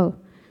want to go.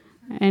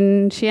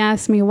 And she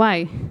asked me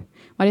why.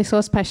 What is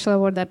so special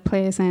about that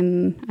place?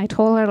 And I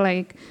told her,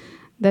 like,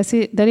 that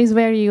is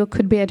where you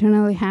could be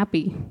eternally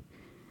happy.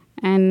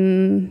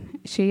 And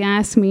she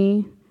asked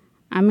me,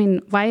 I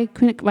mean, why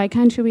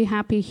can't you be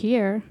happy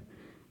here?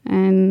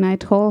 And I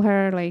told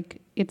her,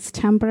 like, it's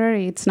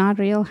temporary, it's not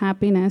real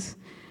happiness.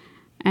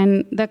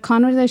 And the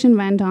conversation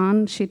went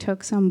on. She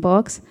took some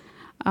books.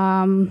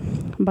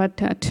 But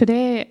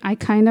today I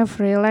kind of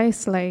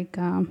realized, like,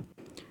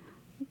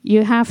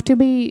 you have to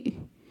be,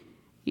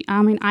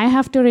 I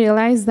have to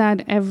realize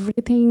that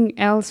everything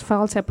else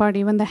falls apart,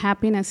 even the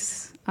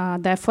happiness,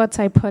 the efforts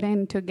I put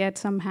in to get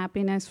some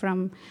happiness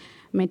from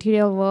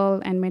material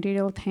world and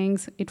material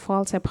things, it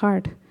falls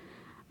apart.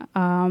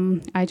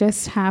 I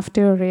just have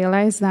to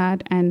realize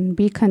that and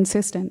be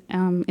consistent.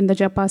 In the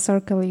Japa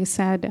circle, you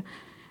said,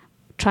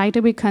 try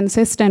to be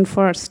consistent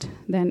first,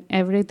 then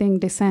everything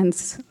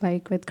descends,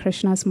 like with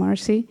Krishna's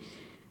mercy.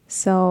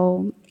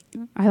 So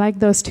I like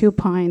those 2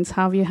 points,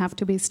 how you have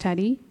to be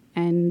steady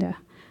and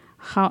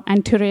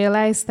to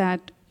realize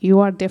that you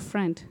are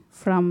different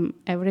from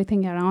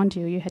everything around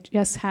you. You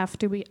just have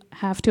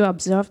to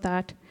observe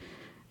that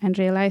and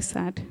realize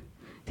that.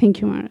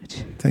 Thank you,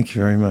 Maharaj. Thank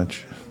you very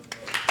much.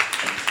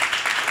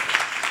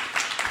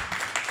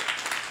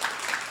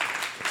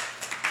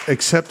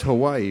 Except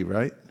Hawaii,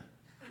 right?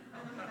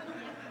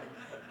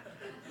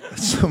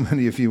 So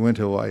many of you went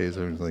to Hawaii,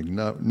 so I was like,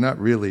 no, not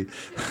really.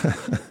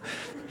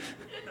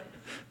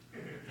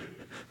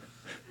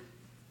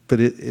 But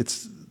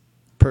it's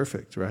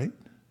perfect, right?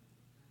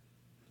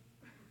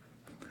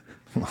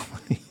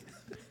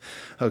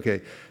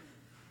 Okay.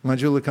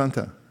 Manjula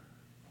Kanta.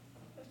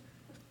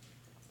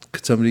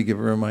 Could somebody give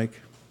her a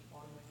mic?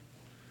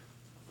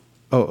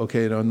 Oh,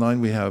 okay. And online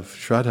we have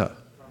Shraddha.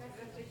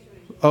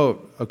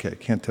 Oh, okay.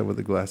 Can't tell with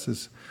the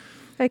glasses.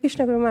 Hare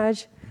Krishna, Guru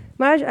Maharaj.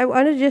 Maharaj, I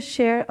want to just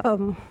share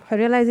a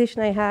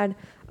realization I had.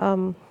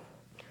 A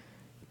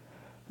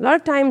lot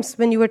of times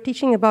when you were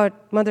teaching about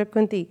Mother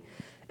Kunti,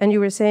 and you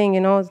were saying,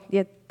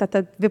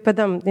 Tata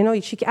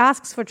Vipadam, she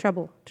asks for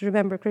trouble to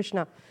remember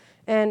Krishna.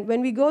 And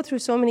when we go through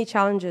so many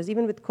challenges,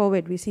 even with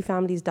COVID, we see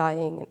families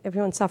dying, and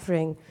everyone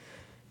suffering.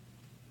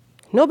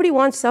 Nobody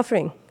wants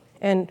suffering.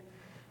 And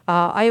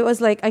I was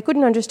like, I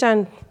couldn't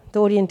understand the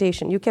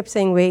orientation. You kept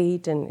saying,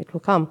 wait, and it will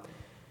come.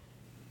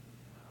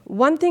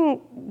 One thing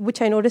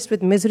which I noticed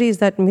with misery is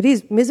that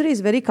misery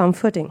is very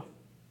comforting.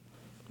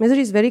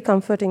 Misery is very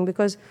comforting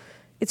because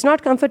it's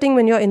not comforting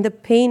when you're in the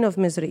pain of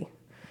misery.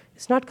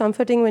 It's not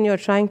comforting when you're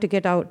trying to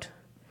get out.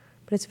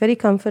 But it's very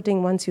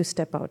comforting once you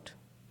step out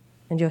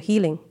and you're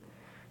healing.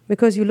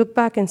 Because you look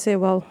back and say,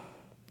 well,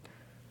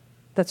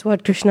 that's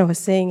what Krishna was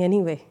saying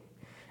anyway.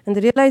 And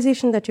the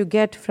realization that you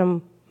get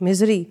from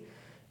misery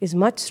is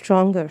much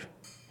stronger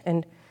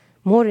and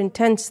more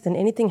intense than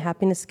anything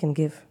happiness can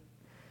give.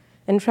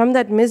 And from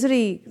that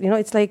misery,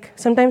 it's like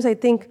sometimes I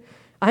think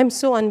I'm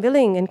so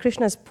unwilling and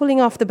Krishna's pulling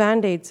off the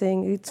Band-Aid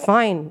saying, it's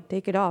fine,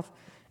 take it off.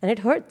 And it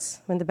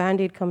hurts when the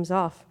Band-Aid comes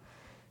off.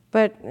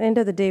 But at the end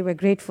of the day, we're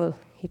grateful.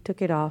 He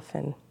took it off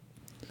and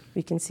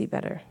we can see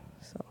better.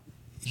 So.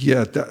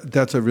 Yeah,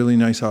 that's a really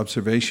nice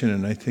observation.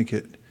 And I think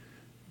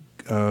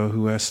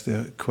who asked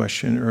the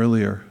question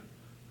earlier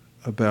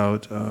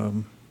about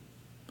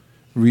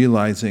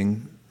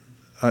realizing,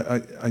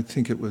 I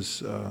think it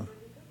was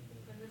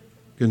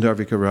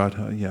Gandharvika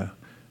Radha, yeah,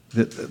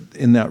 that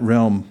in that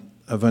realm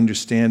of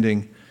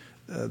understanding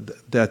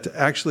that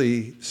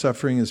actually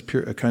suffering is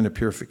a kind of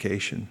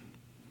purification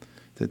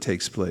that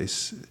takes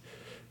place.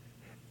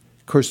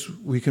 Of course,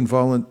 we can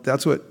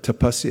that's what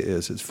tapasya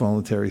is, it's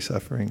voluntary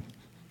suffering.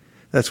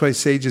 That's why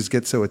sages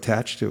get so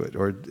attached to it,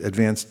 or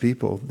advanced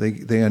people.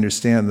 They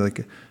understand, like,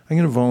 I'm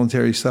going to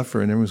voluntarily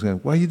suffer, and everyone's going,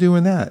 why are you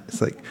doing that?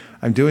 It's like,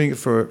 I'm doing it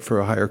for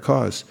a higher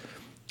cause.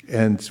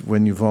 And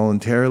when you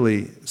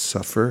voluntarily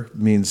suffer,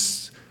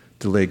 means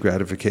delayed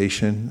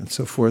gratification and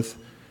so forth,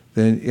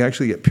 then you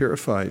actually get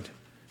purified.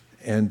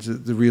 And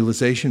the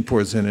realization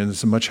pours in, and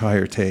it's a much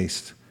higher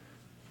taste.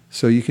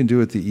 So you can do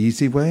it the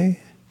easy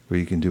way, or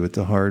you can do it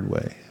the hard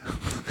way.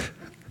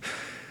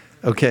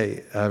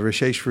 Okay,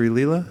 Risheshwari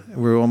Leela,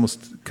 we're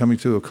almost coming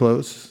to a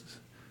close,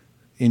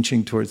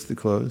 inching towards the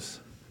close.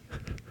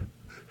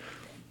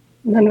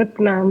 Dandavat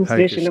Pranam,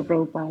 Sri Srila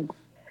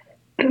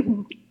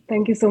Prabhupada.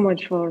 Thank you so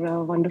much for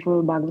a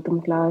wonderful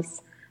Bhagavatam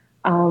class.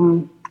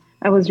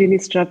 I was really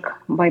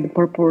struck by the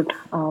purport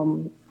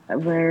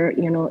where,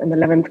 in the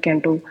 11th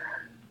canto,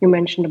 you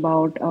mentioned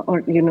about,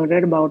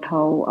 read about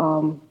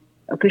how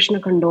Krishna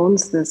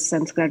condones this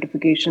sense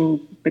gratification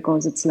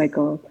because it's like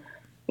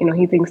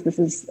he thinks this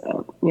is,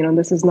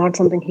 this is not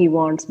something he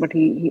wants, but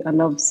he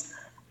allows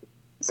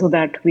so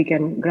that we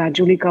can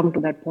gradually come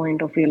to that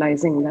point of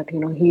realizing that,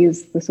 he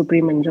is the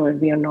supreme enjoyer,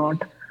 we are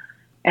not.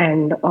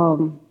 And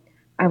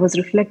I was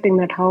reflecting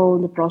that how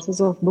the process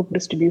of book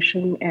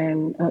distribution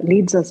and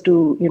leads us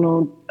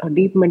to, a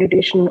deep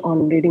meditation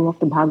on reading of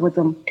the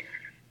Bhagavatam.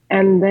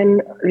 And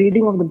then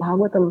reading of the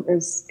Bhagavatam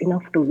is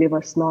enough to give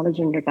us knowledge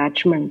and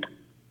detachment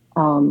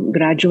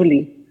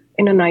gradually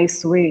in a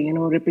nice way,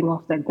 ripping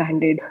off that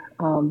Band-Aid.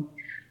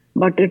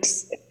 But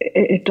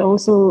it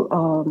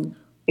also,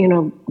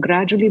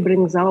 gradually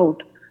brings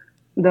out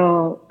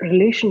the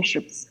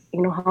relationships,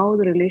 how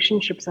the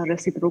relationships are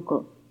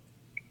reciprocal.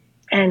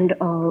 And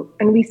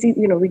we see,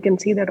 we can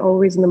see that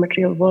always in the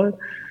material world,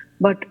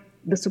 but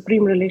the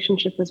supreme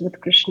relationship is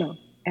with Krishna.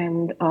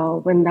 And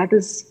when that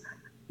is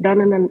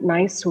done in a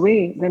nice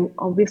way, then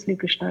obviously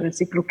Krishna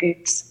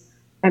reciprocates.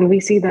 And we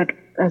see that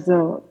as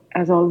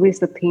always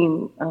the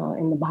theme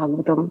in the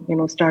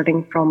Bhagavatam,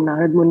 starting from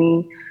Narad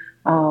Muni,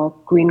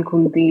 Queen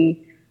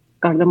Kunti,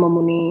 Kardama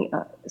Muni,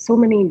 so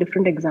many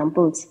different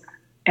examples.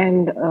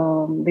 And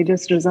they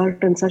just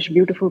result in such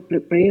beautiful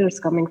prayers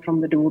coming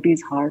from the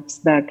devotees' hearts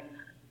that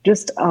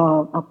just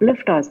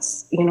uplift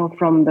us,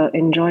 from the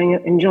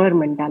enjoyer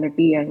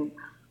mentality and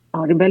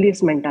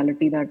rebellious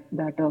mentality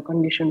that a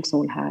conditioned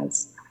soul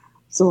has.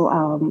 So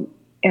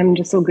I'm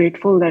just so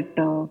grateful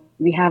that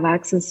we have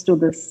access to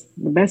the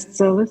best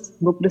service,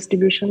 book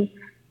distribution,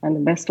 and the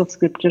best of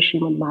scripture,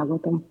 Srimad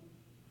Bhagavatam.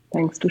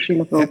 Thanks to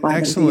Srila Prabhupada.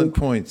 Excellent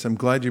points. I'm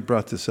glad you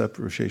brought this up,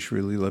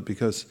 Rosheshwari Leela,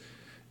 because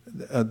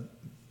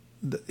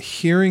the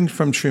hearing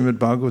from Srimad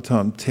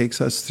Bhagavatam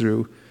takes us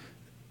through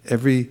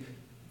every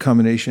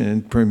combination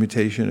and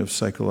permutation of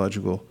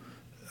psychological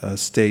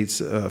states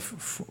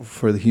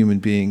for the human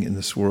being in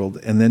this world,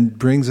 and then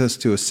brings us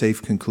to a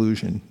safe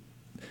conclusion,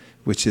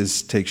 which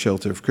is take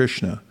shelter of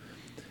Krishna.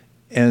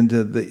 And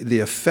the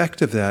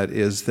effect of that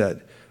is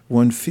that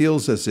one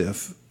feels as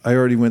if I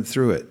already went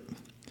through it.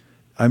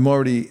 I'm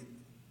already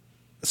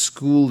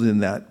schooled in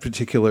that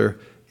particular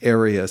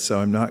area, so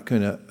I'm not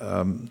going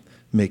to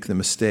make the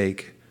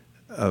mistake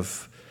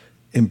of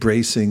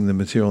embracing the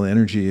material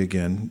energy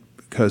again,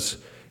 because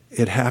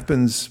it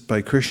happens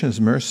by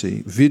Krishna's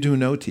mercy,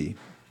 vidunoti.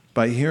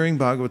 By hearing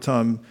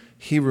Bhagavatam,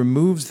 he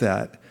removes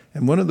that.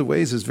 And one of the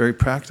ways is very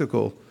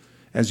practical,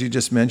 as you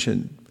just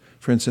mentioned,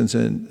 for instance,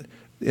 in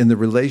the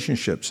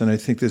relationships. And I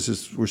think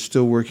we're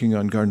still working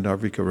on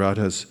Gandharvika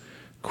Radha's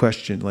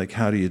question, like,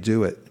 how do you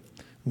do it?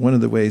 One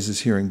of the ways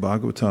is hearing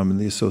Bhagavatam in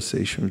the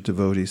association of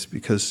devotees,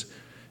 because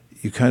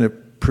you kind of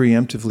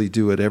preemptively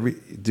do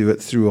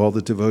it through all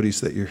the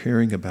devotees that you're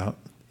hearing about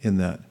in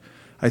that.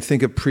 I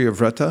think of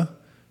Priyavrata,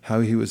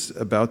 how he was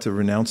about to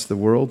renounce the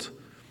world,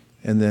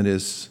 and then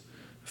his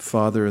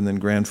father and then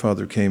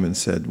grandfather came and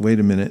said, wait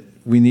a minute,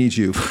 we need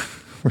you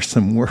for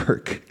some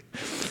work.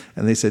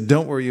 And they said,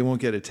 don't worry, you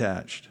won't get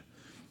attached.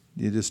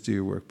 You just do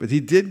your work. But he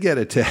did get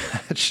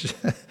attached.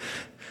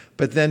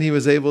 But then he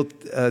was able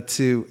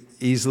to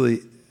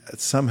easily,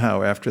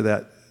 somehow, after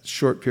that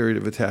short period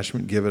of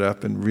attachment, give it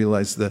up and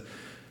realize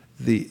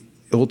the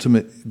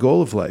ultimate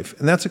goal of life.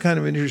 And that's a kind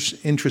of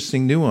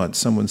interesting nuance.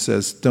 Someone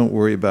says, don't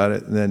worry about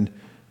it, and then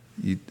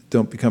you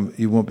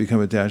won't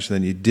become attached,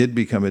 then you did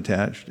become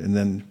attached,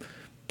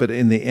 but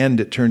in the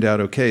end it turned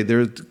out okay. There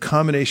are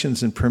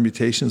combinations and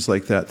permutations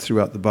like that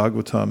throughout the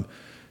Bhagavatam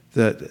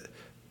that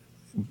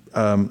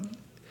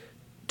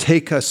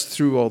take us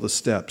through all the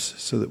steps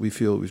so that we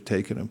feel we've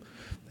taken them.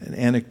 An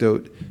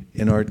anecdote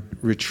in our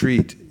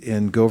retreat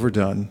in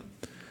Govardhan,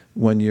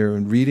 when you're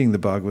reading the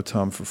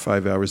Bhagavatam for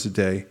 5 hours a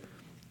day,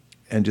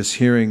 and just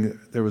hearing,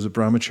 there was a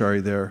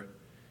brahmachari there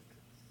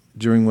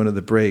during one of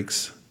the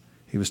breaks.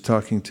 He was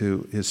talking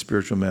to his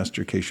spiritual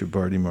master, Keshav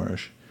Bharati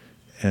Maharaj,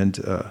 and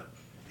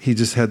he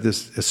just had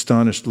this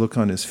astonished look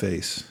on his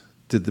face,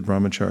 did the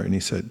brahmachari, and he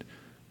said,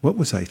 what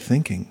was I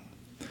thinking?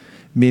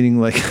 Meaning,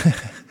 like,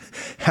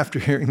 after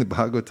hearing the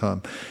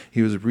Bhagavatam,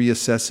 he was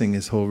reassessing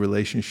his whole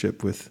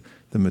relationship with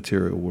the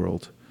material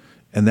world.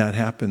 And that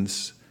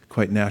happens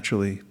quite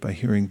naturally by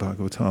hearing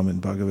Bhagavatam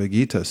and Bhagavad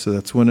Gita. So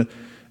that's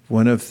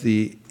one of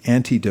the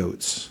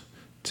antidotes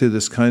to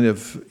this kind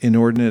of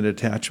inordinate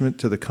attachment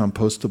to the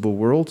compostable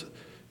world,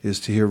 is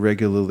to hear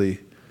regularly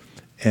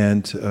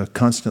and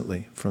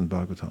constantly from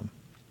Bhagavatam.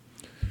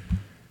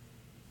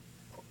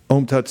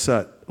 Om Tat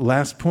Sat.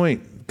 Last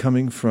point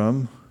coming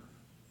from...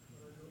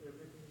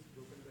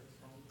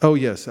 Oh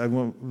yes,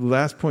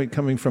 last point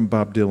coming from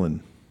Bob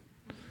Dylan.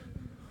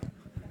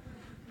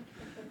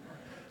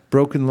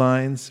 Broken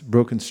lines,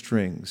 broken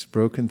strings,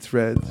 broken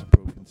threads,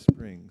 broken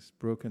springs,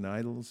 broken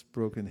idols,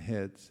 broken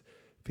heads,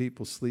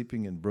 people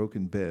sleeping in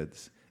broken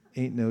beds.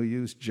 Ain't no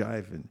use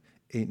jiving,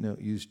 ain't no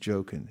use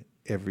joking,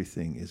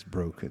 everything is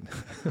broken.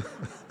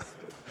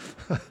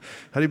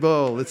 Hari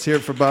Bol, let's hear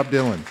it for Bob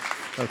Dylan.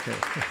 Okay.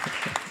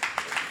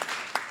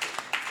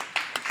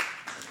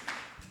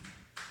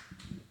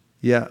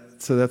 Yeah,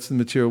 so that's the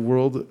material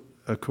world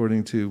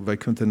according to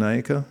Vaikuntha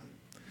Nayaka,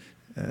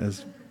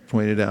 as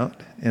pointed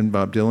out, and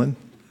Bob Dylan.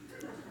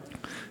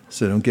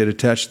 So don't get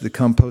attached to the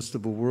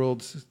compostable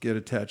world, get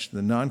attached to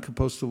the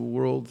non-compostable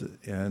world,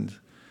 and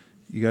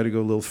you got to go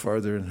a little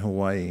farther in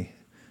Hawaii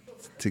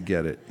to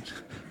get it.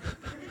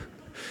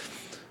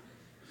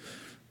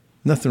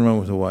 Nothing wrong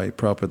with Hawaii.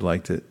 Prabhupada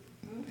liked it.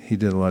 He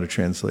did a lot of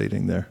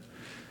translating there.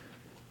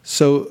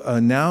 So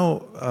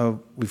now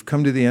we've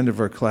come to the end of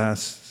our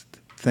class.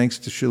 Thanks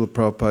to Srila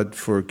Prabhupada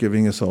for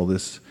giving us all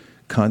this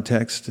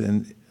context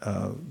and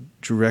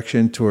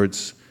direction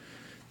towards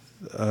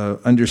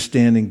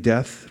understanding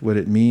death, what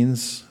it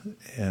means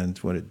and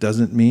what it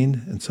doesn't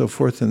mean, and so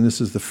forth. And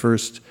this is the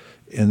first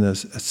in a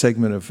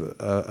segment of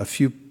a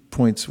few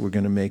points we're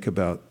going to make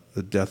about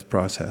the death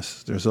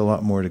process. There's a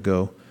lot more to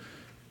go,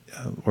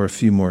 or a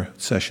few more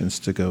sessions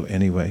to go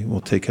anyway.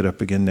 We'll take it up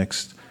again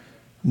next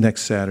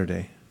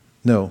Saturday.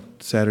 No,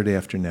 Saturday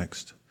after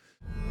next.